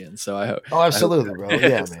comedian. So I hope. Oh, absolutely, bro.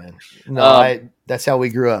 Yeah, man. No, that's how we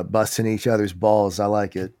grew up, busting each other's balls. I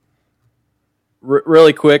like it.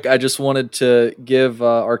 Really quick, I just wanted to give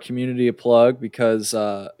our community a plug because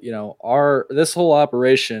this whole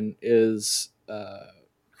operation is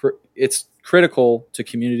it's critical to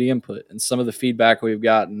community input, and some of the feedback we've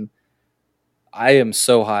gotten. I am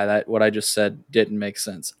so high that what I just said didn't make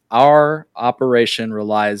sense. Our operation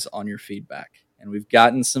relies on your feedback, and we've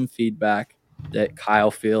gotten some feedback that Kyle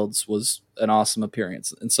Fields was an awesome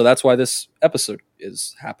appearance, and so that's why this episode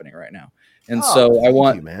is happening right now. And so I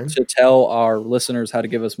want to tell our listeners how to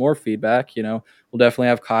give us more feedback. You know, we'll definitely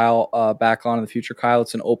have Kyle back on in the future. Kyle,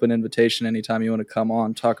 it's an open invitation anytime you want to come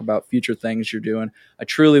on, talk about future things you're doing. I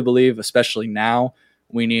truly believe, especially now,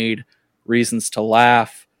 we need reasons to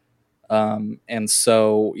laugh. And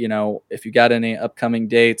so, you know, if you got any upcoming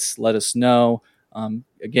dates, let us know.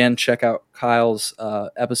 Again, check out Kyle's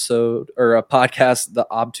episode or a podcast, The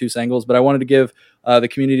Obtuse Angles. But I wanted to give the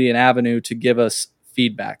community an avenue to give us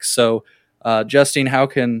feedback. So, Justine, how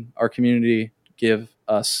can our community give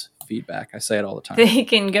us feedback? I say it all the time. They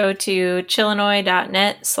can go to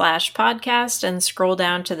chillinois.net/podcast and scroll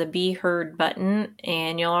down to the Be Heard button.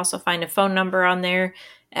 And you'll also find a phone number on there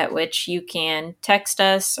at which you can text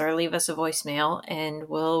us or leave us a voicemail and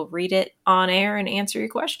we'll read it on air and answer your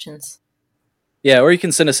questions. Yeah, or you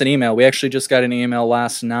can send us an email. We actually just got an email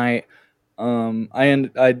last night.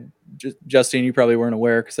 Justine, you probably weren't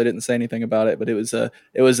aware because I didn't say anything about it, but it was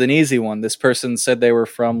an easy one. This person said they were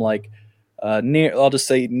from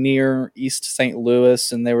near East St.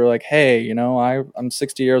 Louis, and they were like, "Hey, you know, I'm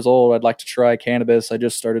 60 years old. I'd like to try cannabis. I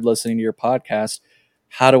just started listening to your podcast.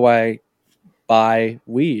 How do I buy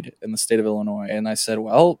weed in the state of Illinois?" And I said,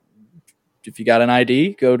 "Well, if you got an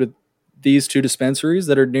ID, go to these 2 dispensaries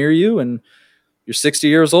that are near you, and you're 60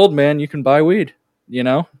 years old, man. You can buy weed. You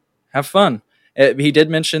know, have fun." He did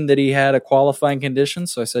mention that he had a qualifying condition,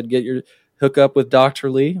 so I said, hook up with Dr.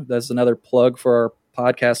 Lee. That's another plug for our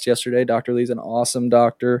podcast yesterday. Dr. Lee's an awesome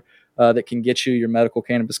doctor that can get you your medical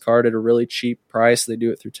cannabis card at a really cheap price. They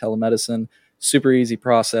do it through telemedicine, super easy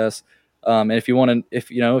process. And if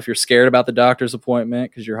you're scared about the doctor's appointment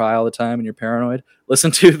because you're high all the time and you're paranoid,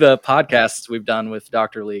 listen to the podcasts we've done with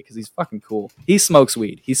Dr. Lee because he's fucking cool. He smokes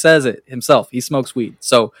weed. He says it himself. He smokes weed.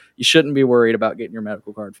 So you shouldn't be worried about getting your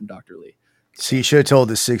medical card from Dr. Lee. So you should have told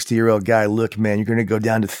the 60-year-old guy, "Look, man, you're going to go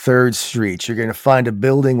down to 3rd Street. You're going to find a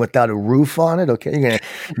building without a roof on it. Okay, you're going to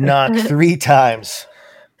knock 3 times,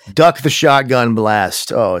 duck the shotgun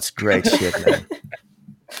blast. Oh, it's great shit, man."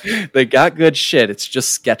 They got good shit. It's just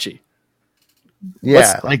sketchy.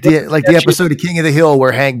 Yeah, like the episode of King of the Hill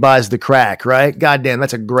where Hank buys the crack, right? Goddamn,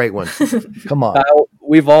 that's a great one. Come on.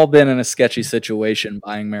 We've all been in a sketchy situation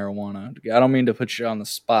buying marijuana. I don't mean to put you on the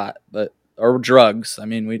spot, or drugs. I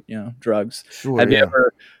mean, drugs. Sure, Have you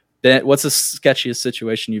ever been? What's the sketchiest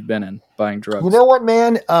situation you've been in buying drugs? You know what,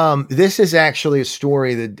 man? This is actually a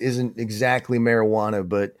story that isn't exactly marijuana,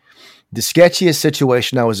 but The sketchiest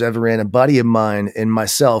situation I was ever in, a buddy of mine and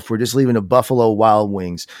myself were just leaving a Buffalo Wild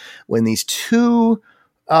Wings when these two,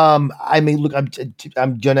 look,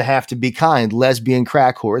 I'm going to have to be kind, lesbian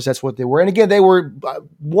crack whores. That's what they were. And again, they were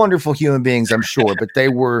wonderful human beings, I'm sure, but they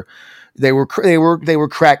were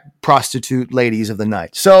crack prostitute ladies of the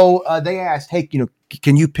night. So they asked, hey,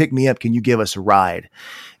 can you pick me up? Can you give us a ride?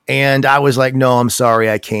 And I was like, no, I'm sorry,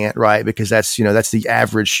 I can't, right? Because that's the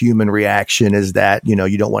average human reaction is that, you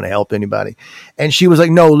don't want to help anybody. And she was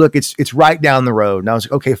like, no, look, it's right down the road. And I was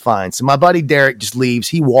like, okay, fine. So my buddy Derek just leaves.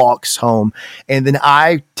 He walks home. And then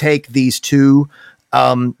I take these two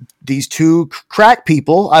crack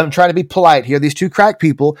people. I'm trying to be polite here. These two crack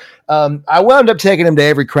people. I wound up taking them to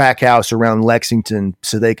every crack house around Lexington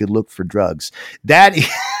so they could look for drugs. That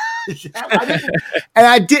and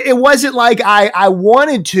I did. It wasn't like I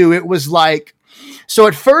wanted to. It was like, so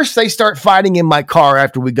at first they start fighting in my car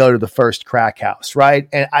after we go to the first crack house, right?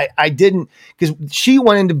 And I didn't, because she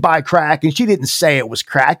wanted to buy crack and she didn't say it was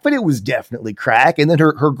crack, but it was definitely crack. And then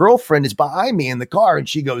her girlfriend is behind me in the car and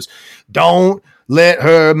she goes, don't let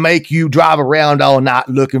her make you drive around all night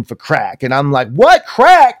looking for crack. And I'm like, what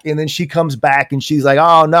crack? And then she comes back and she's like,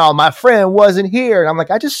 oh no, my friend wasn't here. And I'm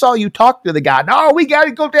like, I just saw you talk to the guy. No, we got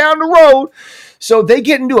to go down the road. So they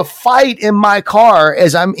get into a fight in my car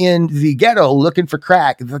as I'm in the ghetto looking for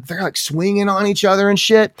crack. They're like swinging on each other and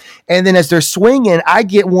shit. And then as they're swinging, I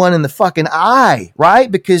get one in the fucking eye, right?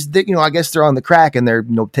 Because I guess they're on the crack and they're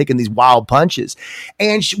taking these wild punches.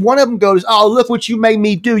 And one of them goes, oh, look what you made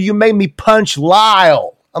me do. You made me punch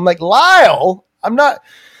Lyle. I'm like, Lyle? I'm not.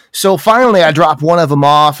 So finally I drop one of them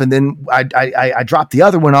off and then I drop the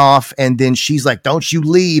other one off. And then she's like, don't you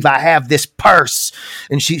leave. I have this purse.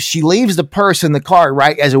 And she leaves the purse in the car,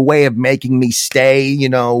 right, as a way of making me stay,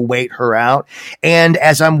 wait her out. And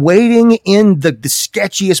as I'm waiting in the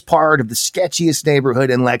sketchiest part of the sketchiest neighborhood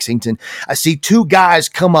in Lexington, I see two guys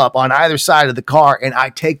come up on either side of the car and I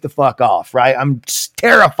take the fuck off, right? I'm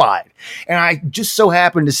terrified. And I just so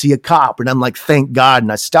happened to see a cop and I'm like, thank God.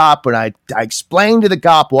 And I stop and I explain to the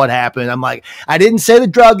cop what happened. I'm like, I didn't say the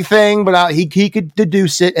drug thing, but he could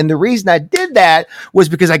deduce it. And the reason I did that was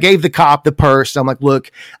because I gave the cop the purse. I'm like, look,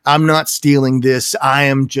 I'm not stealing this. I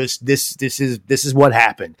am just, this is what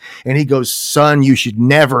happened. And he goes, son, you should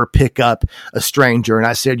never pick up a stranger. And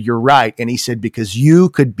I said, you're right. And he said, because you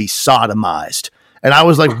could be sodomized. And I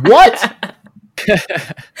was like, what?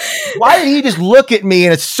 Why did he just look at me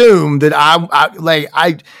and assume that out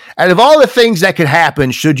of all the things that could happen,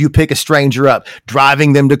 should you pick a stranger up,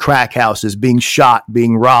 driving them to crack houses, being shot,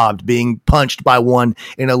 being robbed, being punched by one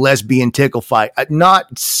in a lesbian tickle fight,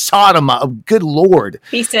 not sodomized. Good Lord.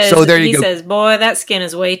 He says, so there you go. Says, boy, that skin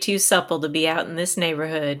is way too supple to be out in this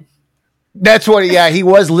neighborhood. That's what, he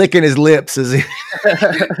was licking his lips as he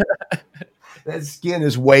that skin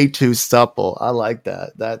is way too supple. I like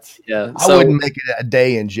that. I wouldn't make it a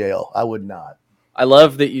day in jail. I would not. I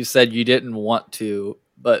love that you said you didn't want to,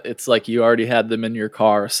 but it's like you already had them in your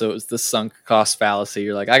car. So it was the sunk cost fallacy.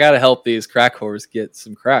 You're like, I got to help these crack whores get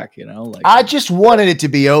some crack, I just wanted it to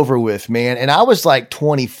be over with, man. And I was like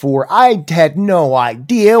 24. I had no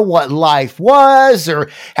idea what life was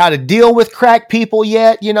or how to deal with crack people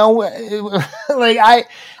yet.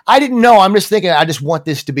 I didn't know. I'm just thinking, I just want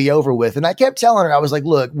this to be over with. And I kept telling her, I was like,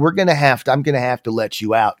 look, I'm going to have to let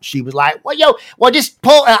you out. She was like, well, just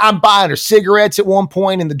pull. I'm buying her cigarettes at one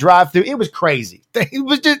point in the drive-thru. It was crazy.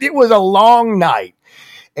 It was a long night.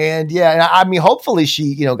 And I mean, hopefully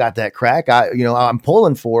she, got that crack. I'm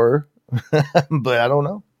pulling for her, but I don't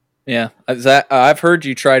know. Yeah, I've heard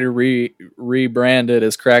you try to rebrand it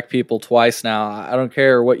as crack people twice now. I don't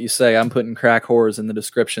care what you say. I'm putting crack whores in the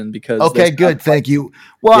description because. Okay, good. Thank you.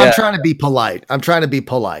 Well, yeah. I'm trying to be polite.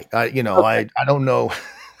 I don't know.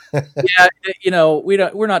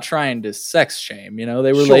 We're not trying to sex shame.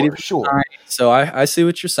 They were ladies. Sure. So I see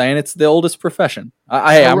what you're saying. It's the oldest profession.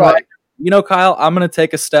 I'm right. Kyle, I'm going to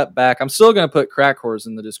take a step back. I'm still going to put crack whores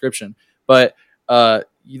in the description, but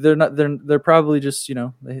they're not. They're probably just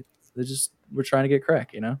we're trying to get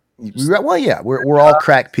crack. Well, yeah, we're all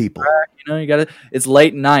crack people. You gotta. It's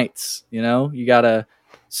late nights. You gotta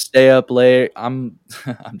stay up late. I'm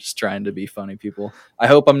just trying to be funny, people. I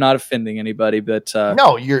hope I'm not offending anybody, but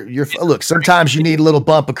no, you're. Look, sometimes you need a little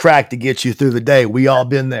bump of crack to get you through the day. We all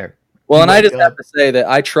been there. Well, and I just have to say that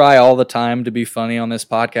I try all the time to be funny on this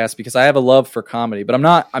podcast because I have a love for comedy, but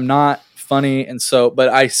I'm not funny. And so, but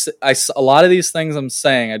I a lot of these things I'm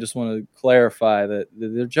saying, I just want to clarify that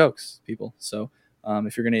they're jokes, people. So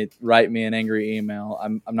if you're going to write me an angry email,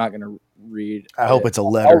 I'm not going to read. I hope it's a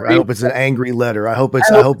letter. I hope it's an angry letter. I hope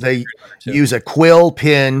they use a quill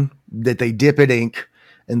pen that they dip in ink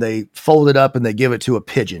and they fold it up and they give it to a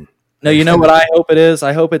pigeon. No, you know what I hope it is?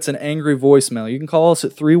 I hope it's an angry voicemail. You can call us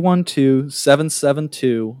at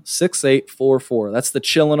 312-772-6844. That's the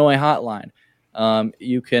Chillinois hotline.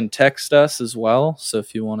 You can text us as well. So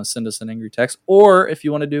if you want to send us an angry text, or if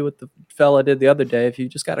you want to do what the fella did the other day, if you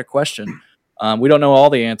just got a question, we don't know all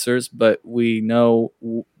the answers, but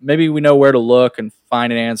maybe we know where to look and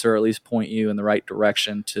find an answer, or at least point you in the right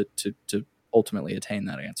direction to ultimately attain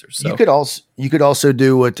that answer. So you could also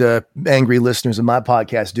do what angry listeners of my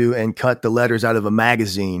podcast do and cut the letters out of a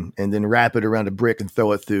magazine and then wrap it around a brick and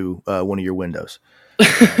throw it through one of your windows.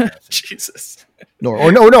 Jesus.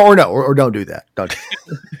 Or don't do that. Don't.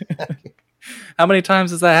 How many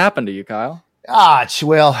times has that happened to you, Kyle?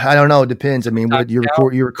 Well, I don't know. It depends. I mean, you're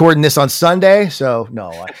recording this on Sunday, so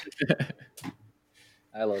no.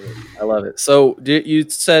 I love it. So you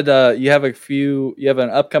said you have an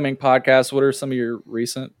upcoming podcast. What are some of your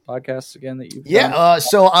recent podcasts again that you've done?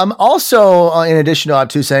 So I'm also, in addition to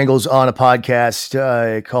Obtuse Angles, on a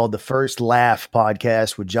podcast called the First Laugh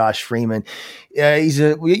Podcast with Josh Freeman.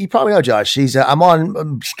 You probably know Josh. I'm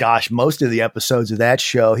on, most of the episodes of that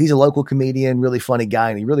show. He's a local comedian, really funny guy,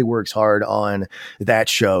 and he really works hard on that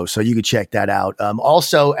show. So you could check that out.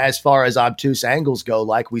 Also, as far as Obtuse Angles go,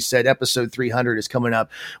 like we said, episode 300 is coming up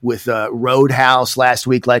with Roadhouse last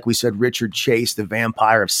week. Like we said, Richard Chase, the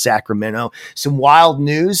vampire of Sacramento. Some wild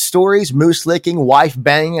news stories, moose licking, wife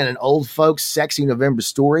banging, and an old folks sexy November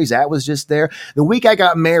stories. That was just there. The week I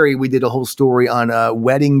got married, we did a whole story on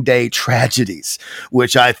wedding day tragedies,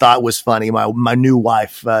 which I thought was funny. My new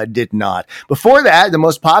wife did not. Before that, the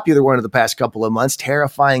most popular one of the past couple of months,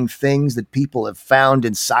 terrifying things that people have found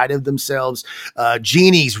inside of themselves.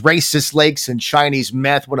 Genies, racist lakes, and Chinese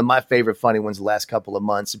meth. One of my favorite funny ones the last couple of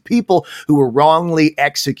months. People who were wrongly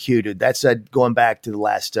executed. That's going back to the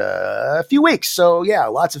last few weeks. So yeah,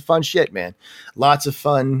 lots of fun shit, man. Lots of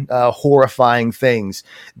fun, horrifying things.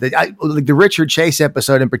 The Richard Chase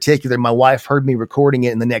episode in particular, my wife heard me recording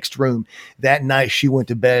it in the next room. That night she went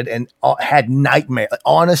to bed and had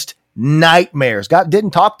honest nightmares.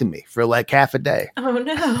 Didn't talk to me for like half a day. Oh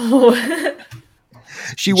no.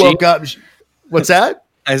 She woke up. What's that?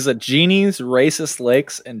 As a genies, racist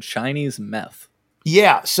lakes, and Chinese meth.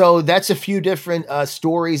 Yeah, so that's a few different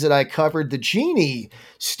stories that I covered. The genie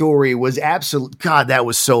story was God, that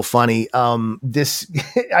was so funny. I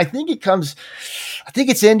think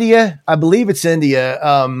it's India. I believe it's India.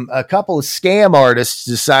 A couple of scam artists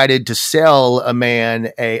decided to sell a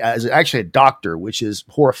man actually a doctor, which is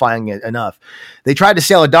horrifying enough. They tried to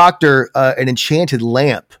sell a doctor an enchanted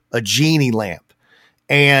lamp, a genie lamp.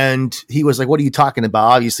 And he was like, "What are you talking about?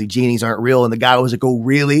 Obviously, genies aren't real." And the guy was like, "Oh,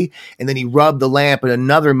 really?" And then he rubbed the lamp, and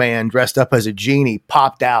another man dressed up as a genie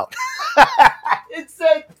popped out. It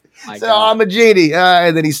said, "I'm a genie."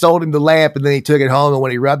 And then he sold him the lamp, and then he took it home. And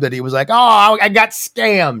when he rubbed it, he was like, "Oh, I got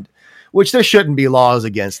scammed." Which there shouldn't be laws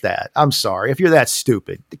against that. I'm sorry. If you're that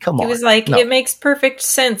stupid, come on. He was like, It makes perfect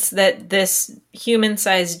sense that this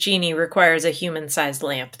human-sized genie requires a human-sized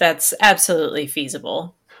lamp. That's absolutely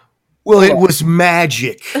feasible. Well, it was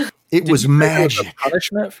magic. It was magic. There was a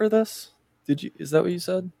punishment for this? Is that what you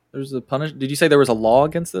said? There's a Did you say there was a law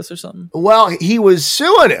against this or something? Well, he was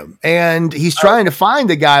suing him, and he's trying to find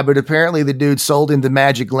the guy, but apparently the dude sold him the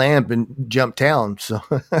magic lamp and jumped town. So,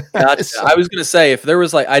 gotcha. I was gonna say, if there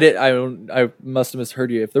was like, I must have misheard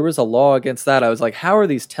you. If there was a law against that, I was like, how are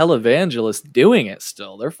these televangelists doing it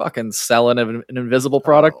still? They're fucking selling an invisible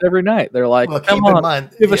product every night. They're like, come on,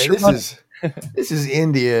 give us your money. This is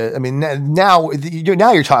India. I mean, now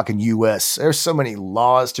you're talking U.S. There's so many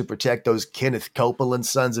laws to protect those Kenneth Copeland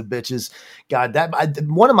sons of bitches. God,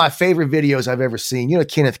 one of my favorite videos I've ever seen. You know,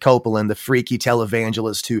 Kenneth Copeland, the freaky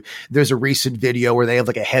televangelist. There's a recent video where they have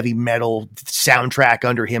like a heavy metal soundtrack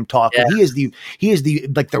under him talking. Yeah. He is the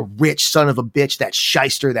like the rich son of a bitch, that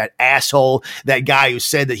shyster, that asshole, that guy who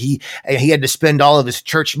said that he had to spend all of his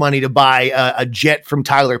church money to buy a jet from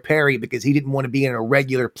Tyler Perry because he didn't want to be in a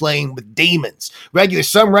regular plane with demons.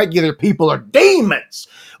 Some regular people are demons.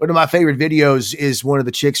 One of my favorite videos is one of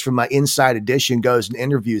the chicks from my Inside Edition goes and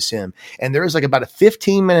interviews him. And there is like about a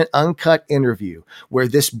 15-minute uncut interview where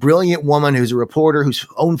this brilliant woman who's a reporter whose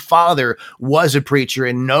own father was a preacher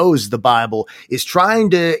and knows the Bible is trying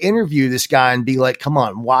to interview this guy and be like, come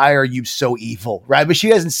on, why are you so evil? Right? But she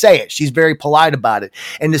doesn't say it. She's very polite about it.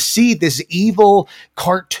 And to see this evil,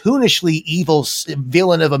 cartoonishly evil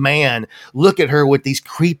villain of a man look at her with these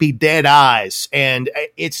creepy dead eyes. And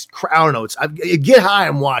it's, I don't know, get high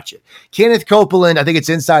and watch it. Kenneth Copeland, I think it's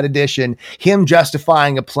Inside Edition. Him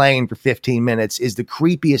justifying a plane for 15 minutes is the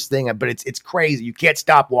creepiest thing, but it's crazy. You can't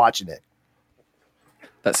stop watching it.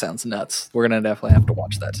 That sounds nuts. We're gonna definitely have to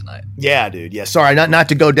watch that tonight. Yeah, dude. Yeah. Sorry, not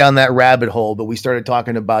to go down that rabbit hole, but we started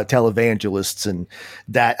talking about televangelists and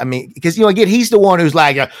that. I mean, because again, he's the one who's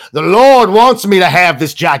like, the Lord wants me to have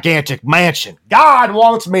this gigantic mansion. God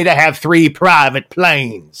wants me to have 3 private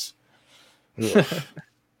planes. Dude,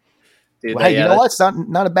 well, hey, you know what? It's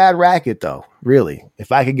not a bad racket though. Really,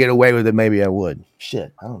 if I could get away with it, maybe I would.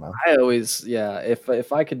 Shit, I don't know. I always,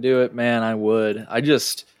 if I could do it, man, I would.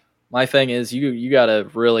 My thing is you gotta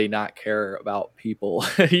really not care about people.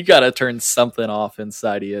 You gotta turn something off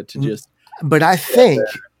inside of you to just. But I think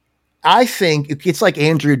it's like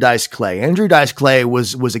Andrew Dice Clay. Andrew Dice Clay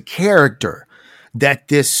was a character that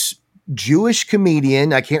this Jewish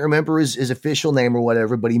comedian, I can't remember his official name or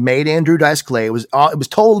whatever, but he made Andrew Dice Clay. It was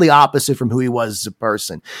totally opposite from who he was as a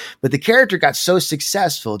person. But the character got so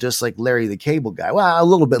successful, just like Larry the Cable Guy. Well, a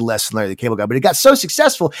little bit less than Larry the Cable Guy, but it got so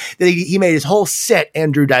successful that he made his whole set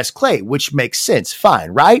Andrew Dice Clay, which makes sense.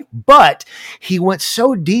 Fine, right? But he went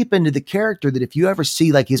so deep into the character that if you ever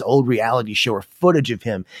see like his old reality show or footage of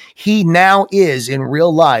him, he now is in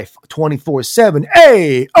real life 24/7.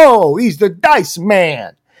 Hey, oh, he's the Dice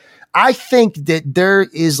Man. I think that there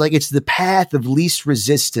is it's the path of least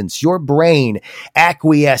resistance. Your brain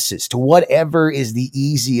acquiesces to whatever is the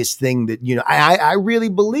easiest thing that, I really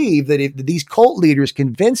believe that if these cult leaders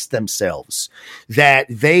convince themselves that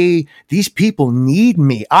these people need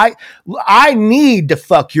me, I need to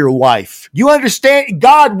fuck your wife. You understand?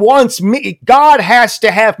 God wants me. God has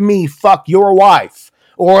to have me fuck your wife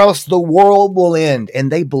or else the world will end. And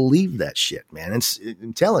they believe that shit, man.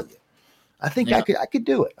 I'm telling you. I think I could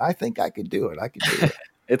do it. I think I could do it.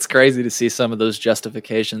 It's crazy to see some of those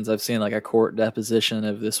justifications. I've seen like a court deposition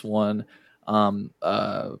of this one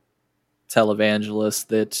televangelist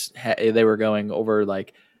that they were going over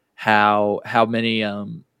like how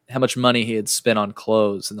much money he had spent on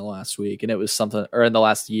clothes in the last week, and it was something, or in the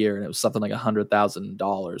last year, and it was something like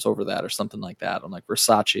 $100,000 over that or something like that on like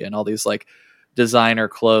Versace and all these like designer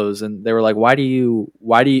clothes. And they were like, why do you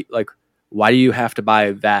have to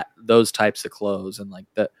buy those types of clothes and like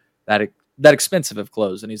that expensive of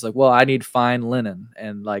clothes? And he's like, well, I need fine linen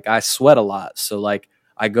and like I sweat a lot, so like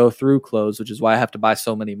I go through clothes, which is why I have to buy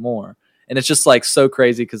so many more. And it's just like so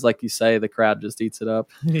crazy because, like you say, the crowd just eats it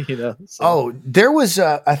up. So. Oh, there was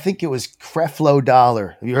I think it was Creflo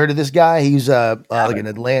Dollar. Have you heard of this guy? He's like an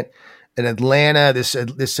Atlanta,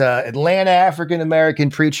 this Atlanta African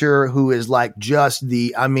American preacher who is like just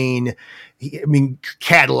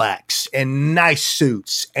Cadillacs and nice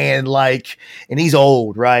suits and he's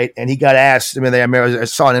old, right? And he got asked. I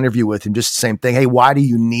saw an interview with him, just the same thing. Hey, why do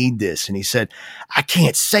you need this? And he said, I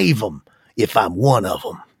can't save them if I'm one of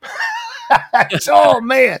them. Oh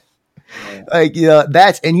man,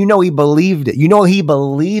 he believed it. He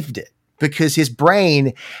believed it. Because his brain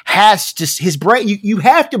you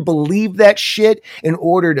have to believe that shit in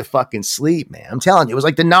order to fucking sleep, man. I'm telling you, it was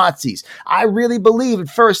like the Nazis. I really believe at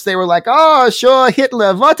first they were like, oh, sure,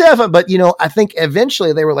 Hitler, whatever. But, I think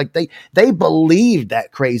eventually they were like, they believed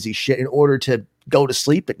that crazy shit in order to go to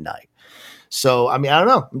sleep at night. So, I don't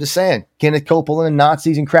know. I'm just saying, Kenneth Copeland and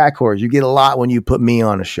Nazis and crack whores, you get a lot when you put me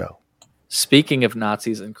on a show. Speaking of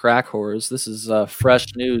Nazis and crack whores, this is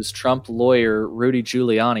fresh news. Trump lawyer Rudy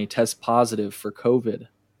Giuliani tests positive for COVID.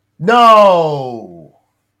 No!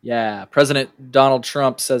 Yeah, President Donald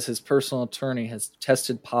Trump says his personal attorney has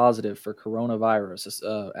tested positive for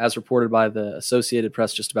coronavirus, as reported by the Associated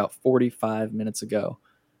Press just about 45 minutes ago.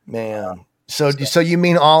 Man. So you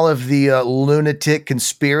mean all of the lunatic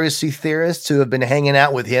conspiracy theorists who have been hanging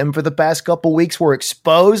out with him for the past couple weeks were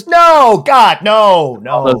exposed? No, God, no.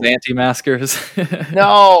 All those anti-maskers.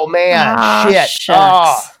 No, man, shit.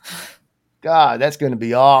 Shucks. Oh, God, that's going to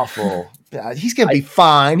be awful. God, he's going to be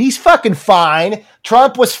fine. He's fucking fine.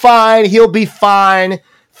 Trump was fine. He'll be fine.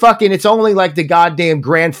 Fucking, it's only like the goddamn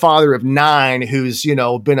grandfather of 9 who's,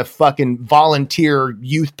 been a fucking volunteer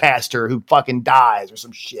youth pastor who fucking dies or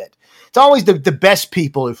some shit. It's always the best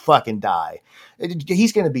people who fucking die.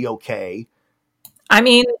 He's going to be okay. I'm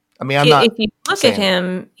not. If you look saying. at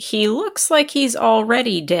him, he looks like he's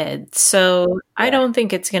already dead. So I don't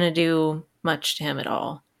think it's going to do much to him at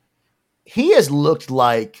all. He has looked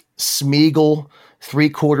like Smeagol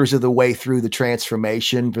 3/4 of the way through the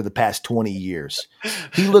transformation for the past 20 years.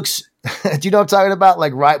 He looks, do you know what I'm talking about?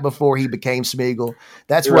 Like right before he became Smeagol.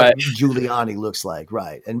 That's what Giuliani looks like.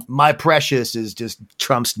 Right. And my precious is just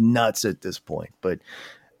Trump's nuts at this point, but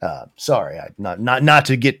sorry, not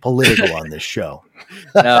to get political on this show.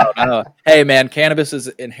 No. Hey man, cannabis is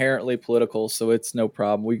inherently political, so it's no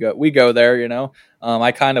problem. We go there,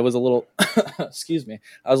 I kind of was a little, excuse me.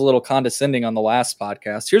 I was a little condescending on the last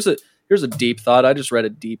podcast. Here's here's a deep thought. I just read a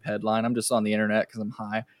deep headline. I'm just on the internet because I'm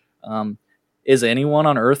high. Is anyone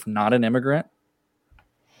on Earth not an immigrant?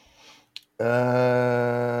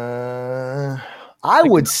 I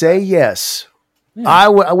would say yes. Yeah.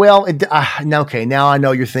 Okay. Now I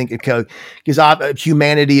know you're thinking because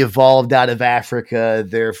humanity evolved out of Africa.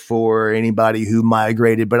 Therefore, anybody who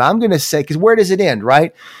migrated. But I'm going to say, because where does it end,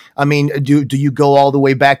 right? I mean, do you go all the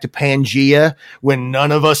way back to Pangea when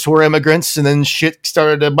none of us were immigrants, and then shit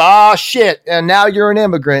started to shit, and now you're an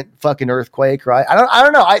immigrant? Fucking earthquake, right? I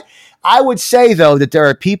don't know. I would say though that there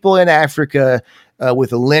are people in Africa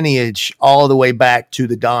with a lineage all the way back to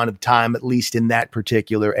the dawn of time, at least in that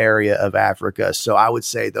particular area of Africa. So I would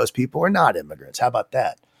say those people are not immigrants. How about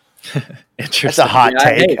that? Interesting. That's a hot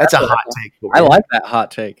take. That's a hot take. I like that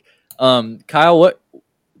hot take. Kyle,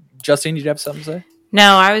 Justine, did you have something to say?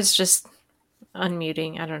 No, I was just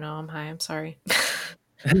unmuting. I don't know. I'm high. I'm sorry.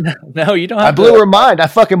 No, you don't have blew her mind. I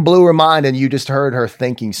fucking blew her mind, and you just heard her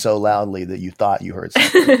thinking so loudly that you thought you heard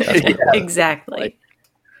something. Exactly.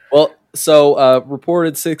 So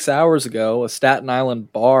reported 6 hours ago, a Staten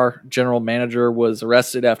Island bar general manager was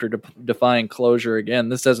arrested after defying closure again.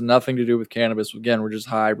 This has nothing to do with cannabis. Again, we're just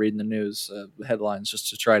high reading the news headlines just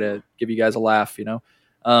to try to give you guys a laugh,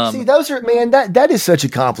 See, those are, man, that is such a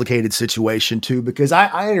complicated situation too, because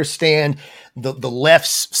I understand the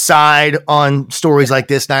left's side on stories like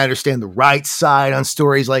this, and I understand the right side on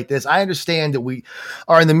stories like this. I understand that we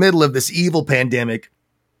are in the middle of this evil pandemic,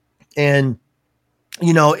 and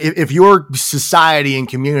if your society and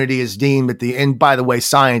community is deemed that and by the way,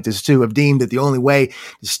 scientists too have deemed that the only way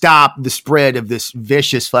to stop the spread of this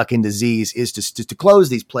vicious fucking disease is to close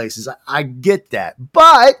these places. I get that,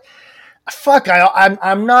 but fuck,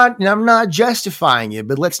 I'm not justifying it,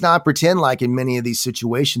 but let's not pretend like in many of these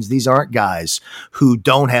situations, these aren't guys who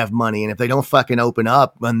don't have money. And if they don't fucking open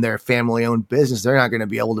up on their family owned business, they're not going to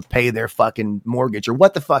be able to pay their fucking mortgage or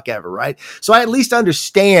what the fuck ever. Right. So I at least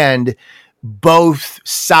understand both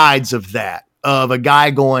sides of that, of a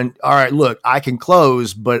guy going, all right, look, I can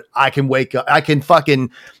close, but I can wake up, I can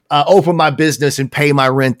fucking open my business and pay my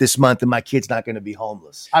rent this month, and my kid's not going to be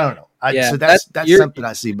homeless. I don't know. So that's something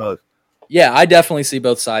I see both. Yeah, I definitely see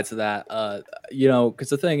both sides of that. Because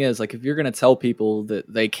the thing is, like, if you're going to tell people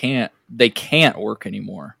that they can't work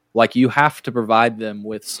anymore, like, you have to provide them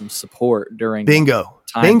with some support during bingo.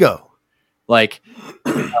 Like,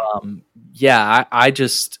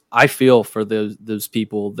 I feel for those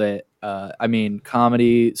people that,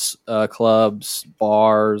 comedy clubs,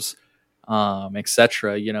 bars,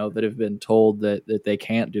 etc., that have been told that they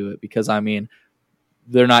can't do it because,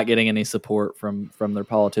 they're not getting any support from their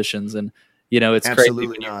politicians. And, it's Absolutely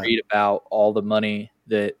crazy when not. you read about all the money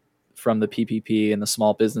that from the PPP and the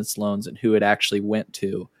small business loans and who it actually went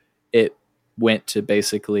to. It went to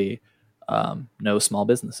basically no small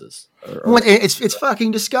businesses. It's fucking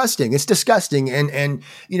disgusting. It's disgusting. And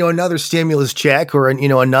another stimulus check or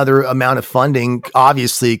another amount of funding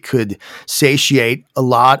obviously could satiate a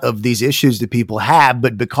lot of these issues that people have,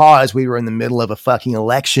 but because we were in the middle of a fucking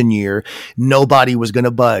election year, nobody was going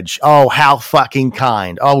to budge. Oh, how fucking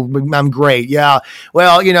kind. Oh, I'm great. Yeah.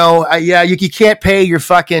 Well, you can't pay your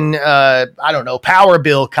fucking power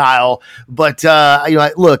bill, Kyle, but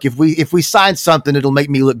look, if we sign something, it'll make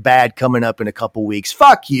me look bad coming up in a couple weeks.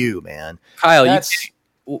 Fuck you, man. Kyle,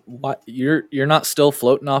 you're not still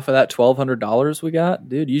floating off of that $1,200 we got,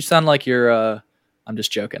 dude? You sound like you're. I'm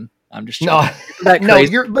just joking. No,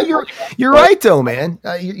 you're right though, man.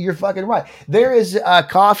 You're fucking right. There is a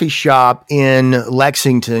coffee shop in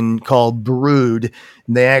Lexington called Brood.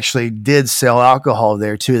 They actually did sell alcohol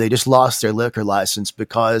there too. They just lost their liquor license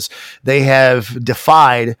because they have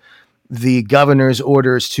defied the governor's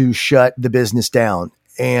orders to shut the business down.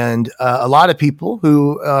 And a lot of people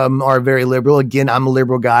who are very liberal, again, I'm a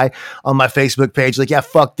liberal guy on my Facebook page, like, yeah,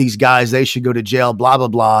 fuck these guys. They should go to jail, blah, blah,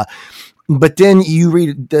 blah. But then you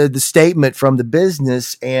read the statement from the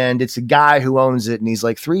business, and it's a guy who owns it. And he's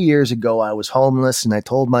like, 3 years ago, I was homeless, and I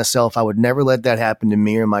told myself I would never let that happen to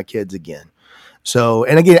me or my kids again. So,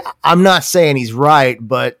 and again, I'm not saying he's right,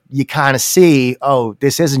 but you kind of see, oh,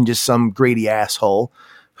 this isn't just some greedy asshole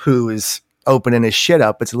who is opening his shit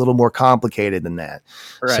up. It's a little more complicated than that.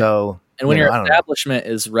 Right. So, and when your establishment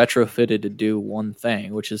is retrofitted to do one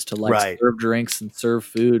thing, which is to serve drinks and serve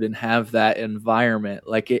food and have that environment,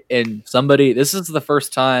 this is the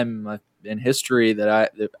first time in history that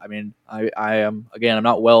I am, again, I'm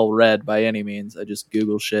not well read by any means. I just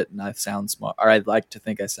Google shit and I sound smart, or I'd like to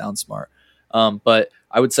think I sound smart. But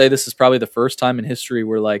I would say this is probably the first time in history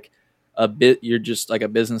where you're just like a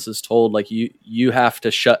business is told, like, you have to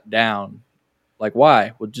shut down. Like,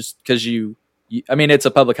 why? Well, just because you I mean, it's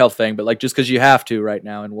a public health thing, but like just because you have to right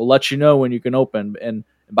now, and we'll let you know when you can open. And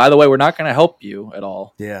by the way, we're not going to help you at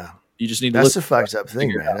all. Yeah. You just need to That's the fucked up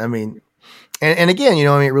thing, man. I mean, and again, you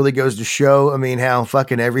know, I mean, it really goes to show, I mean, how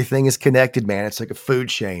fucking everything is connected, man. It's like a food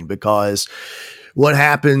chain, because what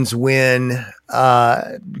happens when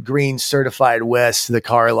Green Certified West, the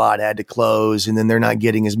car lot, had to close, and then they're not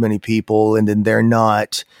getting as many people, and then they're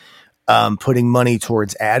not putting money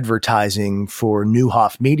towards advertising for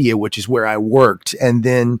Newhoff Media, which is where I worked. And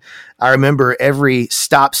then I remember every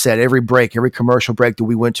stop set, every break, every commercial break that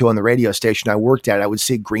we went to on the radio station I worked at, I would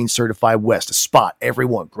see Green Certified West, a spot,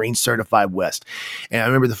 everyone, Green Certified West. And I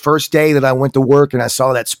remember the first day that I went to work and I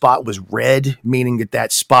saw that spot was red, meaning that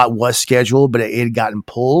that spot was scheduled, but it had gotten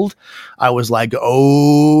pulled. I was like,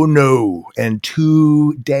 oh no. And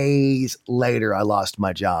 2 days later, I lost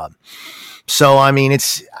my job. So, I mean,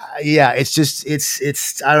 it's just,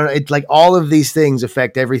 I don't know. It's like all of these things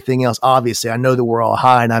affect everything else. Obviously, I know that we're all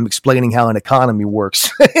high and I'm explaining how an economy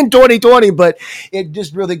works in 2020, but it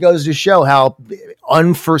just really goes to show how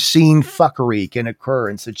unforeseen fuckery can occur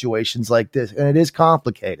in situations like this. And it is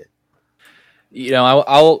complicated. You know,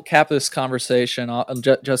 I'll cap this conversation.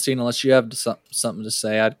 Justine, unless you have something to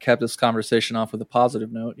say, I'd cap this conversation off with a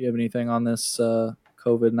positive note. You have anything on this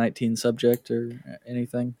COVID-19 subject or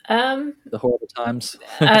anything? The horrible times.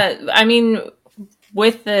 I mean,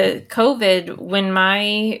 with the COVID, when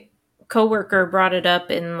my coworker brought it up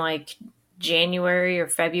in like January or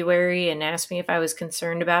February and asked me if I was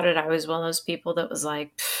concerned about it, I was one of those people that was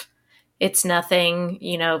like, it's nothing,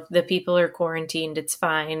 you know, the people are quarantined, it's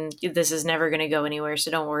fine. This is never going to go anywhere, so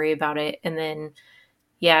don't worry about it. And then,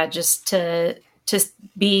 yeah, just to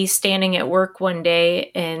be standing at work one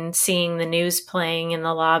day and seeing the news playing in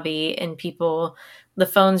the lobby and people, the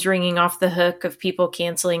phones ringing off the hook of people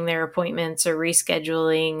canceling their appointments or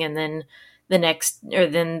rescheduling. And then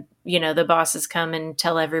you know, the bosses come and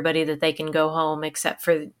tell everybody that they can go home except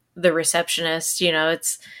for the receptionist. You know,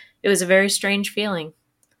 it was a very strange feeling.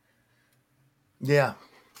 Yeah.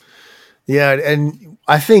 Yeah. And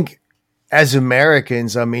I think as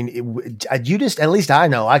Americans, I mean, you just, at least I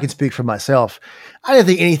know, I can speak for myself. I didn't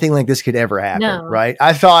think anything like this could ever happen, No. right?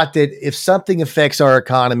 I thought that if something affects our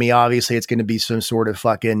economy, obviously it's going to be some sort of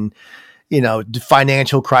fucking, you know,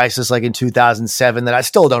 financial crisis like in 2007 that I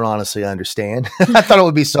still don't honestly understand. I thought it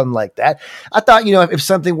would be something like that. I thought, you know, if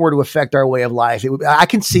something were to affect our way of life, I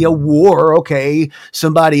can see a war. Okay,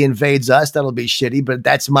 somebody invades us, that'll be shitty, but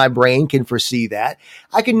that's my brain can foresee that.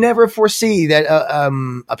 I can never foresee that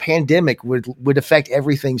a pandemic would affect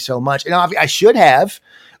everything so much. And I should have,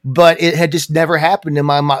 but it had just never happened in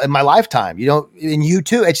my lifetime. You don't, and you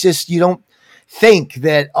too. It's just, you don't think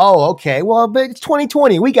that, oh, okay, well, but it's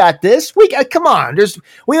 2020. We got this. Come on.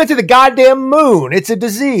 We went to the goddamn moon. It's a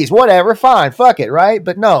disease. Whatever. Fine. Fuck it. Right.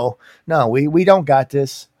 But no, we don't got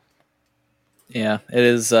this. Yeah, it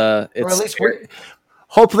is. It's, or at least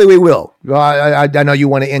hopefully we will. I know you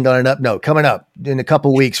want to end on an up note. Coming up in a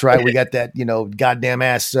couple weeks, right? We got that, you know, goddamn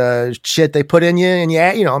ass shit they put in you, and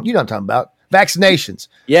you know what I'm talking about. Vaccinations.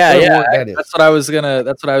 Yeah. That's what I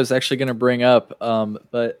was actually gonna bring up.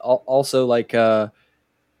 But also, like,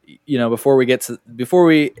 you know, before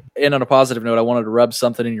we end on a positive note, I wanted to rub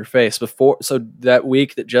something in your face so that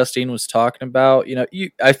week that Justine was talking about, you know,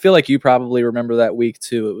 I feel like you probably remember that week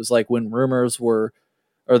too. It was like when rumors were,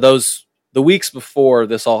 or the weeks before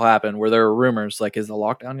this all happened, where there were rumors like, is the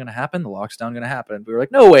lockdown going to happen? The lockdown going to happen? We were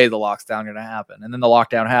like, no way, the lockdown going to happen. And then the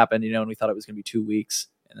lockdown happened, you know, and we thought it was going to be 2 weeks.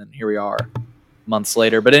 And then here we are months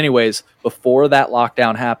later. But anyways, before that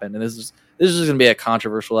lockdown happened, and this is going to be a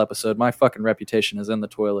controversial episode. My fucking reputation is in the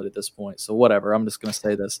toilet at this point. So whatever, I'm just going to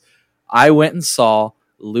say this. I went and saw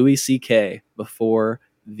Louis C.K. before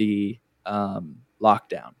the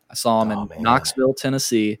lockdown. I saw him in Knoxville,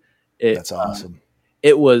 Tennessee. That's awesome.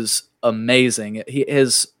 It was amazing.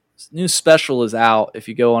 His new special is out. If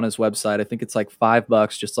you go on his website, I think it's like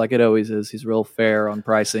 $5, just like it always is. He's real fair on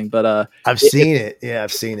pricing, but I've seen it. Yeah,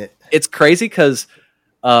 I've seen it. It's crazy because,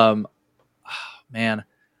 man,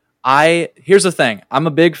 here's the thing. I'm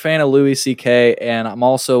a big fan of Louis C.K. and I'm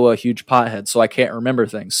also a huge pothead, so I can't remember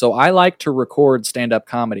things. So I like to record stand-up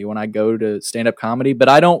comedy when I go to stand-up comedy, but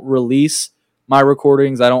I don't release my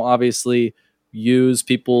recordings. I don't obviously use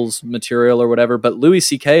people's material or whatever, but Louis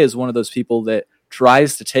C.K. is one of those people that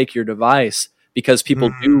tries to take your device because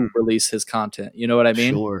people do release his content. You know what I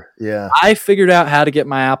mean? Sure. Yeah. I figured out how to get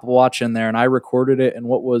my Apple Watch in there and I recorded it. And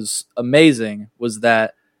what was amazing was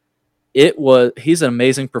that he's an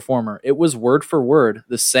amazing performer. It was word for word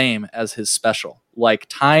the same as his special, like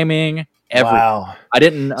timing, everything. Wow. I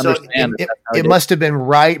didn't understand. It must have been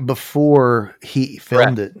right before he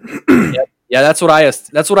filmed it. Yeah, that's what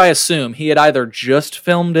I assume. He had either just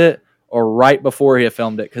filmed it or right before he had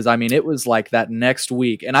filmed it, because I mean it was like that next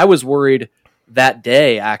week, and I was worried that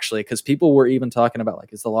day actually, because people were even talking about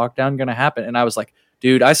like, is the lockdown going to happen? And I was like,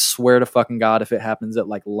 dude, I swear to fucking God, if it happens at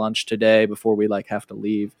like lunch today before we like have to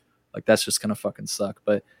leave, like that's just gonna fucking suck.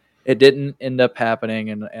 But it didn't end up happening,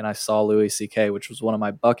 and I saw Louis C.K., which was one of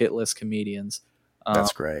my bucket list comedians.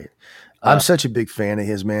 That's great. I'm such a big fan of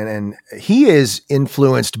his, man, and he is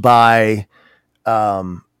influenced by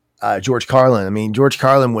George Carlin. I mean, George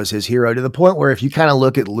Carlin was his hero, to the point where if you kind of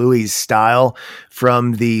look at Louis' style,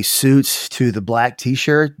 from the suits to the black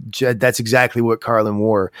t-shirt, that's exactly what Carlin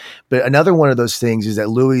wore. But another one of those things is that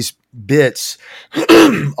Louis' bits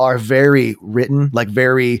are very written, like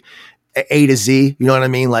very A to Z, you know what I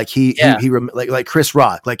mean? Like like Chris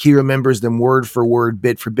Rock, like he remembers them word for word,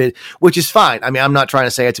 bit for bit, which is fine. I mean, I'm not trying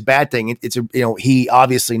to say it's a bad thing. It's a, you know, he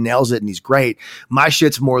obviously nails it and he's great. My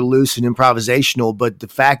shit's more loose and improvisational, but the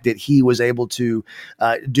fact that he was able to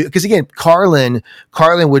do, because again, Carlin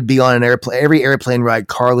would be on an airplane, every airplane ride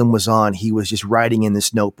Carlin was on, he was just writing in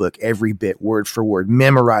this notebook, every bit, word for word,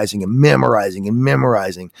 memorizing. Because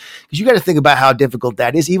you got to think about how difficult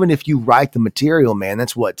that is. Even if you write the material, man,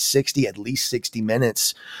 that's what, at least 60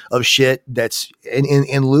 minutes of shit that's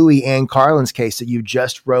in Louis and Carlin's case that you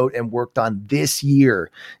just wrote and worked on this year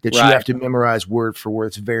that you have to memorize word for word.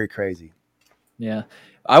 It's very crazy. Yeah.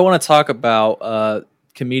 I want to talk about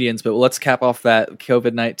comedians, but let's cap off that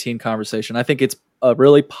COVID-19 conversation. I think it's a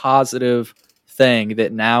really positive thing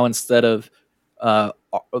that now, instead of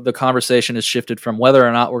the conversation has shifted from whether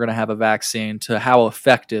or not we're going to have a vaccine to how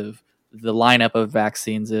effective the lineup of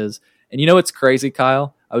vaccines is. And you know what's crazy,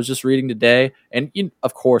 Kyle? I was just reading today, and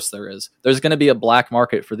of course there's going to be a black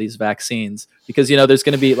market for these vaccines, because, you know, there's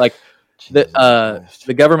going to be like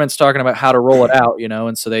the government's talking about how to roll it out, you know,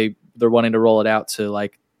 and so they're wanting to roll it out to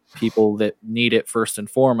like people that need it first and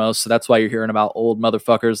foremost. So that's why you're hearing about old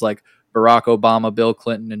motherfuckers like Barack Obama, Bill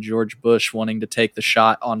Clinton, and George Bush wanting to take the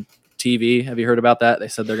shot on TV. Have you heard about that? They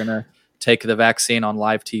said they're going to take the vaccine on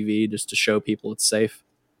live TV just to show people it's safe.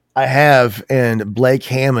 I have, and Blake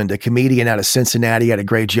Hammond, a comedian out of Cincinnati, had a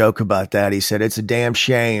great joke about that. He said, it's a damn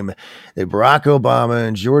shame that Barack Obama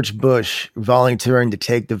and George Bush volunteering to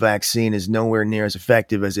take the vaccine is nowhere near as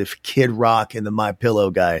effective as if Kid Rock and the My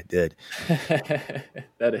Pillow guy did.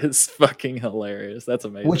 That is fucking hilarious. That's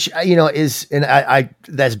amazing. Which, you know, is, and I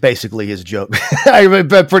that's basically his joke.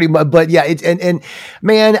 But pretty much, but yeah, and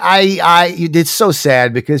man, it's so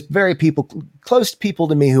sad because close people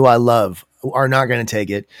to me who I love are not going to take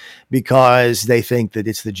it because they think that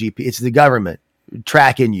it's the government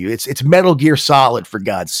tracking you. It's Metal Gear Solid, for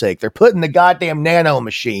God's sake. They're putting the goddamn nano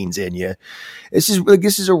machines in you. This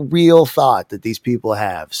is a real thought that these people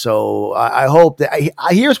have. So I hope that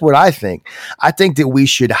here's what I think. I think that we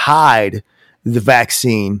should hide the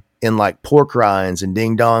vaccine in like pork rinds and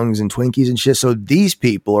ding dongs and Twinkies and shit. So these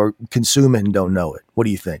people are consuming and don't know it. What do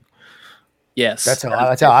you think? Yes. That's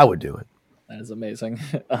how I would do it. That is amazing.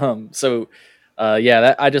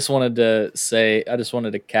 I just wanted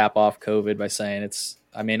to cap off COVID by saying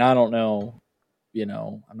I don't know, you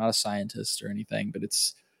know, I'm not a scientist or anything, but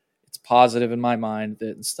it's positive in my mind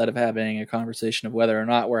that instead of having a conversation of whether or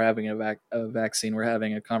not we're having a vaccine, we're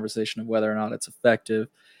having a conversation of whether or not it's effective.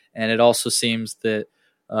 And it also seems that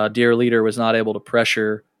Dear Leader was not able to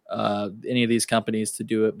pressure any of these companies to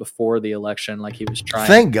do it before the election like he was trying.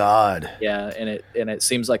 Thank God. Yeah, and it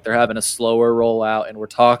seems like they're having a slower rollout, and we're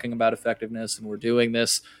talking about effectiveness, and we're doing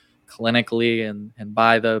this clinically and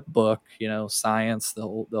by the book, you know, science, the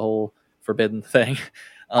whole forbidden thing.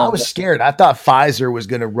 I was scared. I thought Pfizer was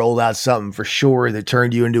going to roll out something for sure that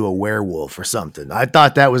turned you into a werewolf or something. I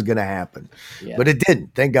thought that was going to happen, but it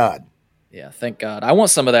didn't. Thank God. Yeah, thank God. I want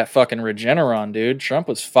some of that fucking Regeneron, dude. Trump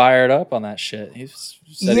was fired up on that shit. He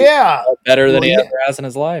said he felt better than he ever has in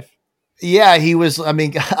his life. Yeah, he was. I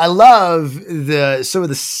mean, I love some of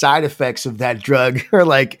the side effects of that drug are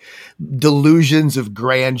like delusions of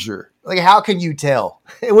grandeur. Like, how can you tell?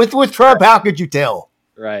 With Trump, how could you tell?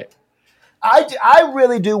 Right. I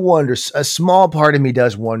really do wonder. A small part of me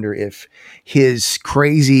does wonder if his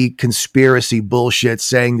crazy conspiracy bullshit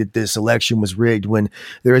saying that this election was rigged when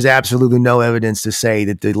there is absolutely no evidence to say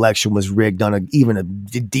that the election was rigged on even a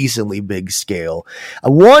decently big scale. I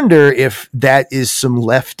wonder if that is some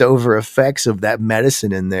leftover effects of that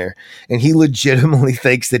medicine in there. And he legitimately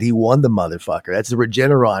thinks that he won the motherfucker. That's the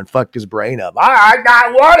Regeneron. Fucked his brain up. I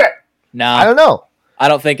want it. No, I don't know. I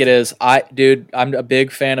don't think it is. I'm a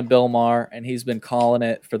big fan of Bill Maher, and he's been calling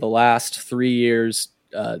it for the last 3 years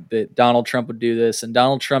that Donald Trump would do this, and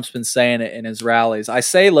Donald Trump's been saying it in his rallies. I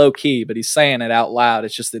say low key, but he's saying it out loud.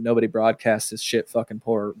 It's just that nobody broadcasts his shit fucking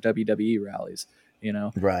poor WWE rallies,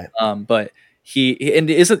 Right. But he and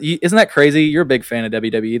isn't that crazy? You're a big fan of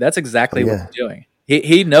WWE. That's exactly what he's doing.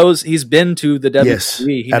 He knows, he's been to the WWE. Yes,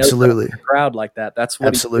 he absolutely. knows a crowd like that. That's what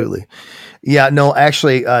absolutely. Yeah, no,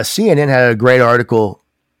 actually, CNN had a great article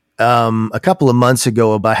a couple of months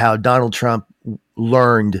ago about how Donald Trump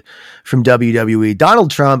learned from WWE.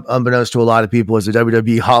 Donald Trump, unbeknownst to a lot of people, is a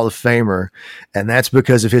WWE Hall of Famer, and that's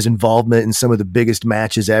because of his involvement in some of the biggest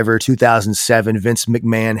matches ever. 2007 Vince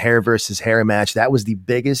McMahon hair versus hair match. That was the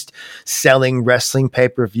biggest selling wrestling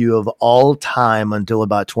pay-per-view of all time until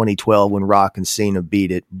about 2012 when Rock and Cena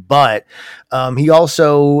beat it. But he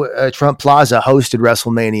also, Trump Plaza hosted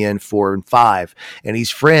WrestleMania in 4 and 5, and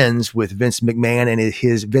he's friends with Vince McMahon and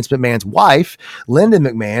his Vince McMahon's wife, Linda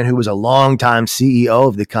McMahon, who was a longtime CEO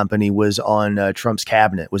of the company, was on Trump's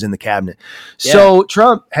cabinet, was in the cabinet. Yeah. So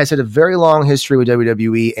Trump has had a very long history with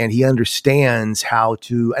WWE, and he understands how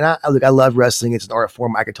to, and I love wrestling. It's an art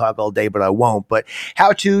form. I could talk all day, but I won't, but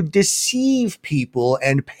how to deceive people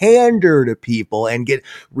and pander to people and get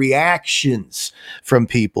reactions from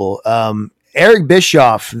people. Eric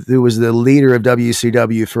Bischoff, who was the leader of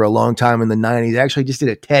WCW for a long time in the 90s, actually just did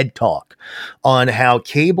a TED talk on how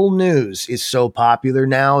cable news is so popular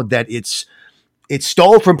now that it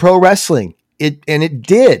stole from pro wrestling. It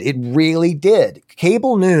really did.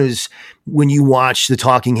 Cable news, when you watch the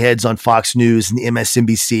talking heads on Fox News and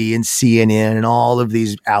MSNBC and CNN and all of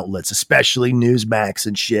these outlets, especially Newsmax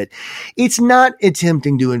and shit, it's not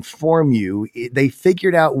attempting to inform you. They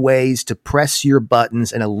figured out ways to press your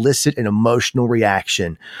buttons and elicit an emotional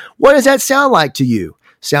reaction. What does that sound like to you?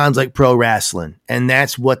 Sounds like pro wrestling. And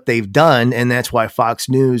that's what they've done. And that's why Fox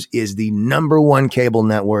News is the #1 cable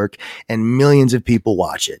network and millions of people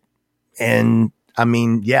watch it. And I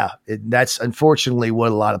mean, yeah, that's unfortunately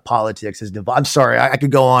what a lot of politics has devolved. I'm sorry, I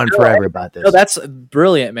could go on forever about this. No, that's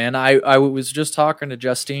brilliant, man. I was just talking to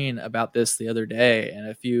Justine about this the other day, and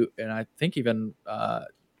I think even I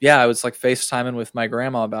was like FaceTiming with my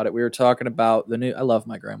grandma about it. We were talking about I love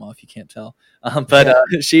my grandma, if you can't tell,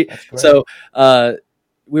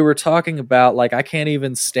 we were talking about, like, I can't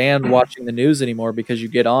even stand watching the news anymore because you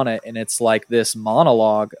get on it and it's like this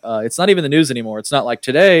monologue. It's not even the news anymore. It's not like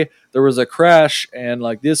today there was a crash and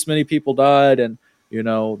like this many people died and,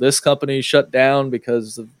 this company shut down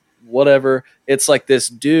because of whatever. It's like this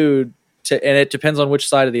dude and it depends on which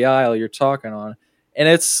side of the aisle you're talking on. And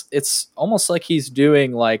it's almost like he's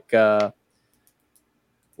doing like,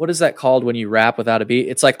 what is that called when you rap without a beat?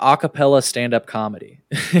 It's like a cappella stand-up comedy.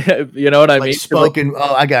 You know what I mean? Spoken.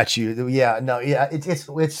 Oh, I got you. Yeah, no, yeah.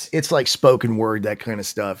 It's like spoken word, that kind of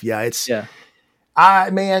stuff. Yeah, it's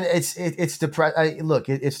depressing. Look,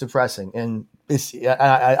 it's depressing, and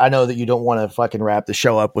I know that you don't want to fucking wrap the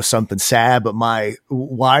show up with something sad, but my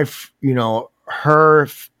wife, her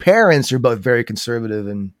parents are both very conservative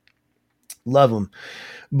and love them,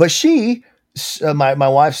 but my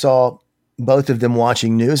wife saw both of them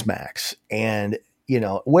watching Newsmax, and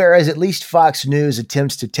whereas at least Fox News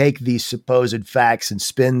attempts to take these supposed facts and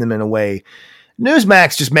spin them in a way,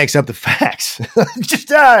 Newsmax just makes up the facts. It just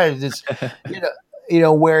does.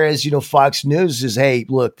 Whereas Fox News is, hey,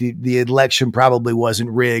 look, the election probably wasn't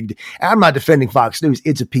rigged. I'm not defending Fox News;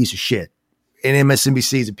 it's a piece of shit. And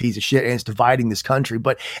MSNBC is a piece of shit and it's dividing this country,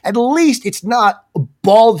 but at least it's not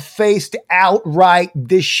bald-faced, outright,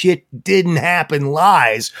 this shit didn't happen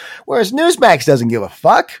lies. Whereas Newsmax doesn't give a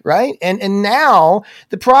fuck, right? And now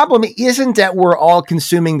the problem isn't that we're all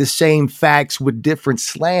consuming the same facts with different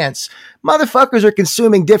slants. Motherfuckers are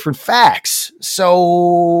consuming different facts.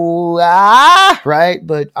 So, right?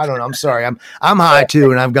 But I don't know. I'm sorry. I'm high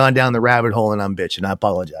too, and I've gone down the rabbit hole and I'm bitching. I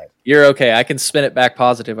apologize. You're okay. I can spin it back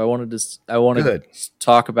positive. I wanted to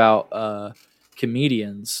talk about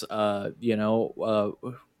comedians. Who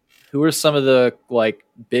are some of the like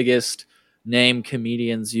biggest name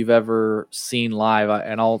comedians you've ever seen live?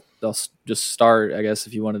 I'll just start, I guess,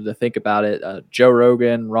 if you wanted to think about it. Joe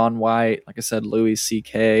Rogan, Ron White, like I said, Louis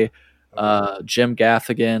C.K., Jim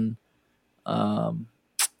Gaffigan.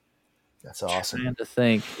 That's awesome. Trying to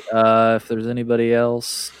think if there's anybody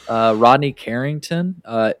else. Rodney Carrington.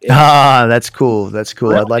 That's cool. That's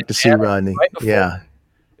cool. I'd like to see Rodney. It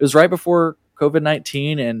was right before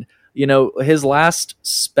COVID-19, and his last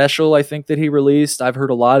special, I think, that he released, I've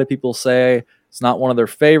heard a lot of people say it's not one of their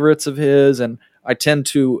favorites of his, and I tend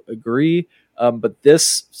to agree. But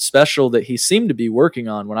this special that he seemed to be working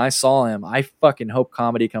on, when I saw him, I fucking hope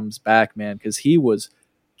comedy comes back, man, because he was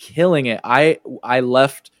killing it. I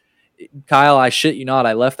left, Kyle, I shit you not,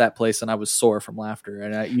 I left that place and I was sore from laughter.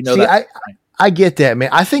 And I get that, man.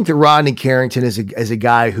 I think that Rodney Carrington is a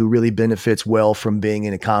guy who really benefits well from being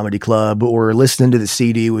in a comedy club or listening to the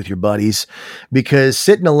CD with your buddies, because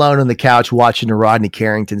sitting alone on the couch watching a Rodney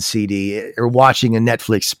Carrington CD or watching a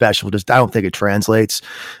Netflix special, I don't think it translates.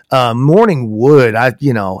 Morning Wood, a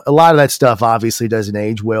lot of that stuff obviously doesn't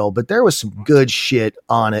age well, but there was some good shit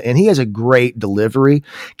on it, and he has a great delivery.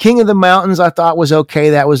 King of the Mountains, I thought was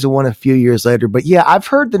okay. That was the one a few years later, but yeah, I've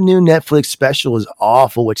heard the new Netflix special is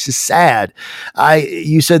awful, which is sad.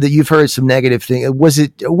 You said that you've heard some negative thing.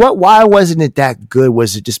 Why wasn't it that good?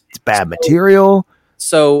 Was it just bad material?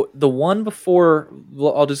 So the one before,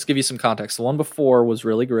 I'll just give you some context. The one before was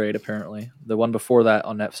really great, apparently. The one before that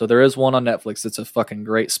on Netflix. So there is one on Netflix that's a fucking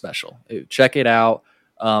great special. Check it out.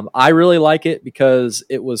 I really like it because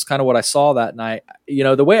it was kind of what I saw that night.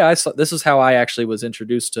 The way I saw, this is how I actually was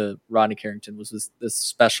introduced to Rodney Carrington, was this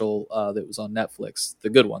special that was on Netflix, the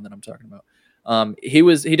good one that I'm talking about.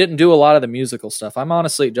 He didn't do a lot of the musical stuff. I'm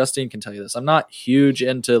honestly, Justine can tell you this, I'm not huge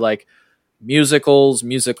into like musical.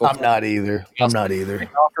 I'm not either.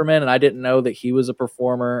 Offerman, and I didn't know that he was a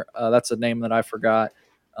performer. That's a name that I forgot.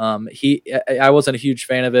 I wasn't a huge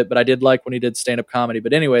fan of it, but I did like when he did stand-up comedy.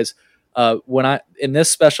 But anyways, in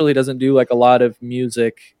this special, he doesn't do like a lot of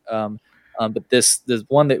music. But this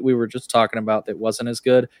one that we were just talking about that wasn't as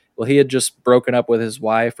good. Well, he had just broken up with his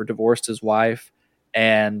wife or divorced his wife,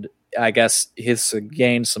 and I guess he's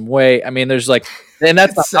gained some weight. I mean, there's like, and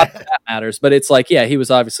that's not that matters, but it's like, yeah, he was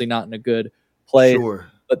obviously not in a good place. Sure.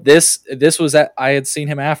 But this was that I had seen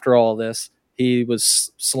him after all this. He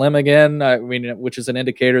was slim again. I mean, which is an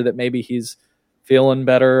indicator that maybe he's feeling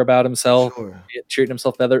better about himself, sure, treating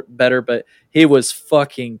himself better. But he was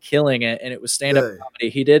fucking killing it, and it was stand-up comedy.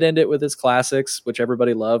 He did end it with his classics, which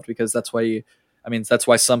everybody loved because that's why that's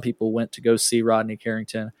why some people went to go see Rodney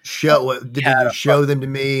Carrington. Did you show them to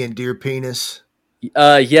me and Dear Penis?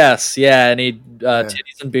 Yes, yeah, and he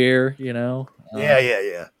Titties and Beer, yeah,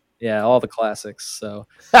 all the classics. So,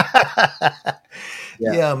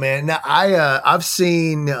 yeah, man. Now I've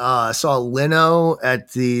saw Leno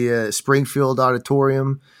at the Springfield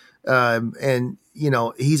Auditorium, and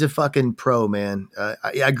he's a fucking pro, man.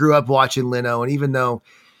 I grew up watching Leno, and even though,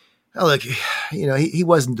 he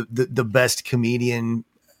wasn't the best comedian.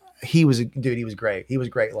 He was great. He was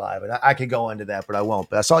great live. And I could go into that, but I won't.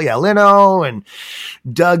 But I saw, Leno and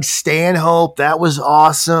Doug Stanhope. That was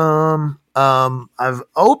awesome. I've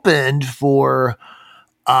opened for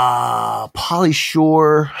Pauly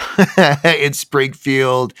Shore in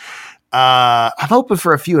Springfield. I've opened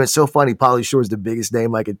for a few. It's so funny. Pauly Shore is the biggest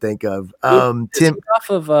name I could think of. Tim, off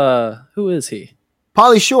of who is he?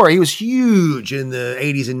 Pauly Shore, he was huge in the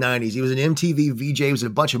 80s and 90s. He was an MTV VJ. He was in a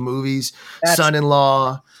bunch of movies.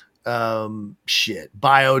 Son-in-Law, Biodome,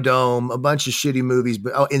 a bunch of shitty movies.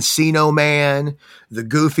 But Encino Man, the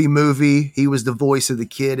Goofy movie. He was the voice of the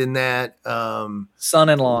kid in that.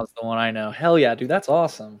 Son-in-Law is the one I know. Hell yeah, dude, that's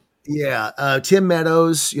awesome. Yeah, Tim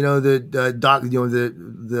Meadows, the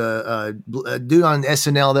dude on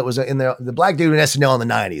SNL that was in there, the black dude in SNL in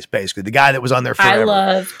the 90s, basically the guy that was on there forever. I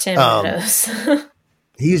love Tim Meadows.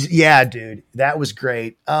 Dude, that was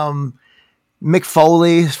great. Mick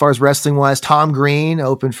Foley, as far as wrestling wise, Tom Green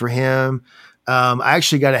opened for him. I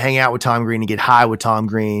actually got to hang out with Tom Green and get high with Tom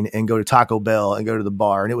Green and go to Taco Bell and go to the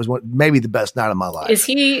bar. And it was maybe the best night of my life. Is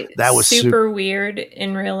he super weird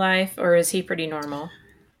in real life, or is he pretty normal?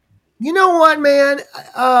 You know what, man?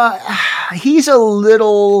 He's a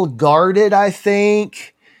little guarded, I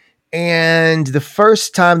think. And the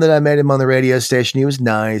first time that I met him on the radio station, he was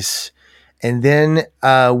nice. And then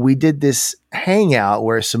we did this hangout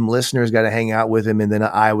where some listeners got to hang out with him. And then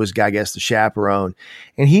I was, I guess, the chaperone.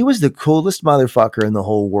 And he was the coolest motherfucker in the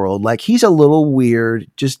whole world. Like, he's a little weird.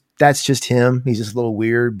 That's just him. He's just a little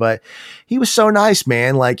weird. But he was so nice,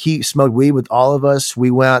 man. Like, he smoked weed with all of us. We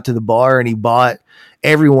went out to the bar and he bought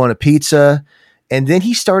everyone a pizza. And then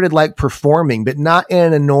he started like performing, but not in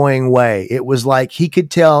an annoying way. It was like he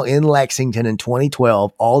could tell in Lexington in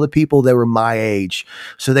 2012, all the people that were my age.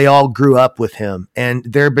 So they all grew up with him. And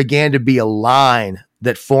there began to be a line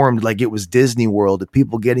that formed like it was Disney World of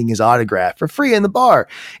people getting his autograph for free in the bar.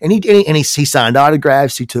 And he signed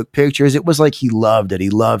autographs. He took pictures. It was like he loved it. He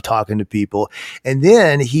loved talking to people. And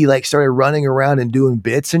then he like started running around and doing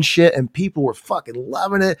bits and shit. And people were fucking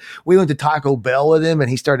loving it. We went to Taco Bell with him and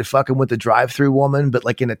he started fucking with the drive-through woman, but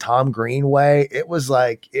like in a Tom Green way. It was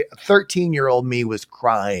like 13-year-old me was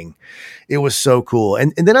crying. It was so cool.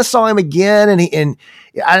 And then I saw him again and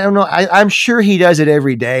I don't know. I'm sure he does it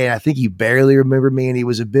every day. And I think he barely remembered me and he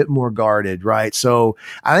was a bit more guarded. Right. So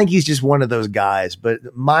I think he's just one of those guys,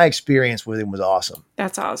 but my experience with him was awesome.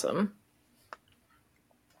 That's awesome.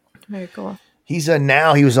 Very cool. He's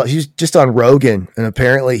he's just on Rogan, and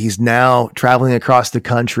apparently he's now traveling across the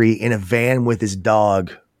country in a van with his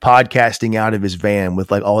dog, podcasting out of his van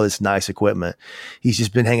with like all this nice equipment. He's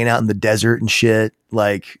just been hanging out in the desert and shit.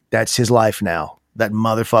 Like that's his life now. That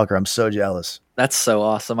motherfucker. I'm so jealous. That's so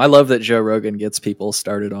awesome. I love that Joe Rogan gets people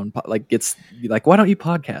started on gets like, why don't you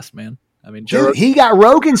podcast, man? I mean, Dude, he got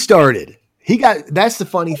Rogan started. That's the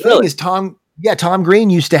funny thing is Tom Green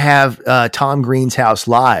used to have Tom Green's House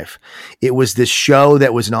Live. It was this show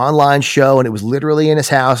that was an online show, and it was literally in his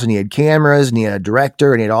house, and he had cameras, and he had a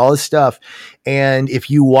director, and he had all this stuff. And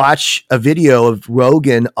if you watch a video of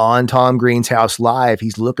Rogan on Tom Green's House Live,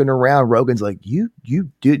 he's looking around. Rogan's like, you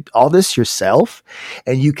did all this yourself?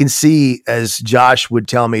 And you can see, as Josh would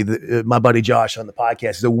tell me, my buddy Josh on the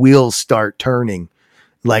podcast, the wheels start turning.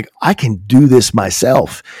 Like, I can do this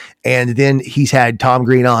myself. And then he's had Tom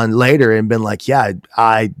Green on later and been like, yeah,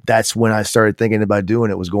 that's when I started thinking about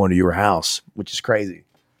doing it, was going to your house, which is crazy.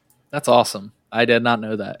 That's awesome. I did not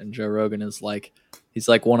know that. And Joe Rogan is he's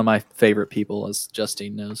like one of my favorite people, as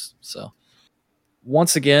Justine knows. So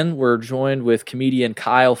once again, we're joined with comedian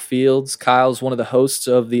Kyle Fields. Kyle's one of the hosts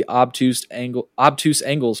of the Obtuse Angles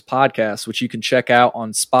podcast, which you can check out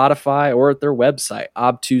on Spotify or at their website,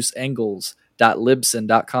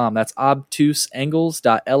 obtuseangles.libsyn.com. That's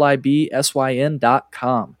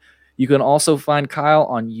obtuseangles.libsyn.com. You can also find Kyle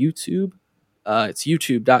on YouTube. It's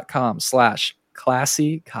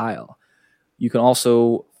youtube.com/classykyle. You can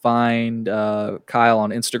also find Kyle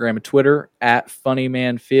on Instagram and Twitter at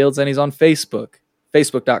funnymanfields, and he's on Facebook,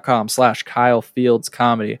 facebook.com/Kyle Fields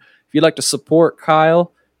Comedy. If you'd like to support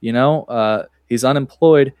Kyle, he's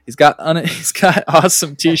unemployed. He's got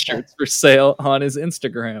awesome t-shirts for sale on his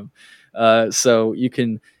Instagram. So you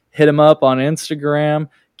can hit him up on Instagram,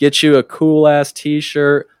 get you a cool ass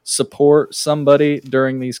t-shirt, support somebody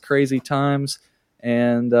during these crazy times,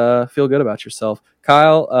 and feel good about yourself.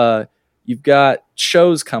 Kyle, you've got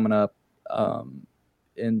shows coming up on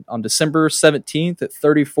December 17th at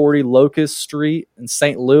 3040 Locust Street in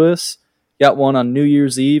St. Louis. You got one on New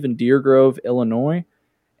Year's Eve in Deer Grove, Illinois,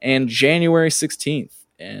 and January 16th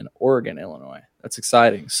in Oregon, Illinois. That's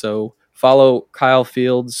exciting. So follow Kyle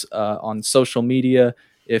Fields on social media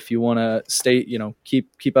if you want to stay,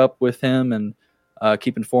 keep up with him and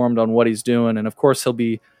keep informed on what he's doing. And of course, he'll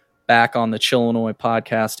be back on the Chillinois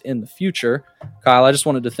podcast in the future. Kyle, I just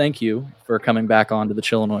wanted to thank you for coming back onto the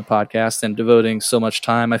Chillinois podcast and devoting so much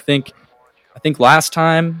time. I think last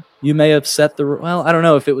time you may have set I don't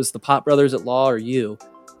know if it was the Pot Brothers at Law or you,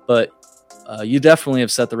 but you definitely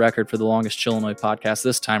have set the record for the longest Chillinois podcast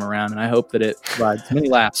this time around, and I hope that it provides many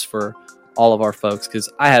laughs for all of our folks, because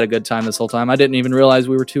I had a good time this whole time. I didn't even realize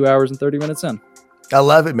we were 2 hours and 30 minutes in. I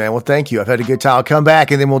love it, man. Well, thank you. I've had a good time. I'll come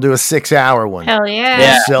back, and then we'll do a 6-hour one. Hell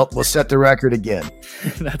yeah. We'll set the record again.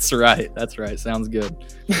 That's right. Sounds good.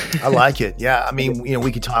 I like it. Yeah. I mean,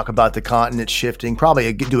 we could talk about the continent shifting,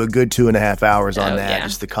 probably do a good 2.5 hours on that. Yeah.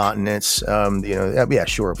 Just the continents. Yeah,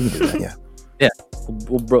 sure. We can do that. Yeah. Yeah.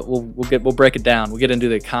 We'll break it down. We'll get into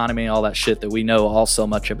the economy, all that shit that we know all so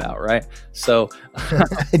much about, right? So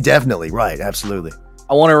definitely right. Absolutely.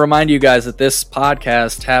 I want to remind you guys that this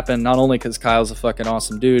podcast happened not only because Kyle's a fucking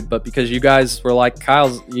awesome dude, but because you guys were like,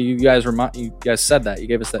 you guys said that. You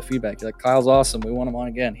gave us that feedback. You're like, Kyle's awesome. We want him on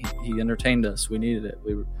again. He entertained us. We needed it.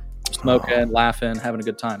 We were smoking, laughing, having a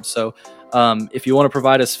good time. So if you want to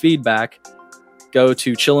provide us feedback, go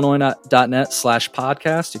to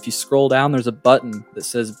chillinois.net/podcast. If you scroll down, there's a button that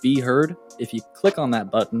says Be Heard. If you click on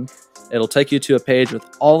that button, it'll take you to a page with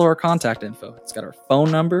all of our contact info. It's got our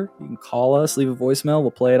phone number. You can call us, leave a voicemail.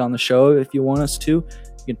 We'll play it on the show if you want us to. You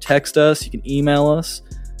can text us. You can email us.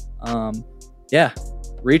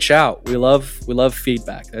 Reach out. We love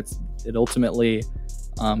feedback. It ultimately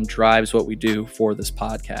drives what we do for this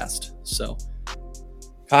podcast. So,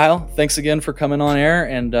 Kyle, thanks again for coming on air,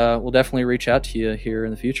 and we'll definitely reach out to you here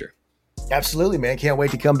in the future. Absolutely, man. Can't wait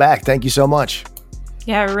to come back. Thank you so much.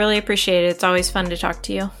 Yeah, I really appreciate it. It's always fun to talk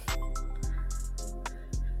to you.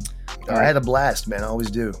 I had a blast, man. I always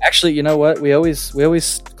do. Actually, you know what? We always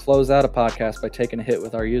close out a podcast by taking a hit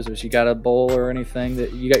with our users. You got a bowl or anything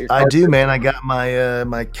that you got your? I do, man. I got my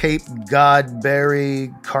my Cape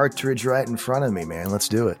Godberry cartridge right in front of me, man. Let's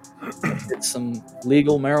do it. Get some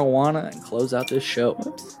legal marijuana and close out this show.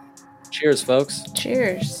 Oops. Cheers, folks.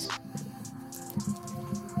 Cheers.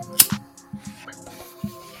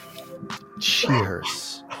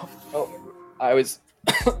 Cheers. Oh, I was.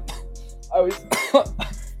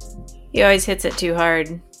 He always hits it too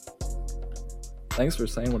hard. Thanks for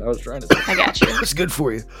saying what I was trying to say. I got you. It's good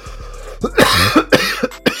for you.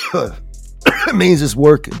 It means it's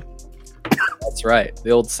working. That's right. The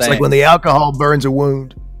old saying. It's like when the alcohol burns a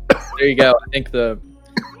wound. there you go. I think the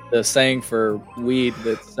saying for weed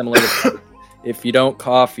that's similar to if you don't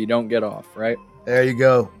cough, you don't get off, right? There you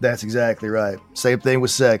go. That's exactly right. Same thing with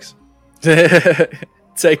sex.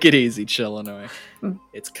 Take it easy, Chillinois.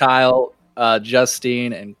 It's Kyle,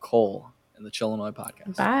 Justine, and Cole in the Chillinois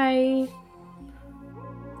podcast. Bye.